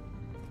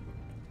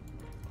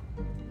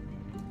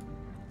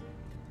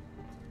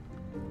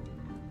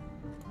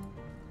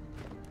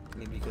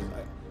 Maybe because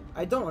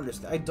I don't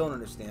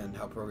understand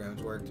how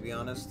programs work, to be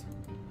honest.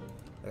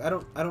 Like, I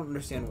don't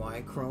understand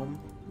why Chrome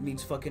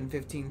needs fucking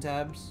 15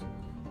 tabs,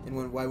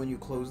 and why when you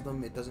close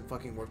them it doesn't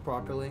fucking work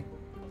properly.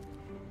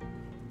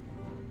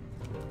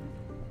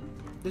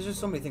 There's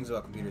just so many things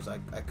about computers I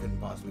couldn't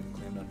possibly even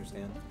claim to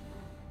understand.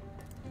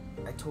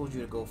 I told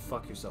you to go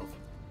fuck yourself.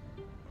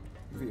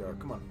 VR,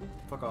 come on,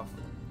 fuck off.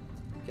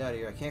 Get out of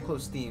here. I can't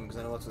close Steam because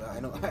I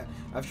know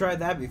I've tried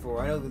that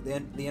before. I know the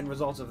end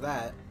results of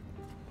that.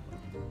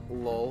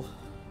 Lol.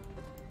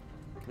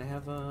 Can I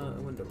have a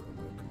window real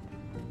quick?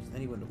 Just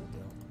any window will do.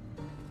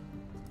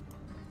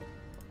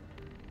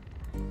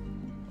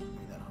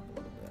 Make that up a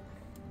little bit.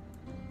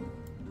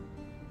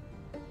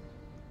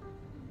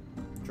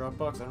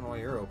 Dropbox, I don't know why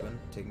you're open,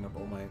 taking up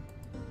all my...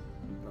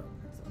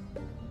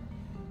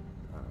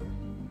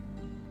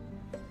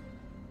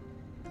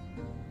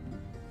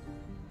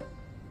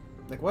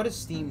 Like, why does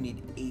Steam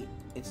need 8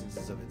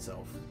 instances of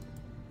itself?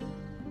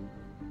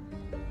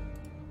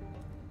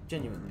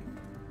 Genuinely.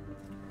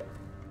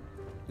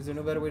 Is there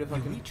no better way to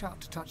fucking... You reach out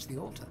to touch the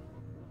altar.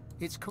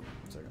 It's cool.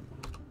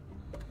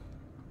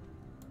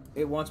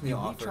 It wants me to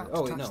offer... Reach out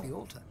to touch the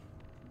altar.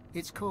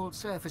 It's called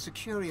surface, a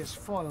curious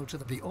foil to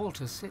the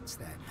altar sits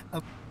there.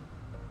 I'm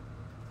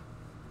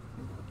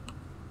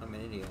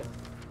an idiot.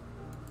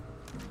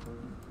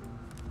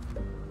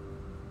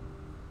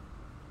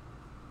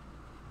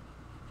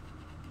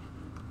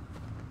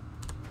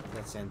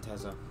 That's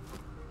Santeza.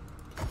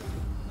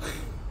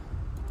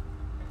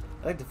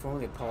 I'd like to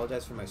formally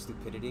apologize for my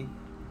stupidity.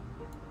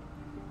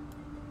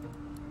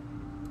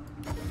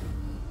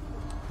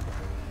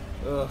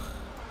 Ugh. Let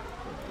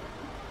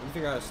me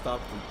figure out how to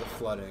stop the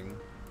flooding.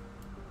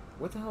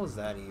 What the hell is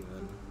that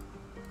even?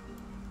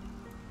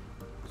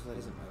 So that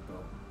isn't my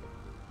boat.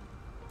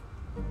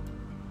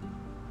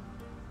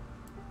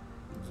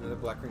 There's another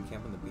black ring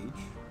camp on the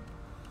beach.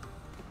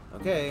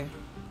 Okay.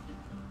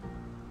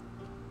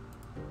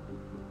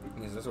 I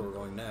guess that's where we're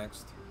going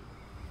next.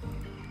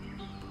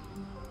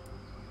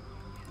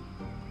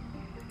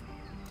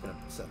 Gonna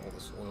set all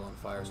this oil on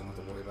fire so I don't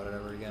have to worry about it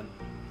ever again.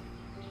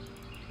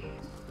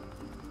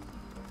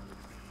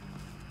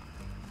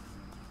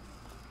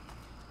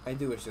 I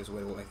do wish there's a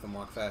way to make them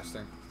walk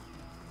faster.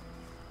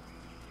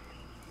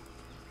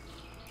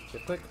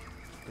 Shift click,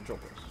 control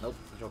click. Nope,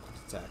 control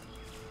click to attack.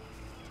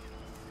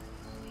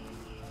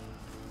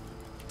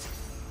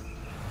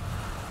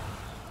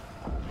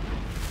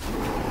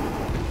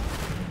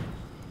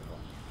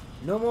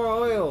 No more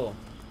oil!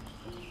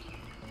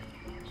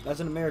 As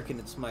an American,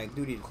 it's my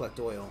duty to collect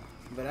oil.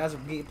 But as a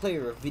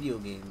player of video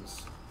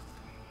games,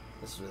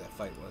 this is where that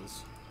fight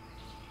was.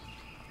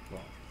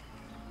 Well,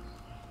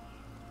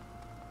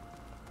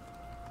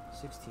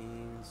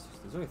 16.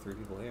 There's only 3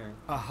 people here.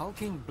 A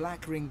hulking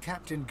black ring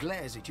captain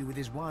glares at you with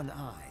his one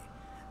eye.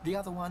 The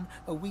other one,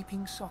 a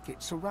weeping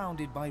socket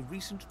surrounded by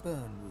recent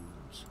burn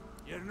wounds.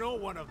 You're not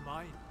one of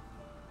mine.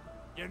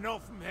 You're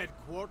not from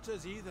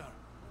headquarters either.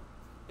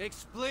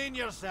 Explain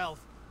yourself,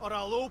 or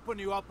I'll open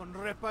you up and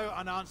rip out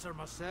an answer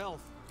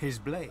myself. His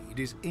blade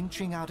is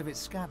inching out of its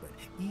scabbard,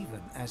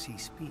 even as he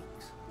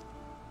speaks.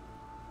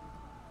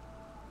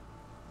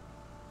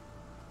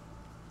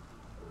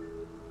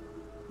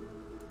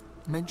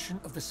 Mention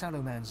of the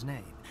Sallowman's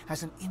name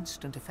has an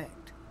instant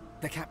effect.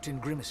 The captain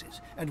grimaces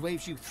and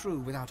waves you through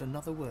without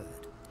another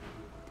word.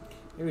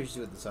 Maybe we should see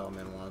what the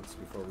Sallowman wants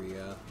before we,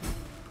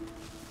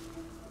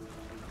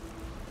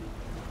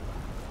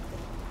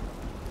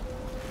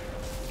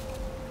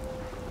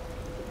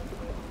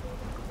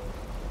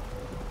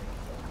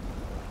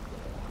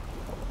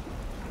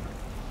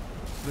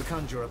 The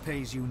conjurer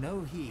pays you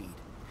no heed.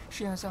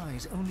 She has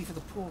eyes only for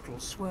the portal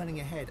swirling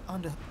ahead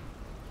under...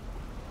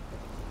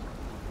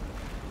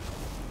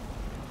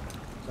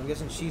 So I'm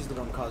guessing she's the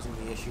one causing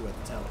the issue at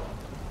the temple.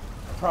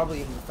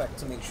 Probably in effect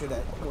to make sure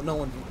that no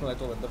one can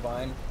collect all the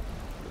divine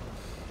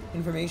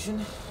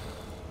information.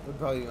 Would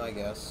probably be my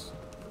guess.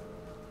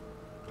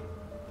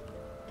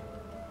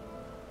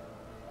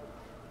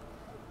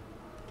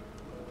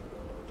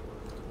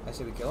 I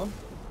say we kill him.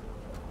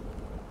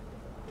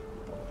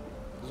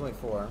 There's only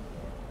 4.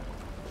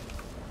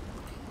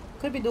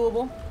 Could be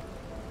doable.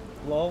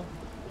 Lol.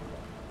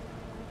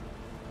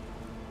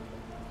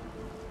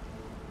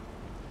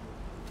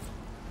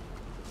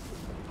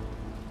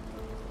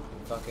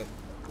 Fuck it.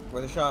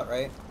 Worth a shot,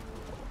 right?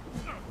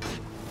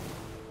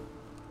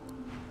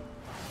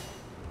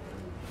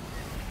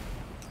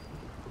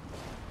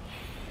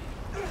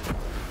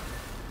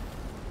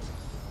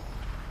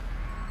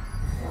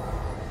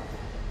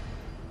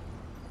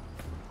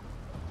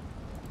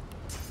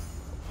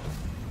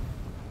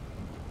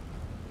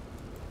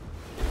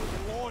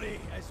 Glory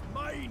is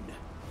mine!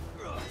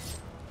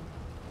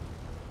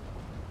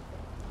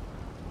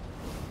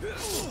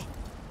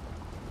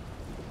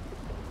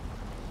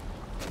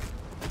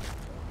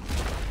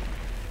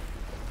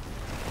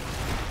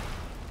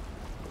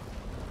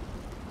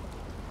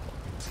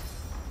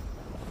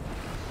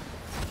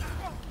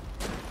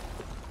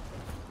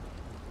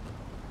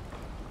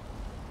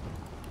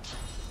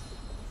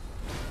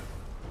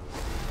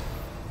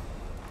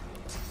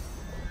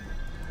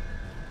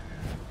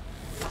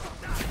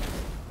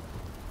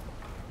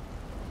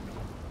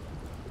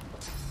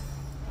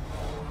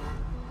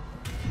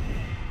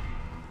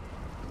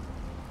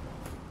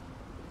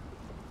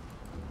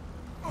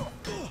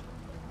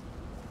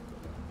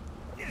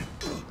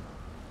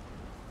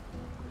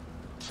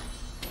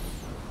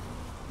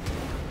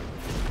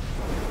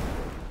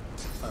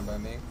 Fine by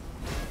me.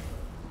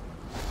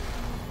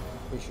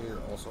 Pretty sure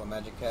you're also a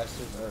magic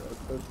caster.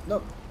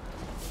 Nope.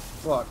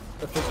 Well,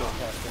 a physical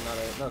caster,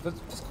 not a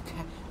physical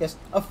yes,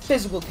 a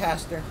physical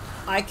caster.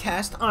 I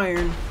cast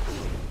iron.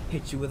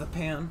 Hit you with a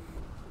pan.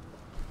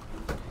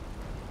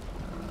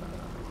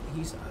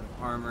 He's out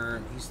of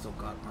armor. He's still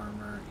got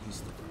armor. He's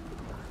still got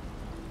armor.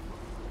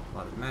 A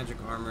lot of magic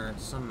armor.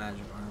 Some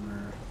magic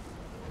armor.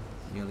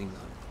 Nearly none.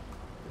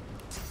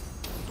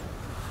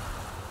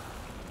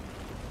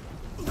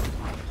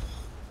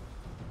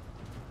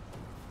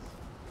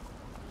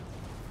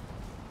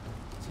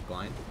 Is he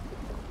blind?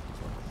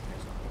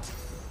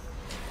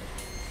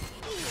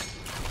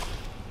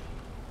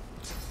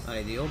 Not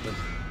ideal, but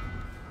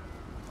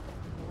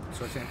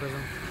Sorcery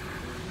Prism.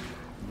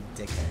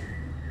 Dickhead.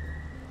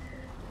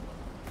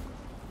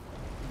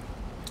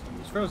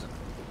 He's frozen.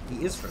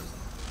 He is frozen.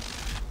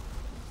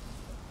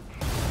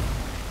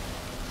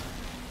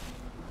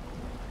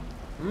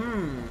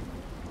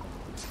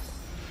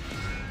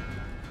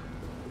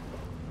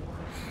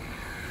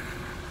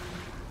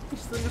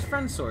 He's stealing his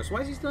friend's source.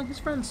 Why is he stealing his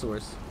friend's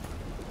source?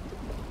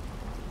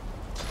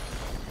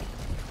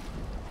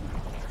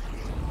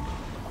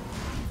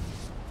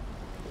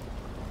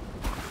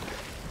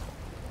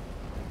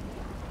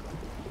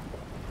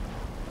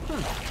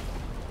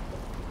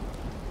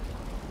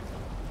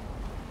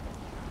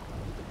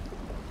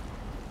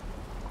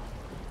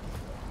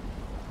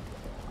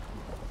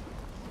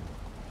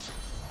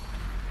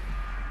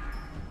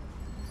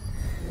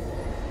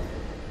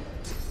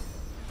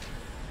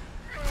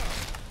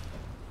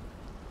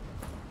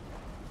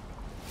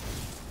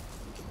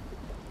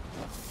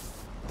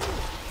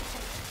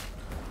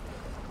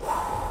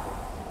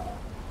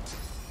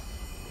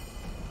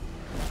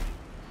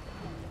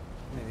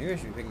 Maybe I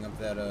should be picking up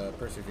that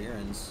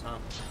Perseverance. Huh?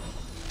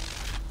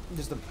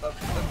 Just a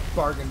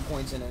bargain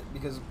points in it,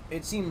 because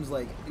it seems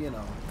like, you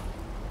know,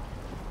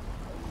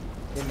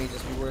 it may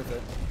just be worth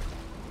it.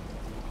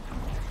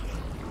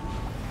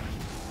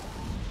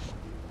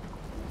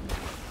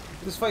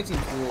 This fight seems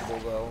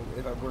doable, though,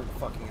 if I weren't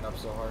fucking it up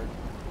so hard.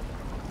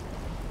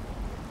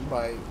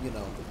 By, you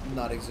know,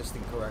 not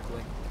existing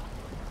correctly.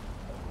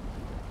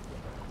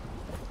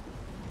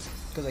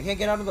 Because I can't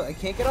get out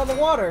of the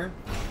water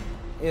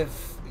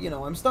if, you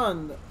know, I'm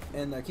stunned,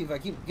 and if I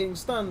keep getting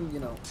stunned, you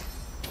know.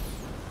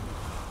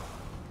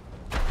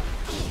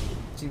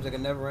 seems like a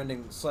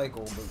never-ending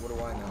cycle, but what do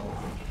I know?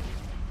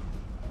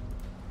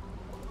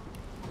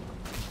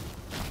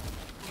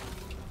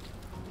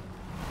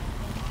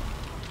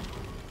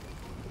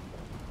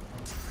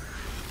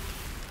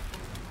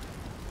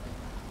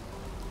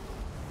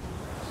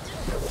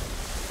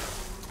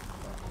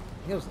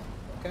 Heals them.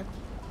 Okay.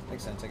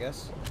 Makes sense, I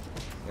guess.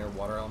 They're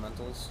water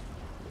elementals.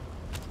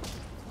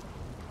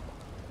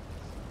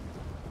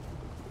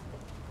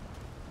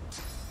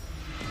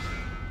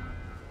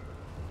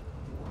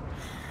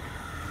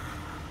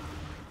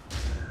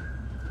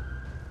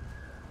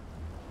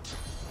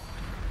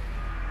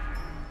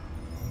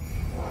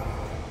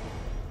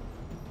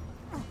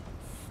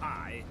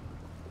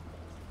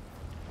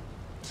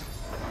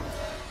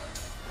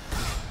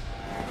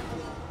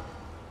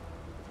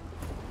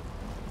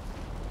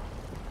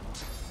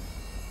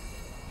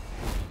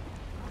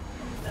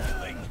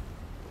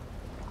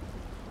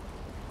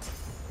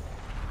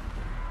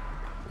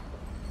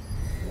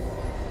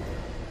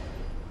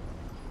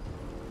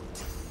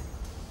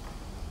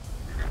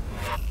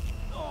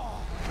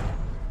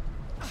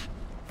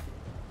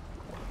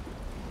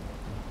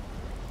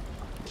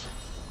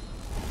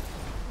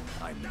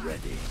 I'm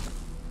ready.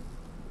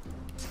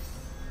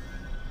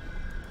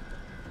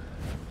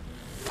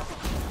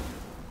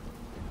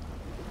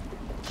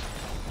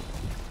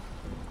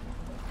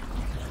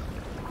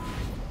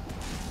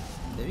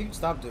 If you can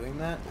stop doing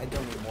that, I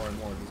don't need more and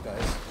more of these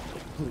guys.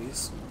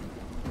 Please.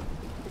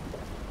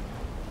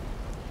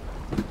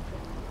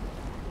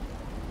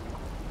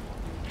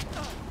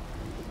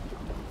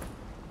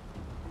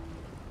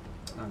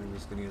 I think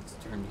he's gonna get his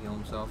turn to heal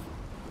himself.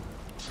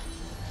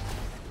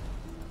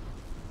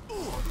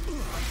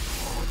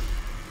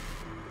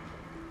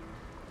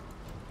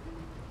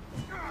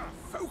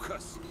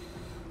 Focus!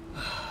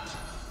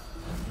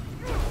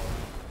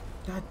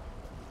 God.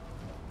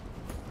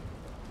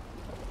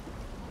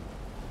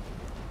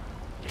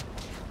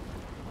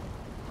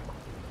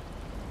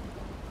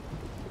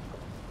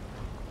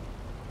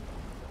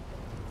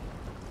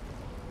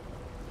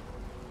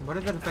 Why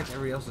did that affect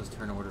everybody else's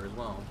turn order as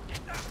well?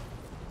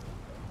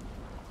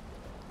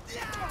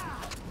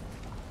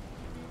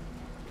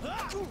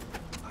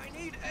 I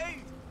need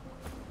aid!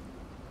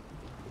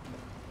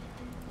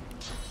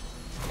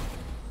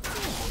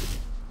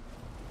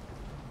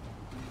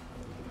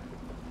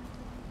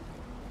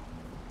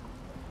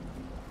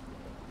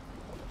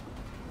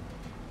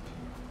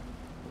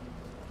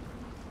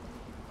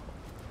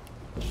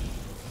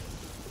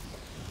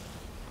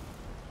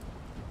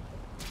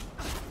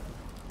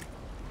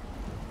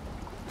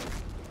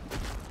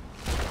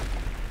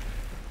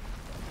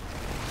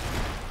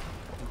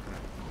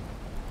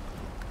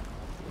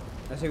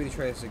 I say we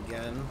try this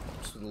again,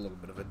 just with a little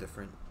bit of a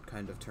different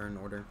kind of turn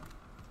order.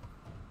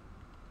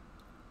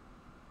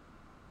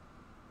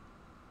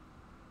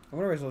 I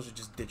wonder if I should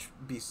just ditch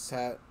Beast's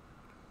hat.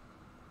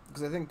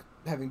 Because I think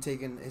having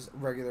taken his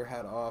regular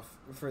hat off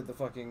for the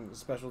fucking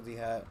specialty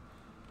hat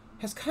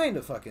has kind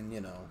of fucking, you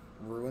know,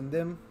 ruined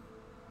him.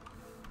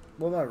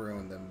 Well, not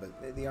ruined him,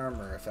 but the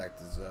armor effect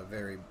is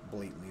very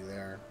blatantly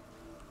there.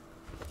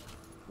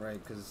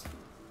 Right, because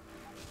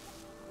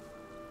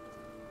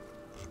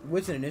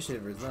wits and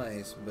initiative is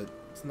nice, but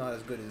it's not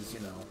as good as,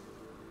 you know,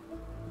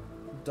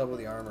 double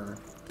the armor.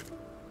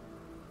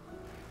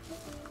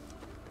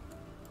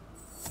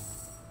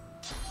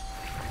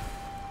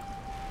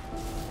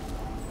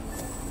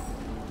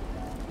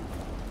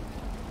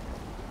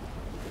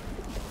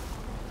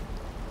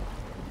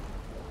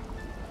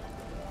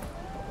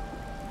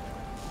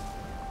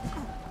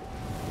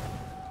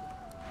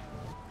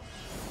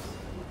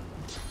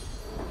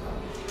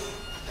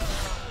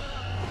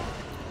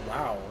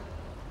 Wow.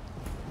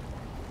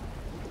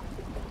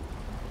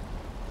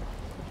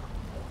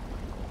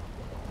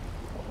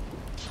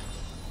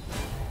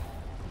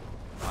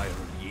 I'll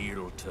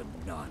yield to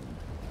none.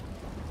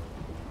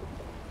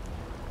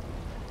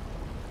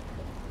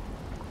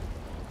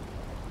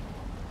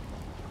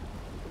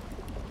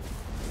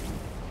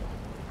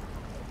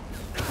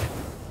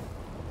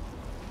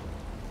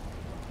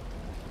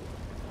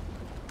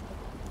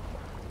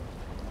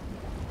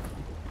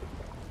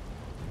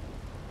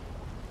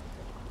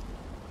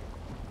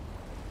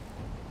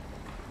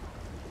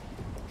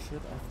 Should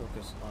I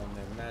focus on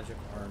their magic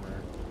armor? Or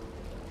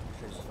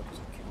should I just focus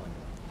on killing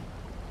them?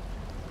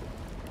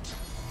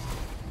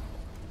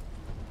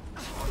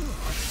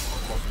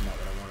 Also not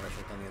what I wanted. I should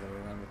have done the other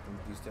way around with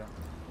these two.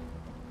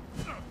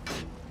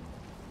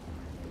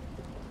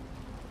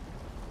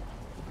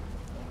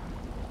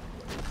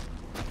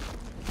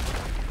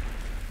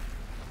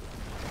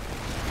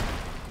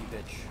 You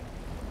bitch.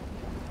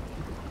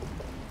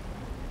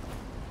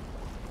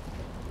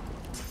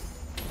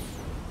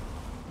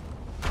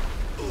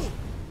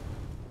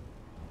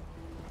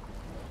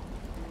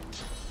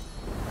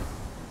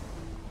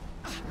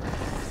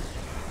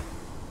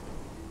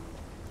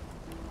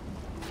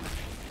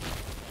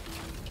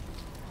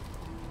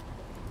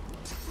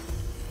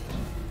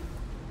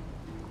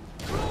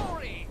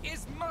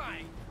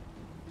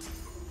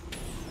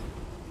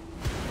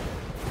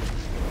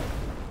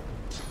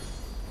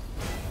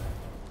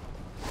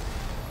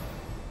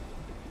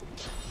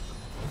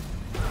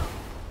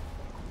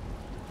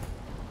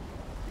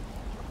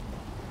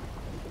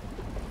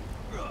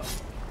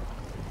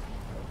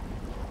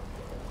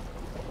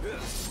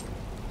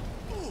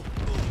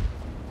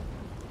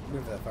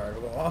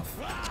 go off.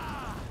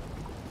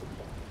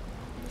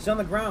 He's on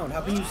the ground.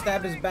 How can you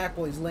stab his back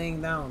while he's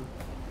laying down?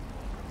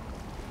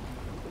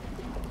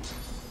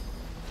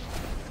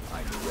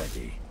 I'm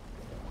ready.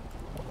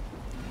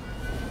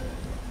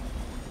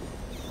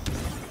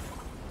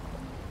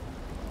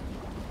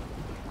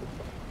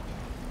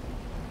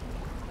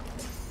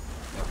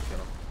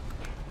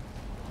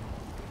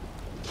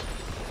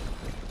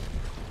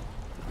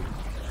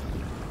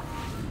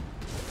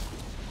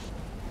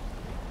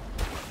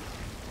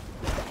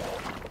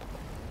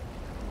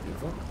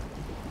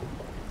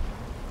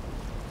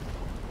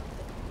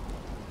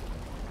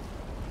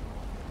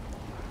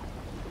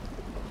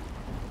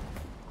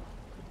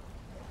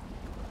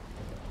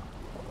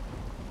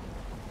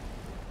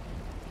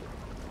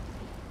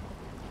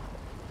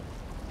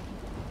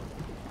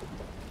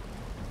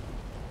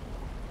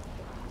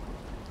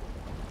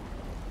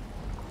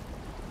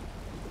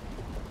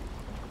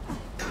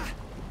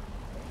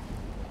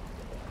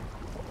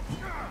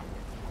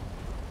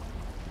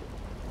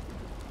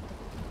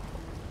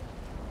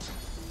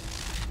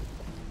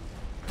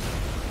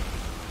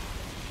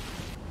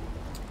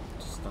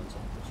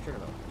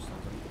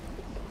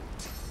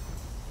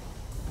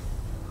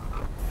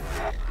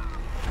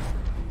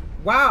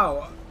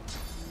 Wow!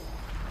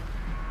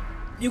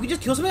 You could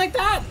just kill something like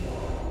that?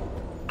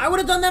 I would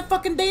have done that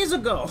fucking days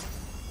ago!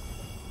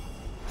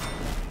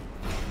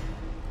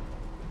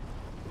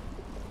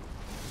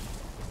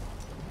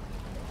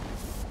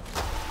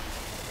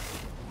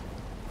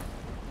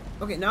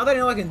 Okay, now that I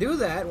know I can do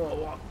that,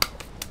 well,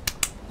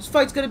 this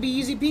fight's gonna be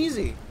easy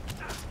peasy.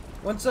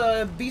 Once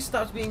Beast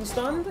stops being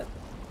stunned,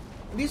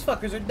 these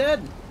fuckers are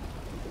dead.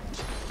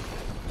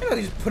 I know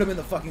they just put him in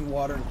the fucking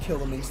water and kill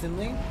them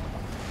instantly.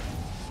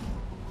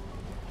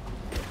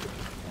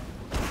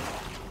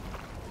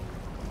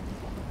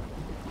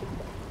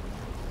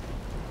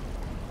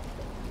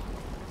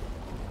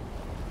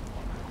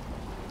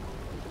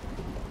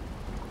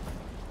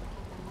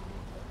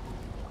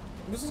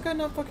 Was this guy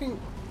not fucking...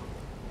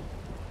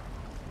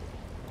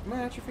 Am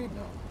I at your feet?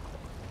 No.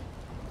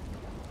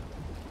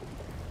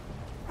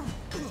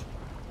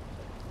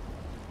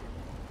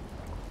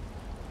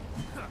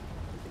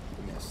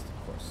 Missed,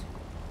 of course.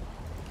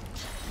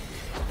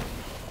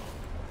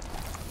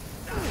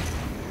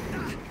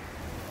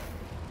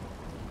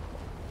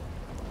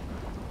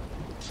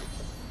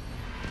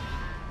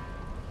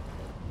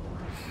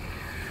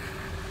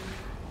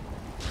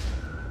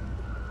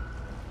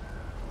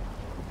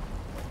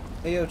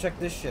 Hey yo, check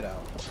this shit out.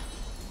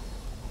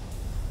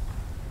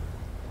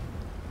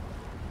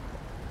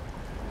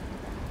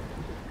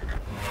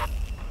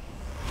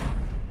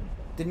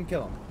 Didn't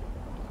kill him.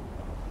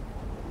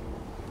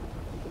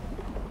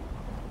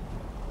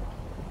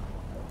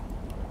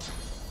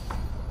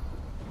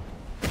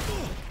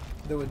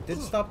 Though it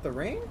did stop the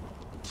rain?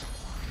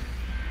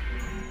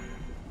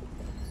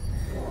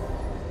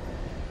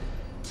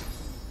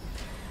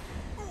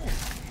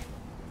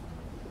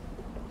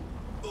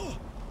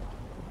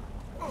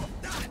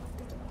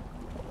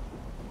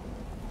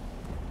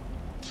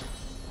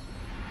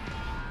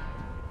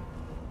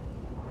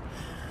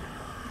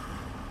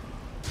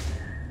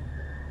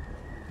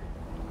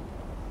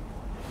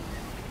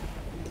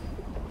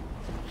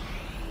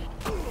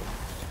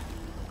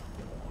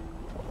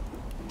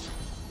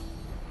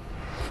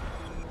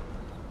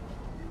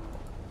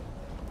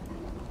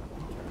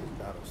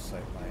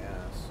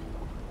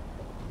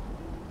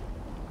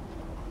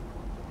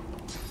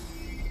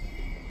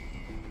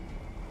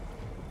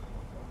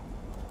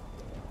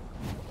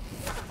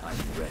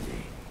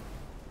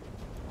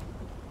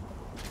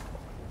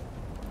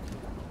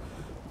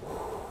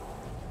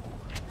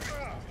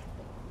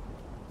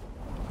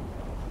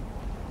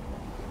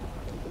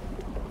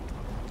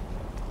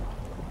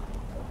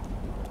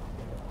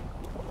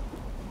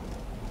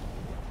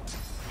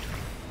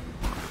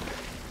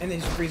 And then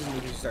she freezes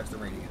when she starts the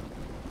rain again.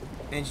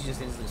 And she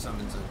just instantly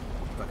summons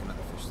a fucking other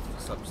fish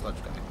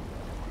sludge guy.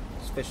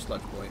 This fish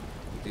sludge boy,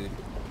 dude.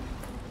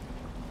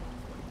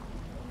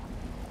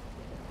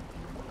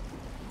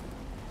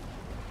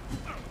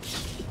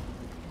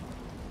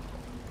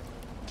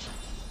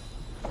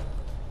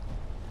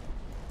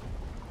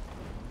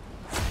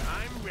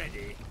 I'm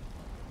ready.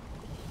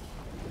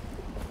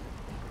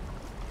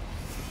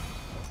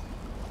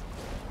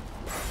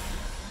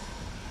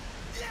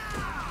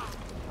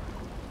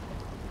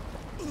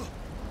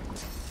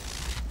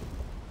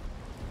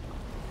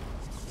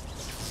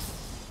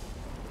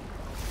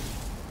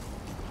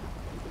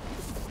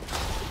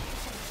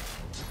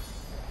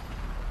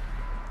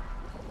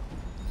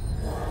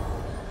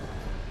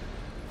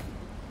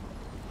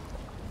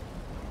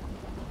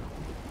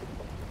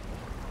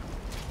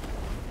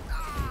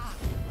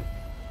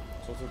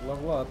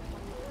 Level up.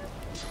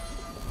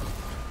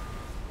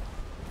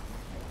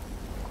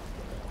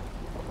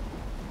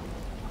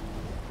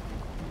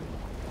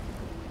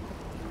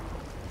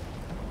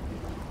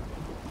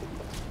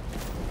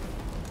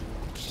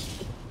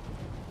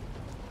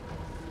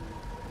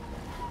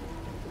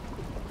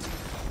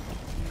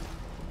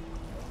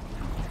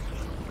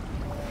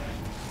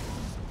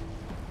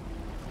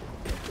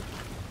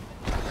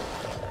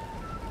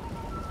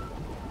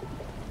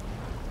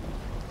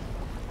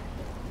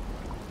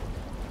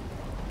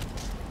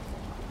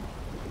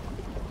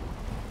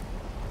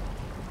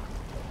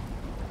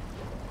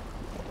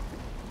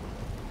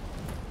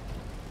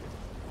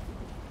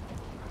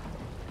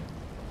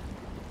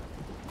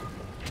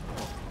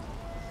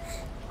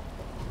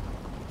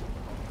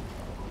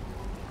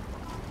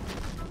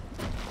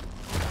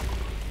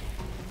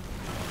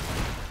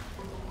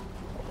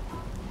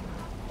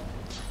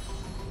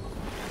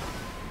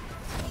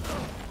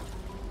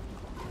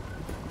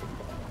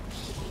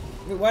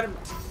 Wait, what?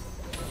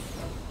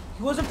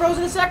 He wasn't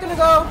frozen a second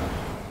ago!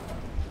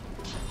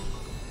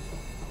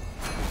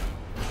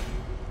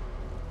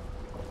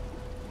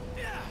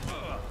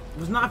 He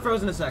was not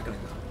frozen a second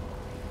ago.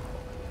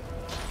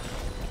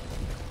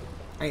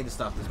 I need to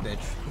stop this bitch.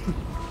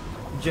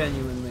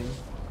 Genuinely.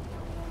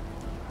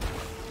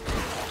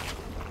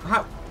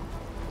 How?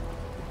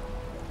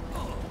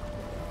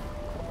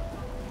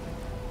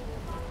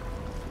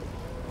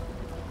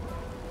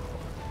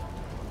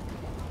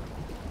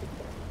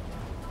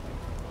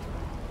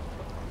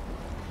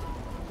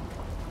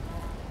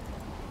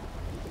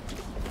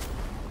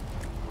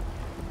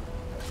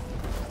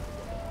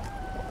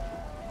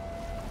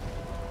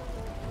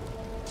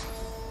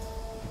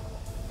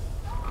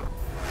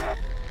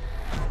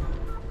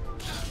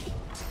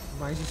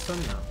 Why is he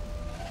stunned now?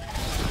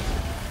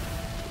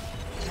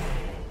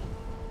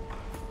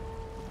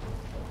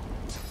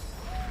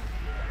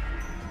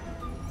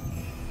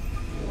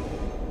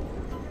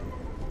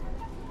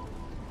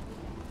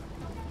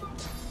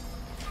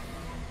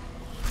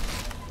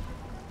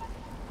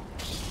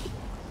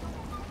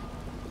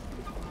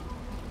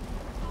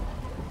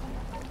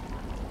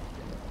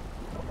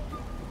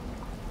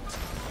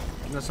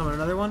 You gonna summon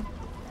another one?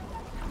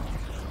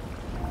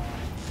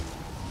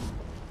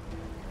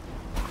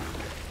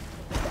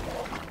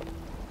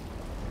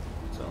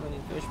 So many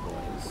fish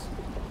boys.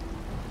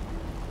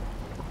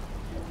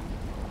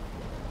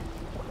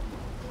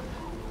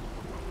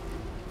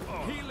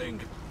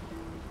 Healing.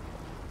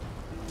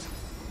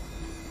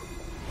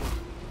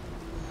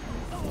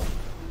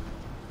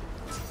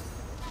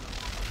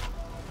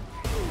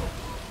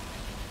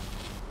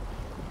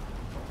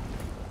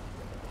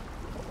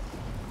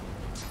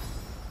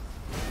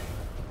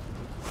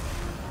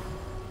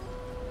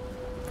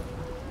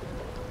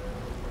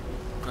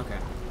 Okay.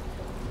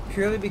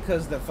 Purely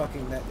because the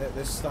fucking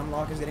this stun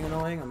lock is getting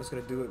annoying, I'm just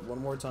gonna do it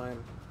one more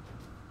time.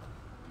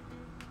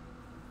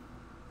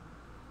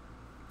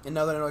 And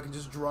now that I know I can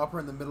just drop her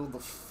in the middle of the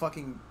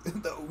fucking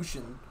the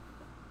ocean,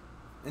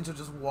 and she'll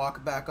just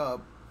walk back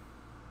up,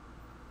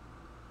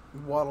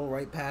 waddle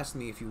right past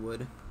me if you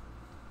would,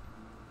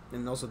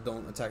 and also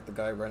don't attack the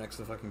guy right next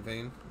to the fucking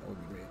vein. That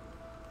would be great.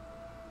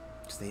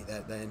 Just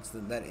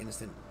that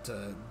instant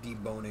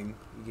deboning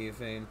you gave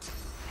Vayne.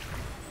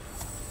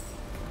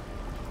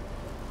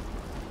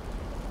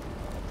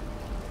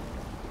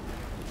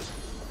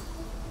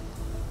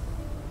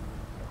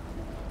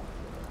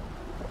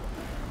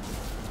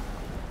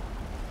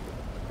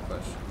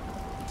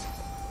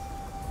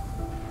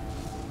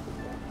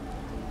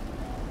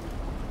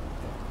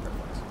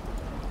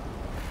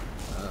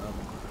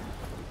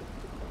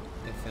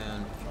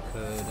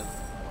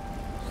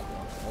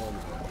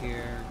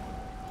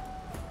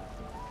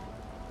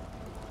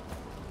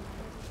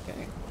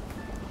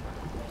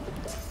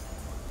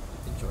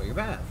 Enjoy your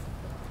bath.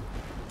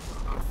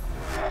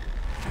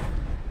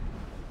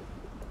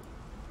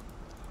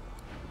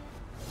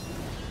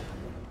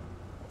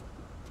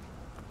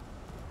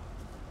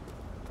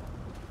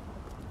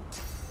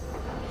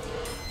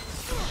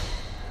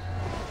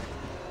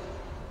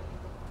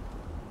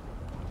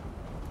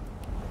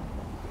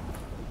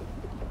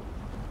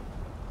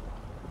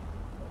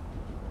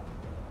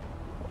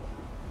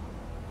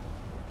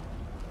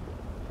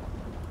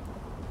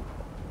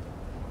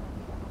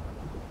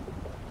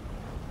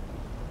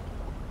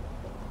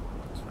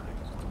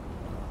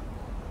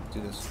 Do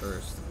this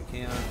first if we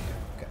can.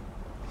 Okay.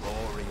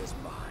 Glory is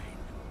mine.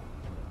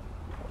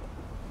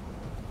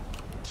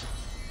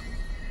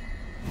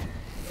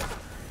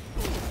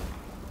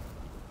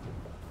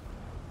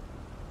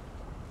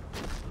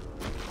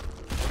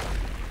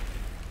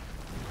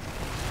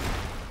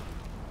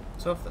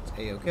 So if that's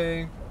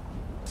A-okay.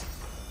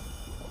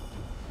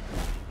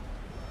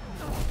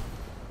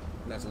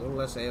 That's a little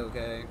less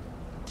A-okay.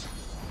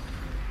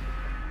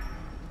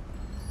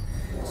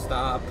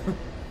 Stop.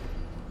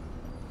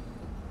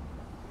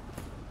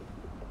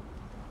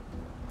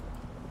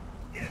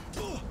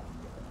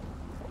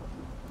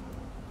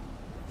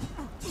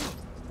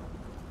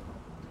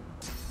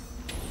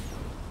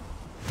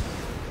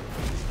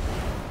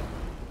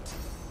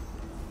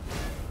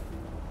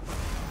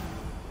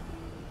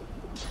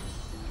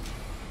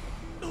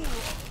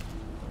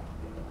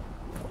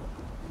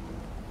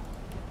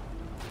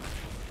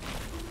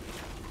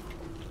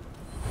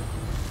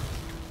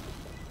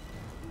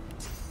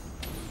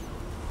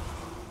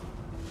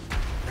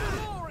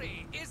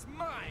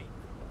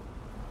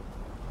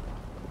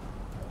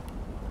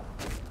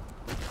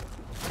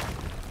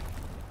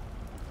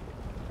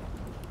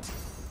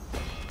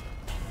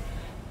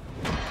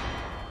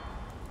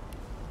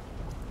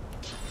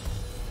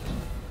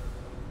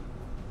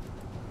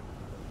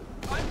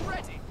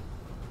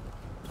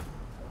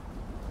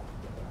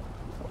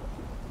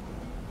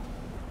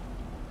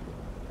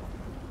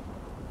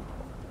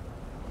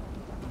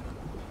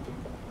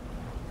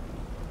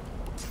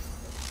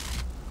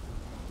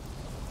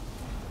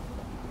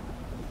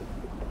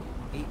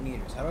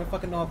 Meters. How do I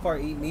fucking know how far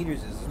 8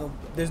 meters is?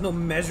 There's no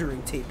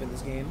measuring tape in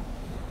this game.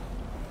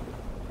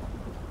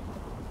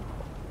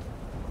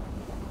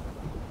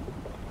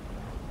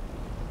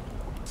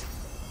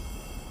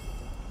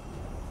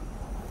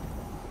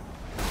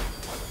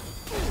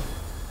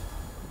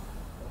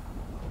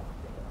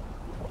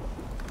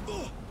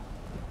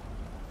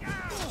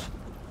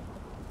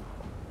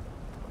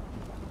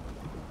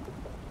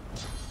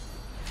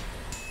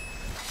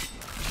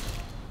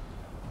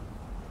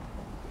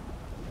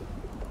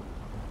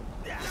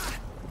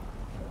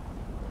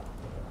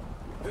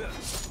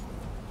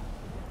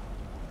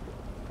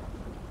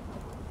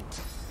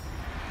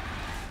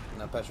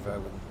 Petrified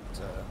wouldn't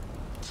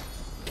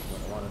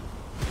want it.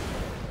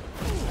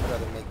 I'd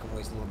rather make him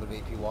waste a little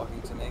bit of AP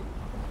walking to make.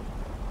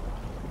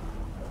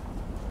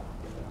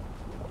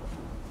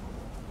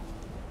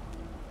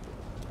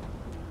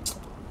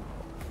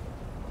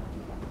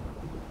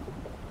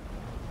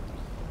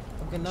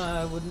 And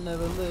I would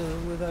never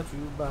live without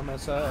you by my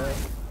side.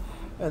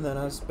 And then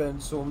I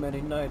spent so many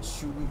nights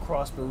shooting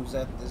crossbows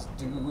at this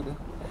dude.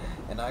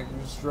 And I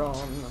grew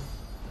strong.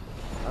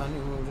 I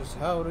knew just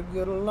how to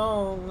get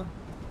along.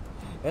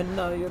 And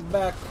now you're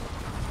back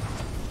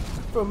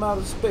from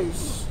outer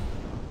space.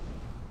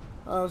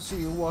 I'll see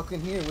you walking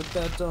here with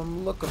that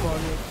dumb look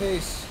upon your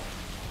face.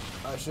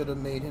 I should have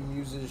made him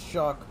use his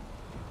shock.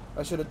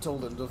 I should have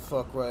told him to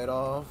fuck right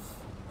off.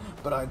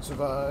 But I'd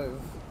survive.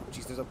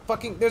 Jeez,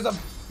 there's a...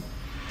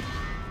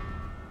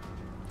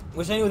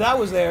 Wish I knew that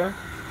was there.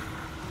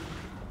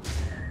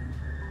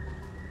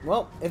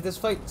 Well, if this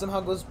fight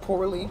somehow goes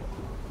poorly,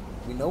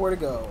 we know where to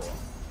go.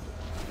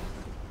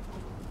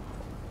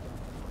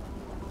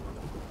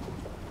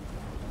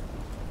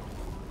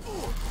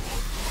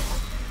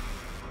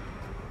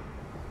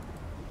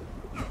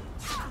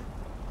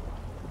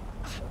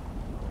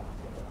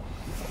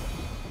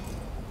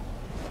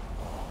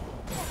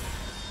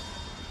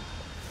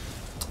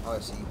 Oh, I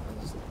see.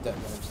 This death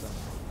damage thing.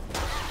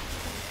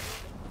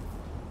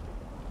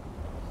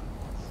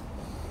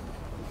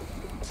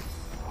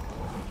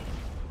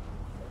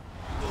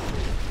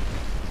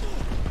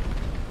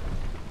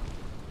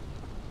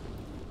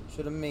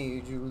 Should have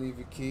made you leave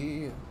your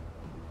key.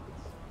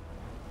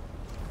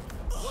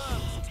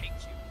 Worms take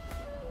you.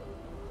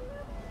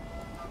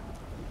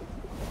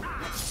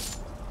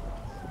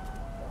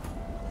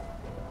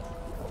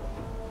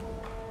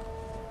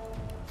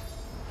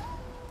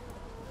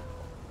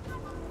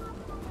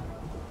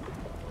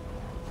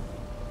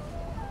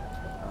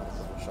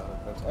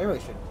 I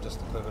really should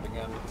just equip it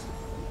again.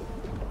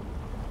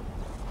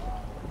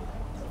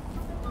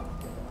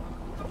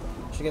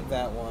 Should get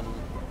that one.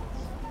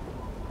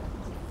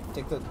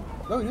 Take the...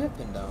 Oh, you have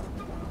pinned down.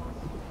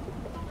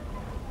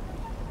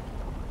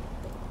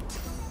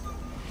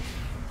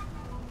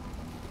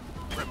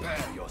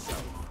 Prepare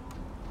yourself.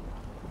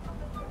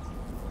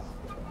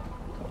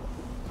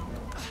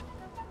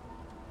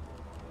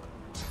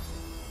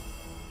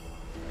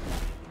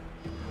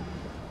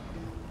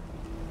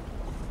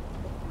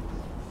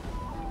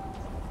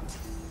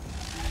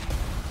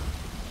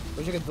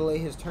 Wish I could delay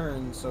his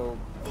turn so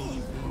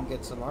he can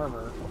get some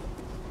armor.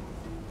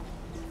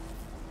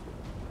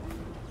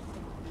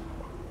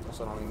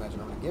 Also, I don't imagine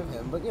I'm going to give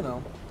him, but you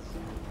know,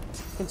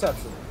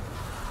 conceptually.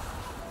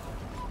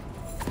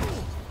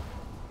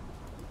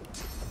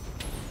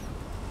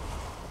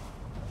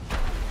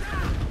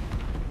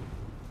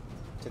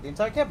 Set the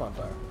entire camp on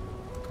fire.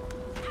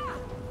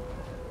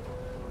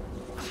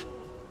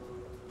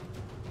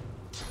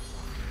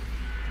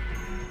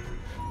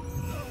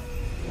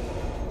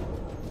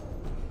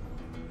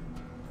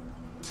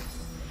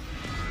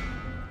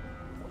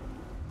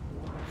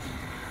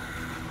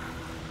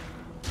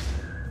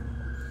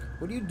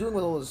 What are you doing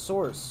with all this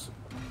source?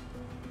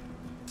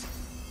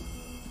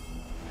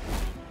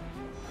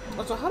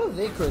 Also, how do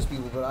they curse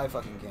people but I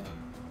fucking can't?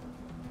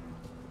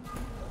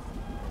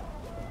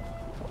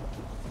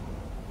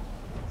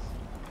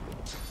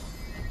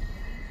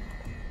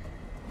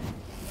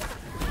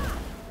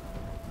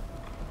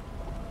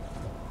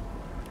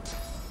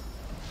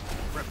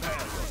 Prepare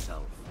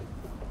yourself.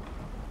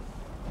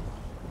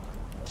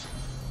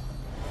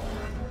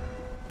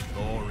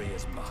 Glory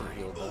is mine.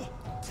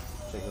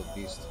 Should heal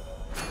beast.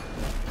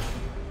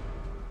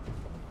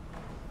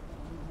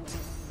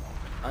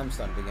 I'm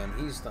stunned again.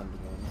 He's stunned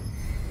again.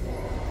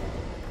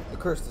 The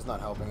curse is not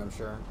helping, I'm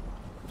sure.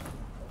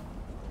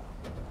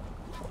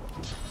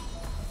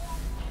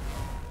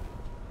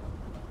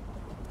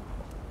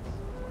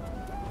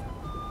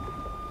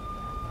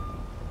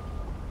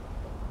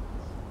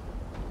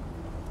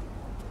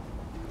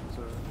 It's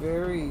a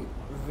very,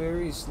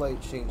 very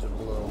slight change of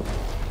blow.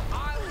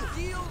 I'll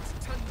yield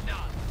to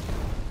none.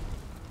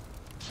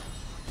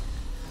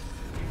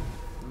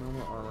 No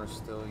more armor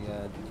still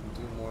yet. You can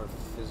do more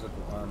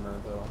physical armor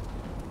though.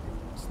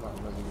 It's not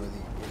really where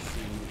the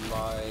issue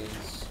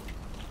lies.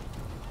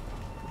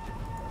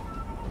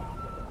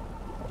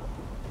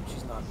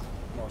 She's not.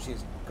 Well,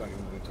 she's going to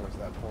move towards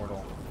that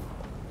portal.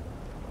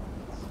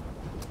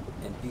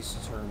 And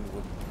Beast's turn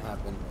would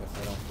happen if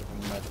they don't give him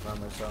magic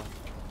armor, so.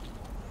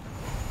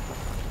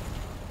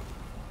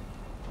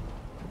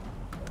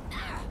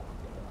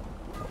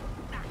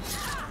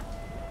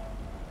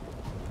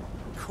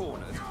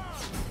 Cornered.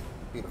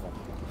 Beautiful.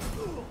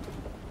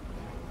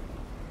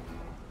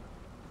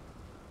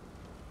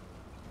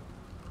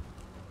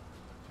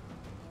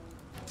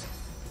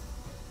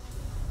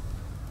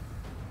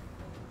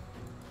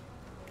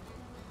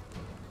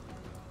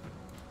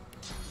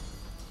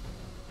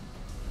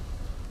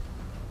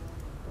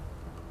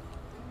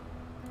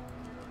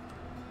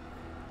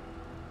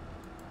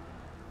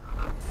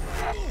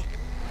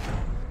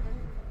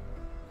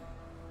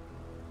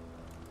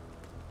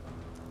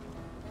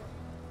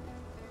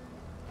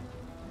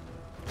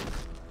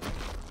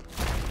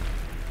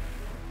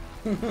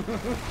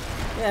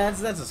 Yeah,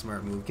 that's a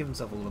smart move. Give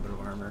himself a little bit of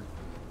armor.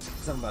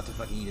 Because I'm about to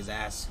fucking eat his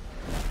ass.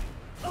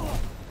 I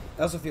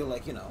also feel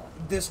like, you know,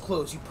 this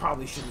close, you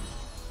probably shouldn't...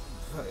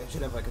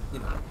 should have, like, a, you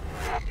know...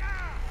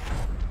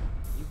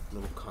 You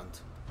little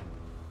cunt.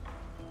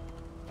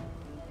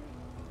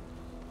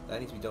 That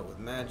needs to be dealt with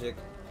magic.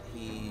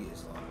 He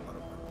is a lot of armor.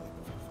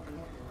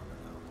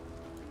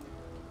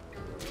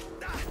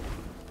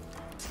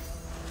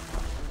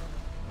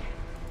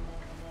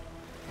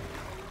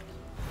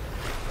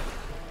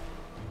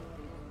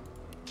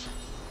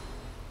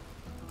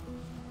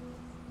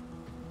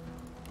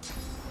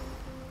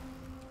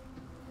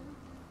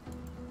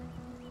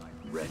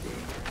 Ready.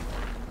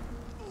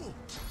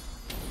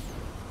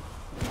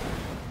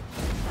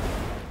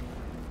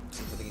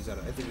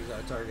 I think he's got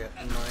a target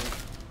in mind.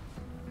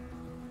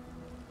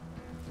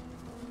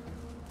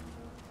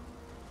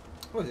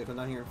 What is it? Come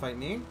down here and fight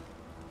me?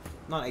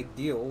 Not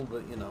ideal,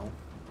 but you know.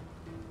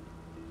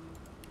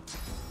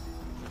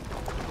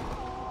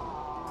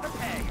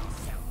 Prepare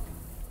yourself.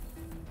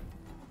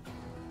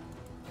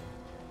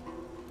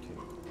 Okay.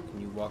 Can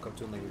you walk up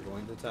to him like you're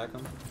going to attack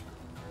him?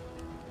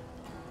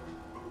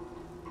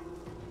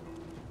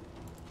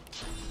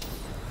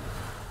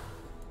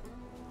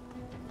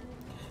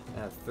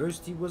 At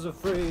first he was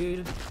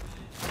afraid,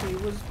 he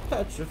was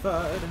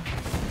petrified,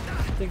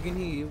 thinking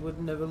he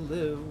would never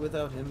live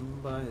without him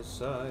by his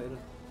side.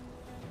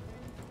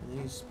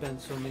 And he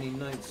spent so many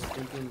nights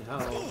thinking how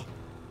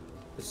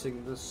to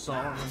sing this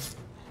song,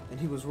 and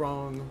he was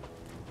wrong.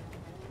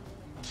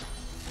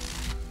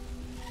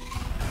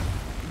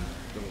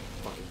 Little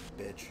fucking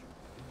bitch.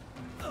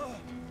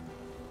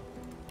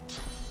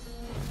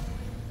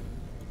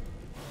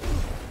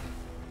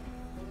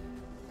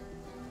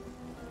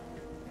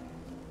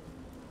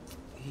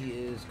 He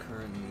is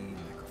currently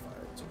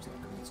necrofied, so it's not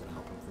gonna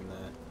help him from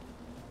that.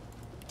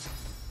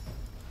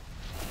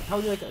 How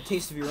would you like a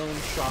taste of your own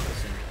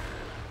shockacin?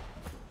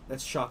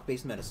 That's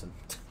shock-based medicine.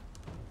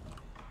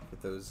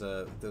 With those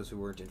who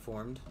weren't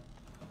informed.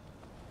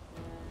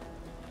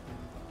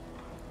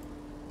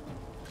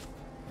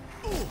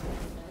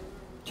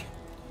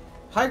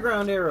 High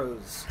ground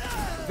arrows.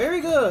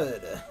 Very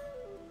good.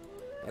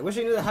 I wish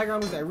I knew that high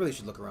ground was. I really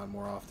should look around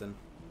more often.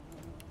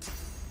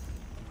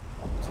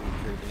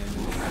 Pure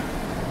damage.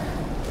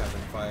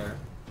 Grabbing fire.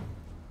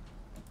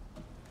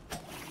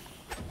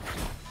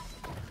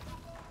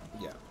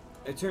 Yeah.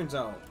 It turns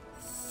out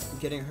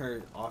getting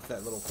her off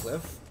that little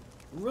cliff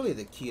really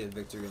the key to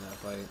victory in that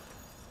fight.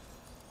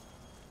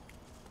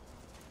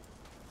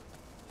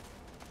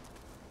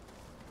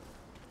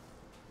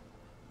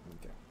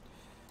 Okay.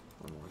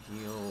 One more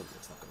heal.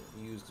 It's not going to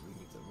be used because we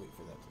need to wait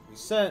for that to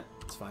reset.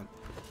 It's fine.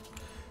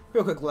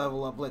 Real quick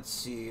level up. Let's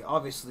see.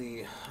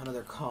 Obviously,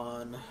 another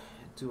con.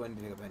 Do I need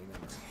to pick up any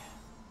memory?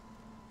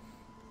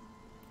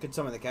 Could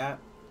summon the cat.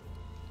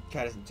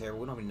 Cat isn't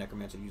terrible. We don't have any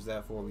necromancer to use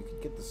that for. We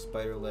could get the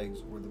spider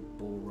legs or the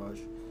bull rush.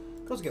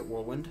 Could also get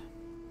whirlwind.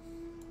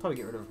 Probably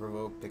get rid of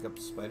provoke. Pick up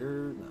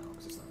spider. No,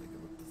 because it's not really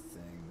good with the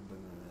thing.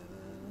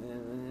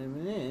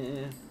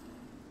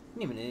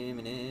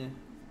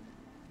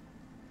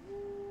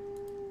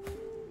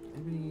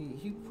 Maybe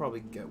he'd probably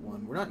get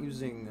one. We're not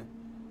using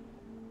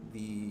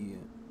the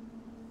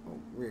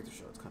reactor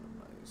shot's kind of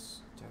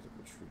nice. Tactical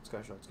retreat.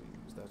 Sky shot's getting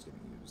used. That's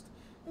getting used.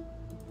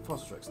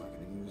 Fossil strike's not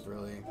getting used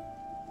really.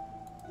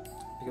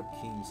 Pick up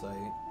keen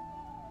sight,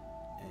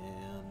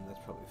 and that's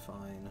probably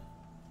fine.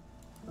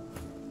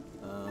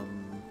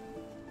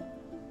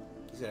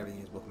 He's got everything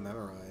in his book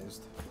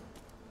memorized,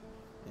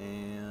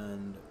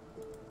 and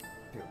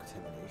pick up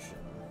contamination.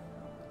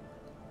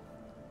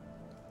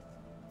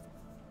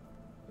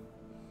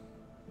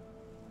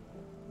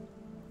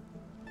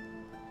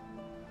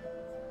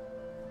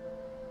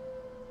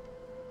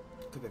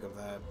 Could pick up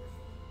that.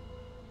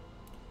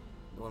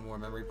 One more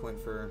memory point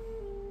for...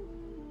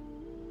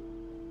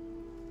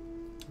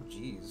 Oh,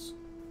 jeez.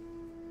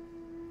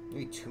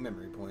 Maybe 2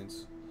 memory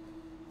points.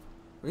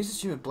 Release the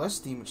stream of Blessed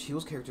Steam, which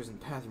heals characters in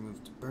path,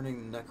 removed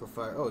burning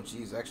necrofire. Oh,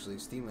 jeez, actually,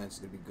 Steam Lance is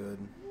gonna be good.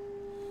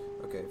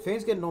 Okay,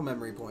 Fane's getting no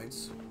memory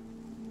points.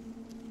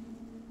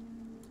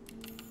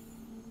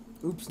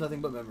 Oops,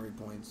 nothing but memory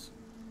points.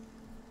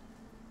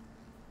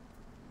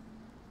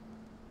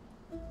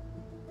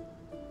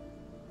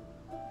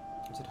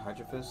 Is it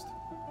Hydra Fist?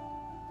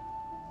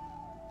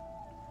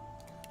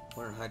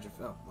 One in Hydra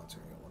Fist. Oh, that's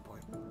gonna get 1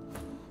 point.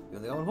 You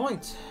only got 1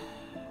 point.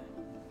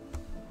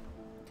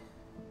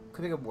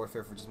 Could pick up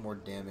Warfare for just more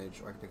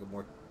damage, or I could pick up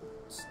more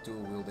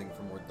dual wielding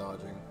for more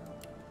dodging.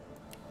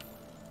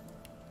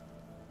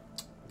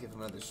 Give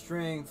him another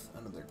strength,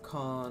 another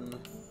con.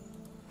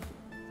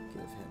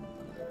 Give him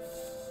another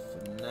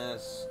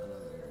finesse,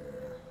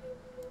 another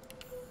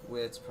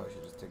wits. Probably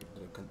should just take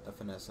a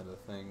finesse out of the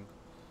thing.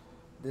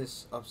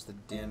 This ups the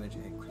damage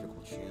and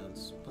critical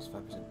chance. Plus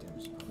 5%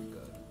 damage is probably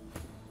good.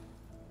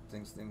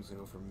 Things to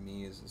go for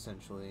me is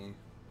essentially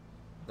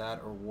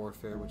that or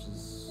Warfare, which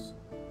is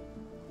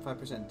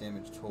 5%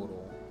 damage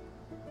total,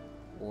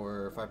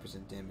 or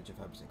 5% damage and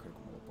 5%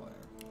 critical multiplier.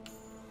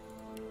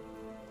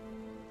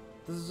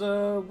 Does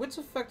Wits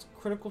affect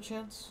critical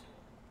chance?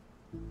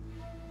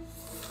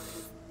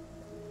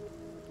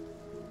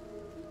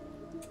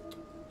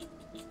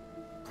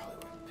 Probably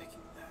won't be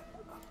picking that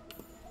up.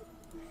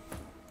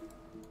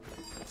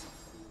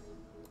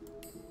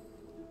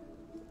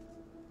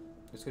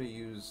 Just gonna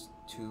use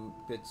 2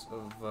 bits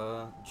of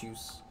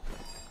juice,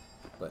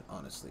 but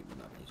honestly, we're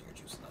not using our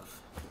juice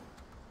enough.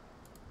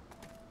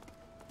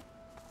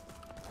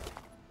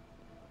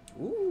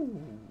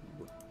 Ooh!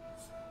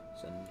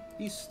 Send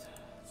beast.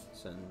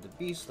 Send the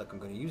beast. Like I'm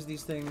gonna use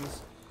these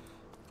things.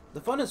 The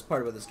funnest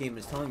part about this game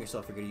is telling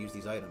yourself you're gonna use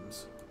these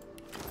items.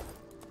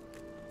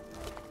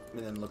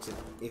 And then looks at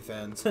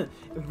Ifans.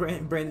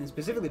 Brandon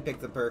specifically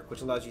picked the perk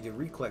which allows you to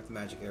recollect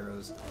magic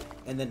arrows,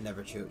 and then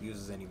never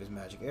uses any of his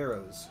magic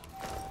arrows.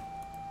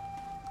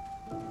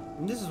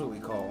 And this is what we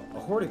call a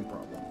hoarding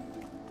problem.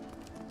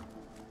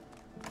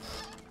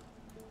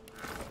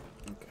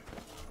 Okay.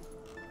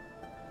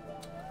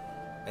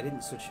 I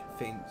didn't switch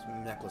Fane's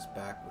necklace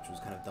back, which was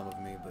kind of dumb of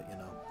me, but you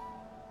know,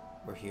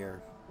 we're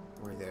here,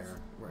 we're there,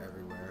 we're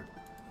everywhere.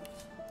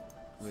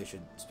 Really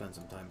should spend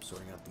some time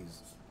sorting out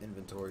these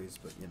inventories,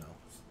 but you know.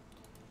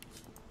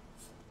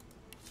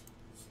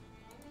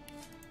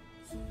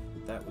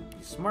 That would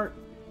be smart.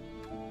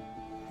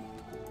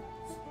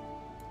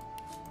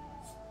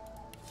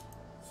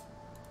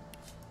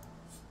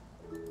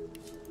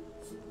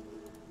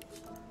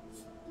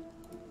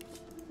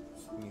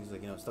 He's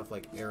like, you know, stuff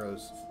like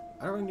arrows.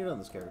 I don't really need it on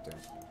this character.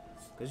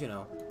 Because, you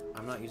know,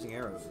 I'm not using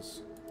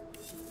arrows.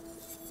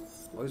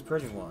 Always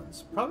purging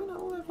wands. Probably not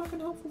all that fucking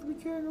helpful to be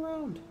carrying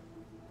around.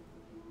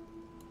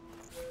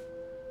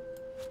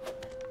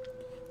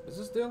 What does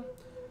this do?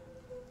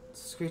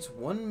 This creates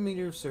 1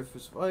 meter of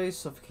surface of ice,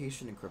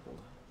 suffocation, and crippled.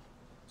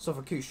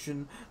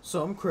 Suffocation,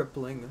 some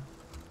crippling.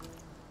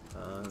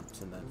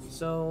 Send that to be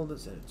sold.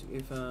 Send it to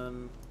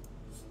Ifan.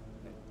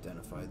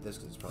 Identify this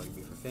because it's probably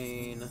going to be for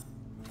Fane.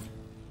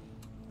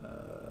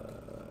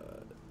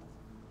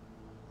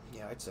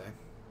 Yeah, I'd say.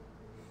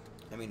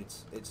 I mean,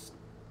 it's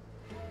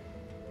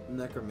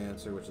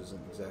Necromancer, which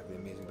isn't exactly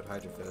amazing, but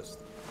Hydra Fist.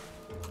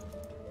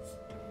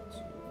 To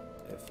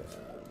Ifan.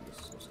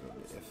 Let's go to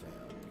Ifan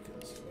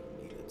because we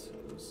don't need it.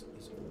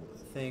 He's old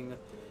thing.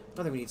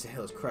 Not that we need to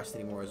hail his crest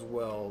anymore as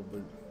well,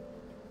 but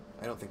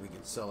I don't think we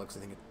can sell it because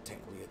I think it's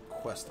technically a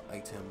quest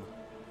item.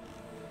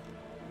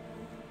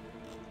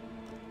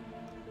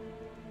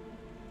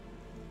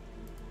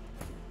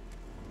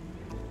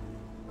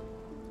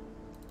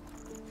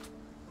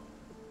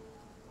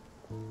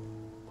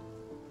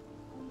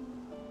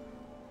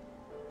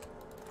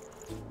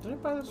 Did I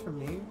buy this for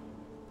me?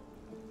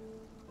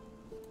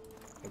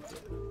 I did.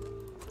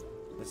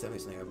 That's definitely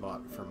something I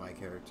bought for my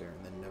character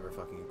and then never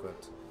fucking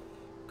equipped.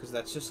 Because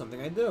that's just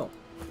something I do.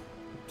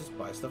 Just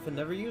buy stuff and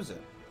never use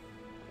it.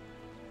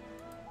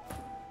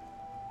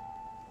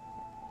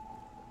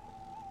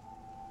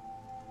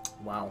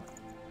 Wow.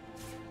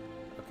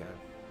 Okay.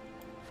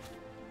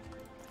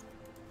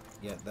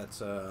 Yeah,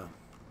 that's, I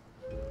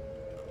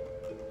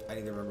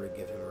need to remember to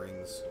give him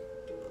rings.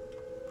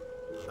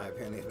 I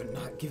apparently have been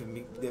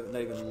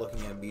not even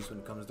looking at beasts when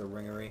it comes to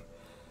ringery.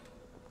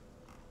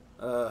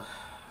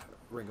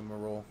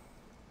 Rigmarole.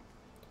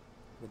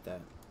 With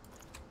that,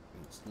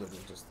 it's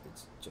literally just,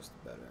 it's just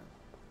better.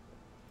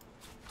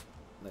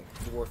 Like,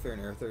 Warfare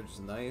and Earth Urge is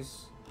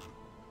nice,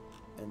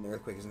 and the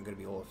Earthquake isn't going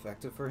to be all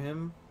effective for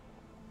him.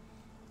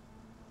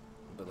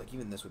 But, like,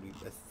 even this would be,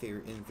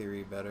 in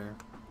theory, better.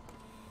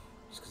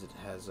 Just because it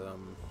has, well,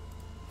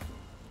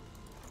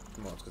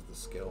 it's because of the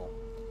skill,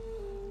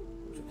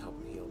 which would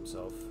help him heal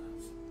himself.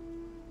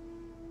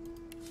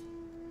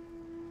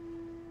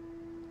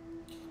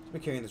 He's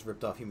been carrying this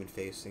ripped-off human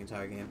face the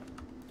entire game.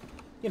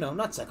 You know,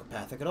 not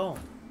psychopathic at all.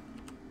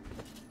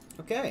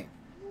 Okay.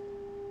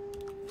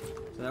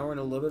 So now we're in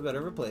a little bit better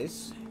of a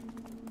place.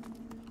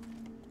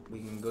 We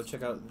can go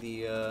check out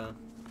the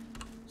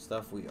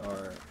stuff. We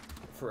are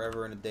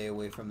forever and a day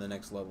away from the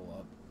next level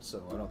up,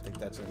 so I don't think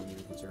that's something we need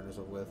to concern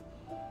ourselves with.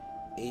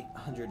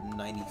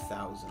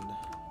 890,000.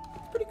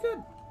 It's pretty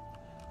good.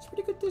 It's a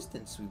pretty good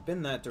distance. We've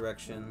been that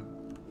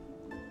direction.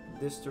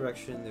 This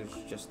direction, there's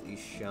just a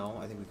shell.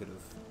 I think we could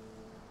have...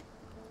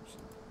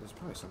 There's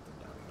probably something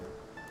down here.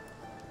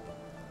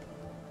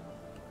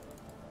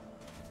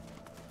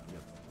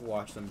 Yep.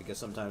 Watch them, because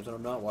sometimes when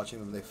I'm not watching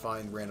them, they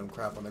find random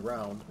crap on the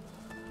ground.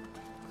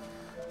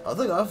 I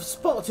think I've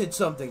spotted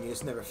something. You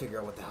just never figure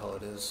out what the hell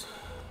it is.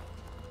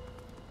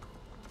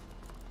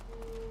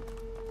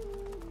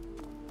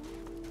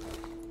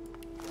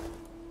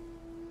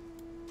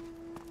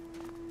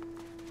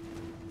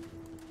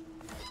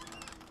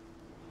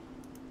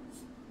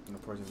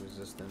 Poison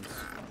resistance.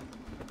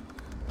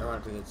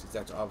 Ironically, it's the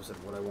exact opposite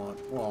of what I want.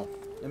 Well,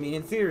 I mean,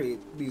 in theory,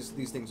 these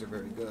things are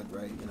very good,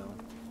 right? You know,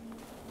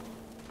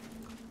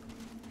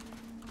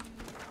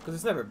 because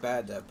it's never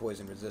bad to have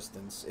poison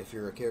resistance if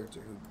you're a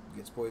character who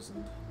gets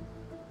poisoned.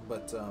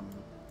 But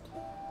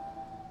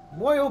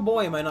boy, oh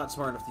boy, am I not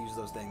smart enough to use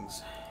those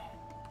things.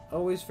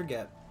 Always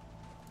forget.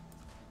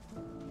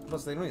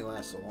 Plus, they only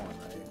last so long,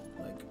 right?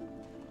 Like,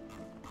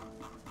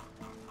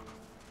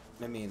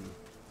 I mean.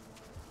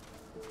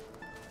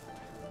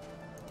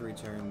 3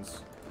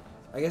 turns.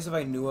 I guess if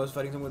I knew I was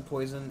fighting someone with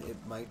poison, it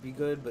might be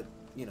good, but,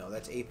 you know,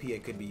 that's AP I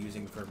could be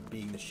using for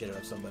beating the shit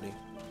out of somebody.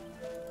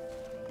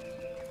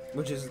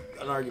 Which is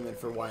an argument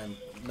for why I'm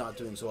not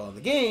doing so well in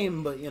the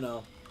game, but, you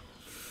know.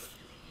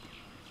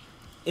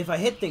 If I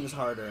hit things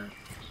harder,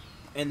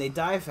 and they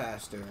die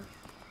faster,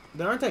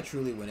 then aren't I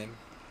truly winning?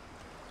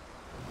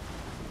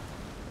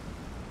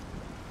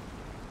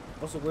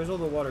 Also, where's all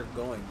the water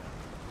going?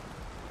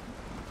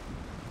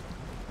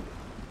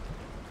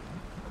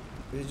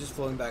 Is it just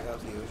flowing back out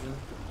to the ocean?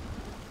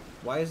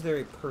 Why is there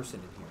a person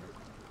in here?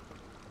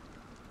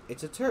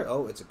 It's a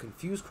oh, it's a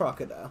confused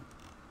crocodile.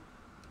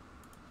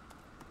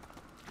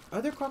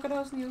 Are there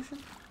crocodiles in the ocean?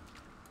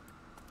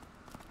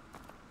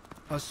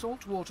 A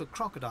saltwater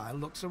crocodile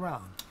looks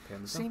around,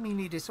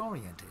 seemingly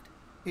disoriented.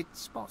 It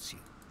spots you.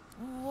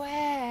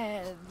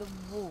 Where the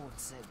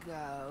water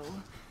go?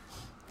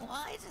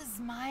 Why does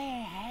my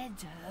head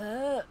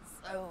hurt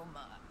so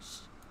much?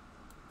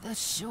 The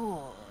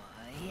shore,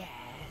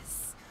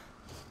 yes.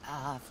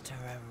 After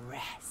a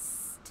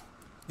rest.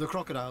 The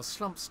crocodile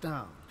slumps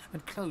down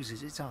and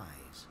closes its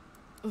eyes.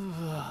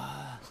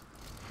 Ugh.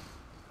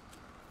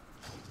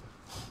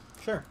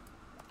 Sure.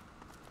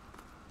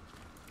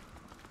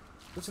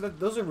 So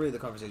those are really the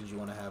conversations you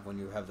want to have when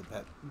you have the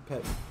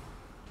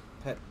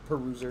pet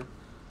peruser.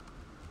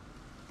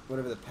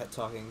 Whatever the pet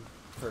talking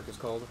perk is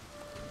called.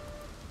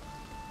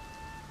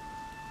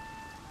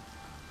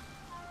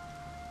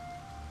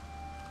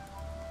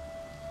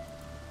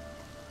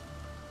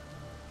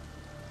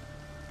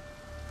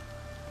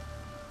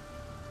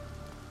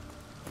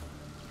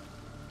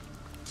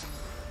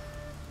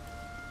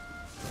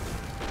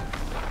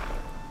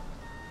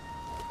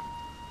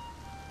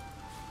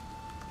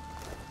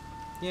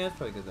 Yeah, it's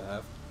probably good to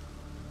have.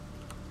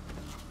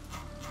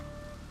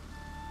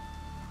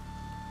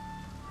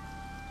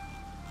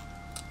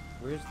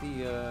 Where's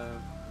the,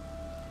 oh,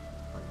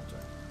 I'm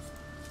sorry.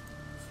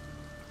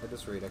 At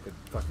this rate, I could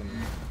fucking...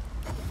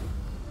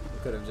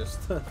 I could have just...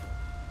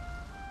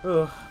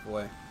 oh,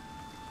 boy.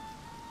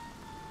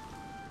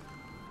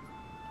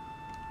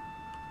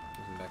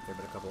 Nothing back there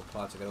but a couple of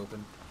pots I could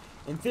open.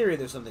 In theory,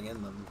 there's something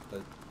in them,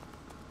 but...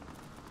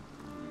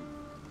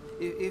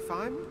 If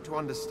I'm to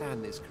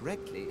understand this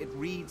correctly, it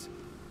reads,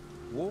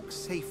 walk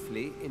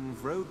safely in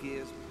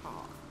Vrogir's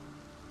path.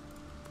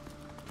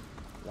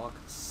 Walk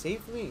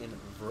safely in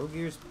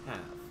Vrogir's path.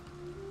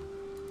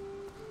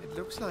 It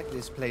looks like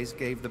this place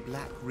gave the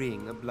Black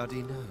Ring a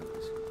bloody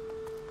nose.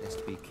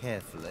 Best be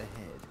careful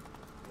ahead.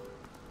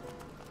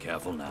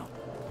 Careful now.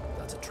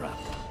 That's a trap.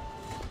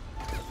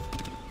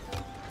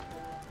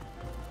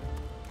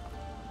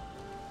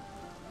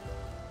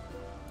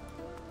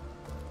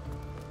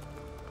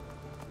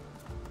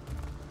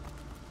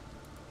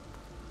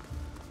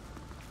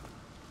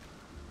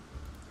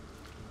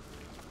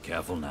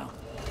 Careful now.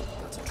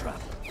 That's a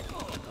trap.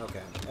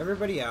 Okay,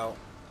 everybody out.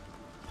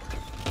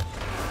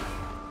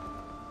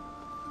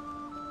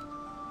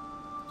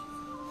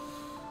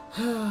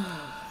 Just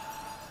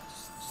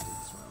leave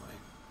this one away.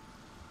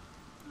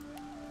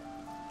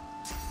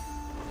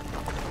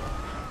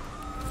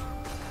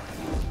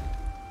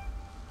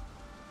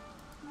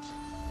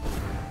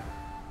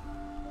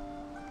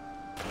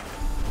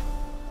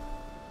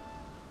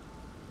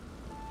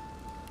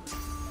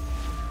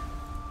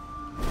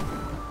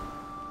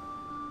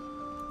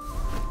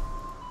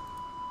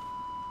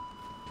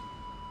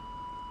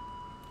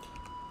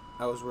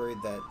 I was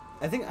worried that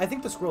I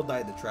think the squirrel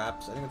died the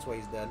traps. I think that's why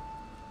he's dead.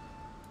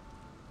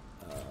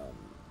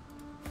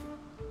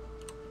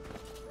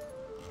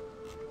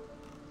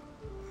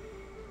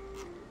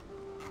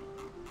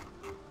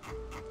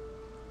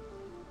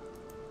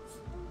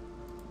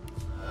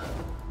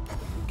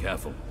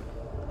 Careful.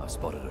 I've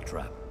spotted a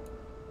trap.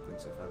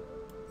 Thanks,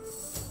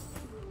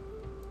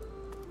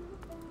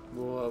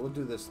 we'll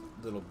do this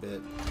little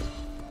bit.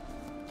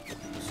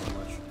 Thank you so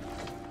much.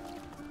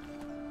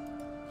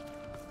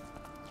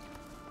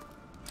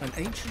 An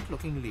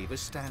ancient-looking lever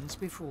stands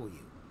before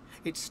you.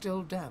 It's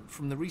still damp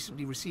from the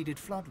recently receded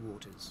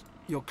floodwaters.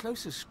 Your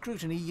closer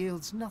scrutiny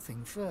yields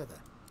nothing further.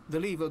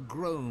 The lever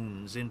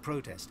groans in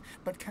protest,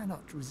 but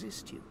cannot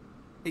resist you.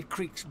 It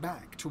creaks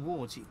back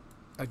towards you.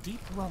 A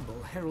deep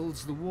rumble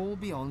heralds the wall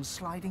beyond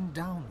sliding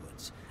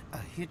downwards, a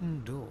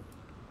hidden door.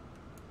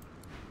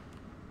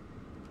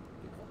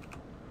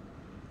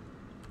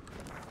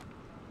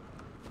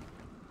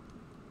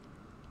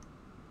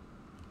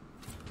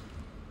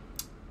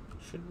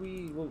 Should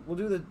we? We'll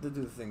do the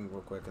thing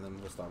real quick, and then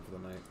we'll stop for the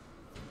night.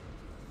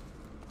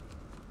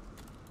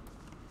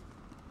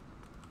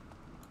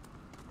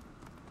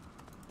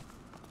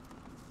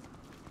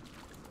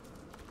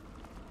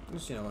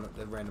 Just, you know,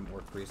 the random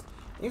orc priest.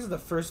 I think this is the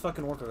first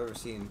fucking orc I've ever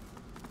seen.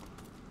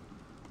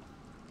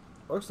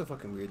 Orcs are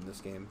fucking weird in this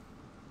game.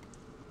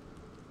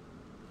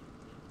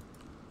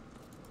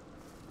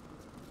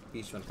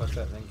 Beast, you want to push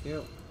that? Thank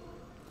you.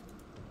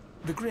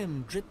 The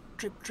grim drip,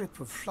 drip, drip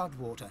of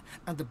floodwater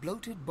and the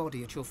bloated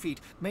body at your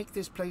feet make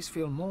this place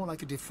feel more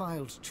like a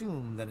defiled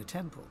tomb than a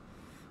temple.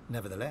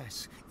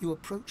 Nevertheless, you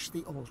approach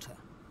the altar.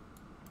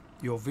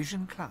 Your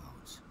vision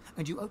clouds,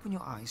 and you open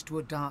your eyes to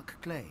a dark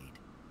glade.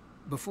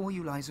 Before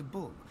you lies a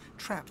bull,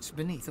 trapped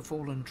beneath a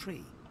fallen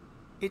tree.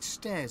 It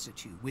stares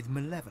at you with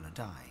malevolent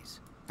eyes.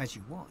 As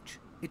you watch,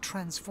 it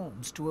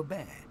transforms to a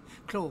bear,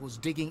 claws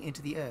digging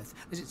into the earth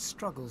as it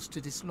struggles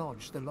to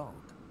dislodge the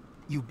log.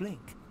 You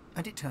blink,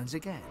 and it turns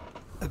again.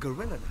 A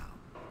gorilla now.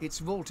 It's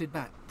vaulted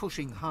back,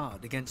 pushing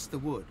hard against the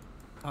wood.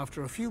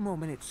 After a few more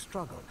minutes'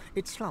 struggle,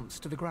 it slumps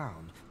to the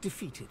ground,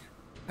 defeated,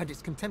 and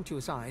its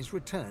contemptuous eyes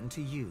return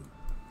to you.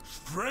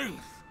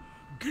 Strength!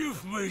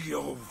 Give me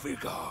your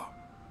vigor!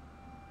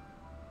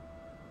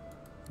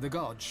 The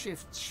god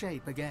shifts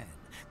shape again,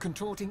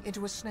 contorting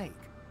into a snake.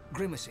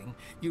 Grimacing,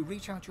 you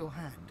reach out your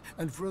hand,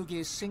 and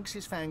Vrogir sinks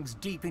his fangs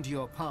deep into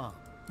your palm.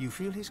 You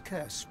feel his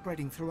curse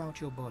spreading throughout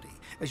your body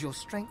as your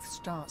strength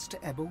starts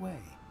to ebb away.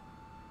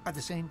 At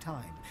the same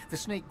time, the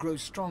snake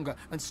grows stronger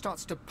and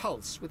starts to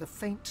pulse with a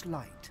faint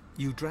light.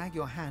 You drag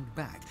your hand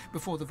back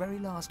before the very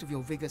last of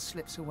your vigor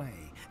slips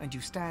away, and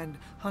you stand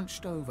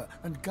hunched over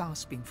and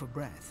gasping for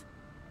breath.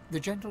 The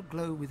gentle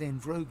glow within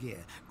Vrogir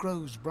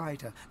grows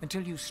brighter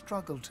until you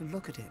struggle to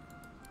look at him.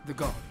 The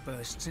god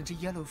bursts into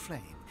yellow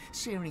flame,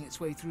 searing its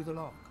way through the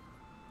log.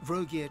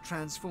 Vrogir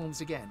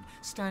transforms again,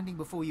 standing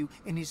before you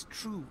in his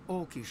true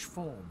orcish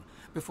form,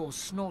 before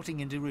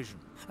snorting in derision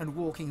and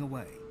walking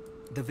away.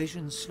 The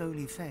vision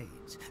slowly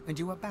fades, and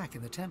you are back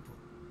in the temple,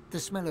 the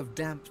smell of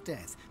damp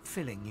death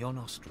filling your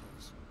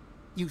nostrils.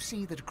 You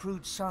see that a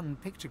crude sun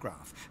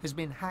pictograph has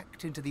been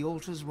hacked into the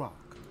altar's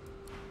rock.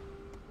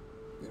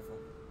 Beautiful.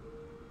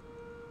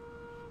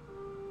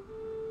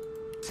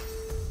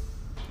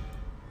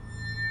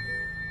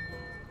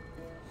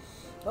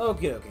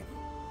 Okay.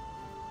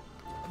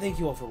 Thank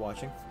you all for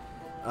watching.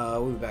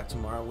 We'll be back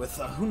tomorrow with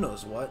who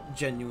knows what,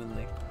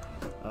 genuinely.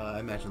 I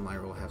imagine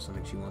Lyra will have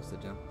something she wants to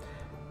do.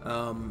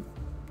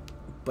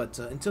 But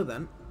until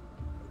then,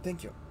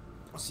 thank you.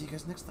 I'll see you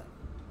guys next time.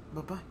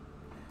 Bye-bye.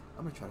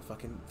 I'm gonna try to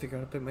fucking figure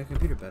out how to make my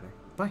computer better.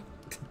 Bye.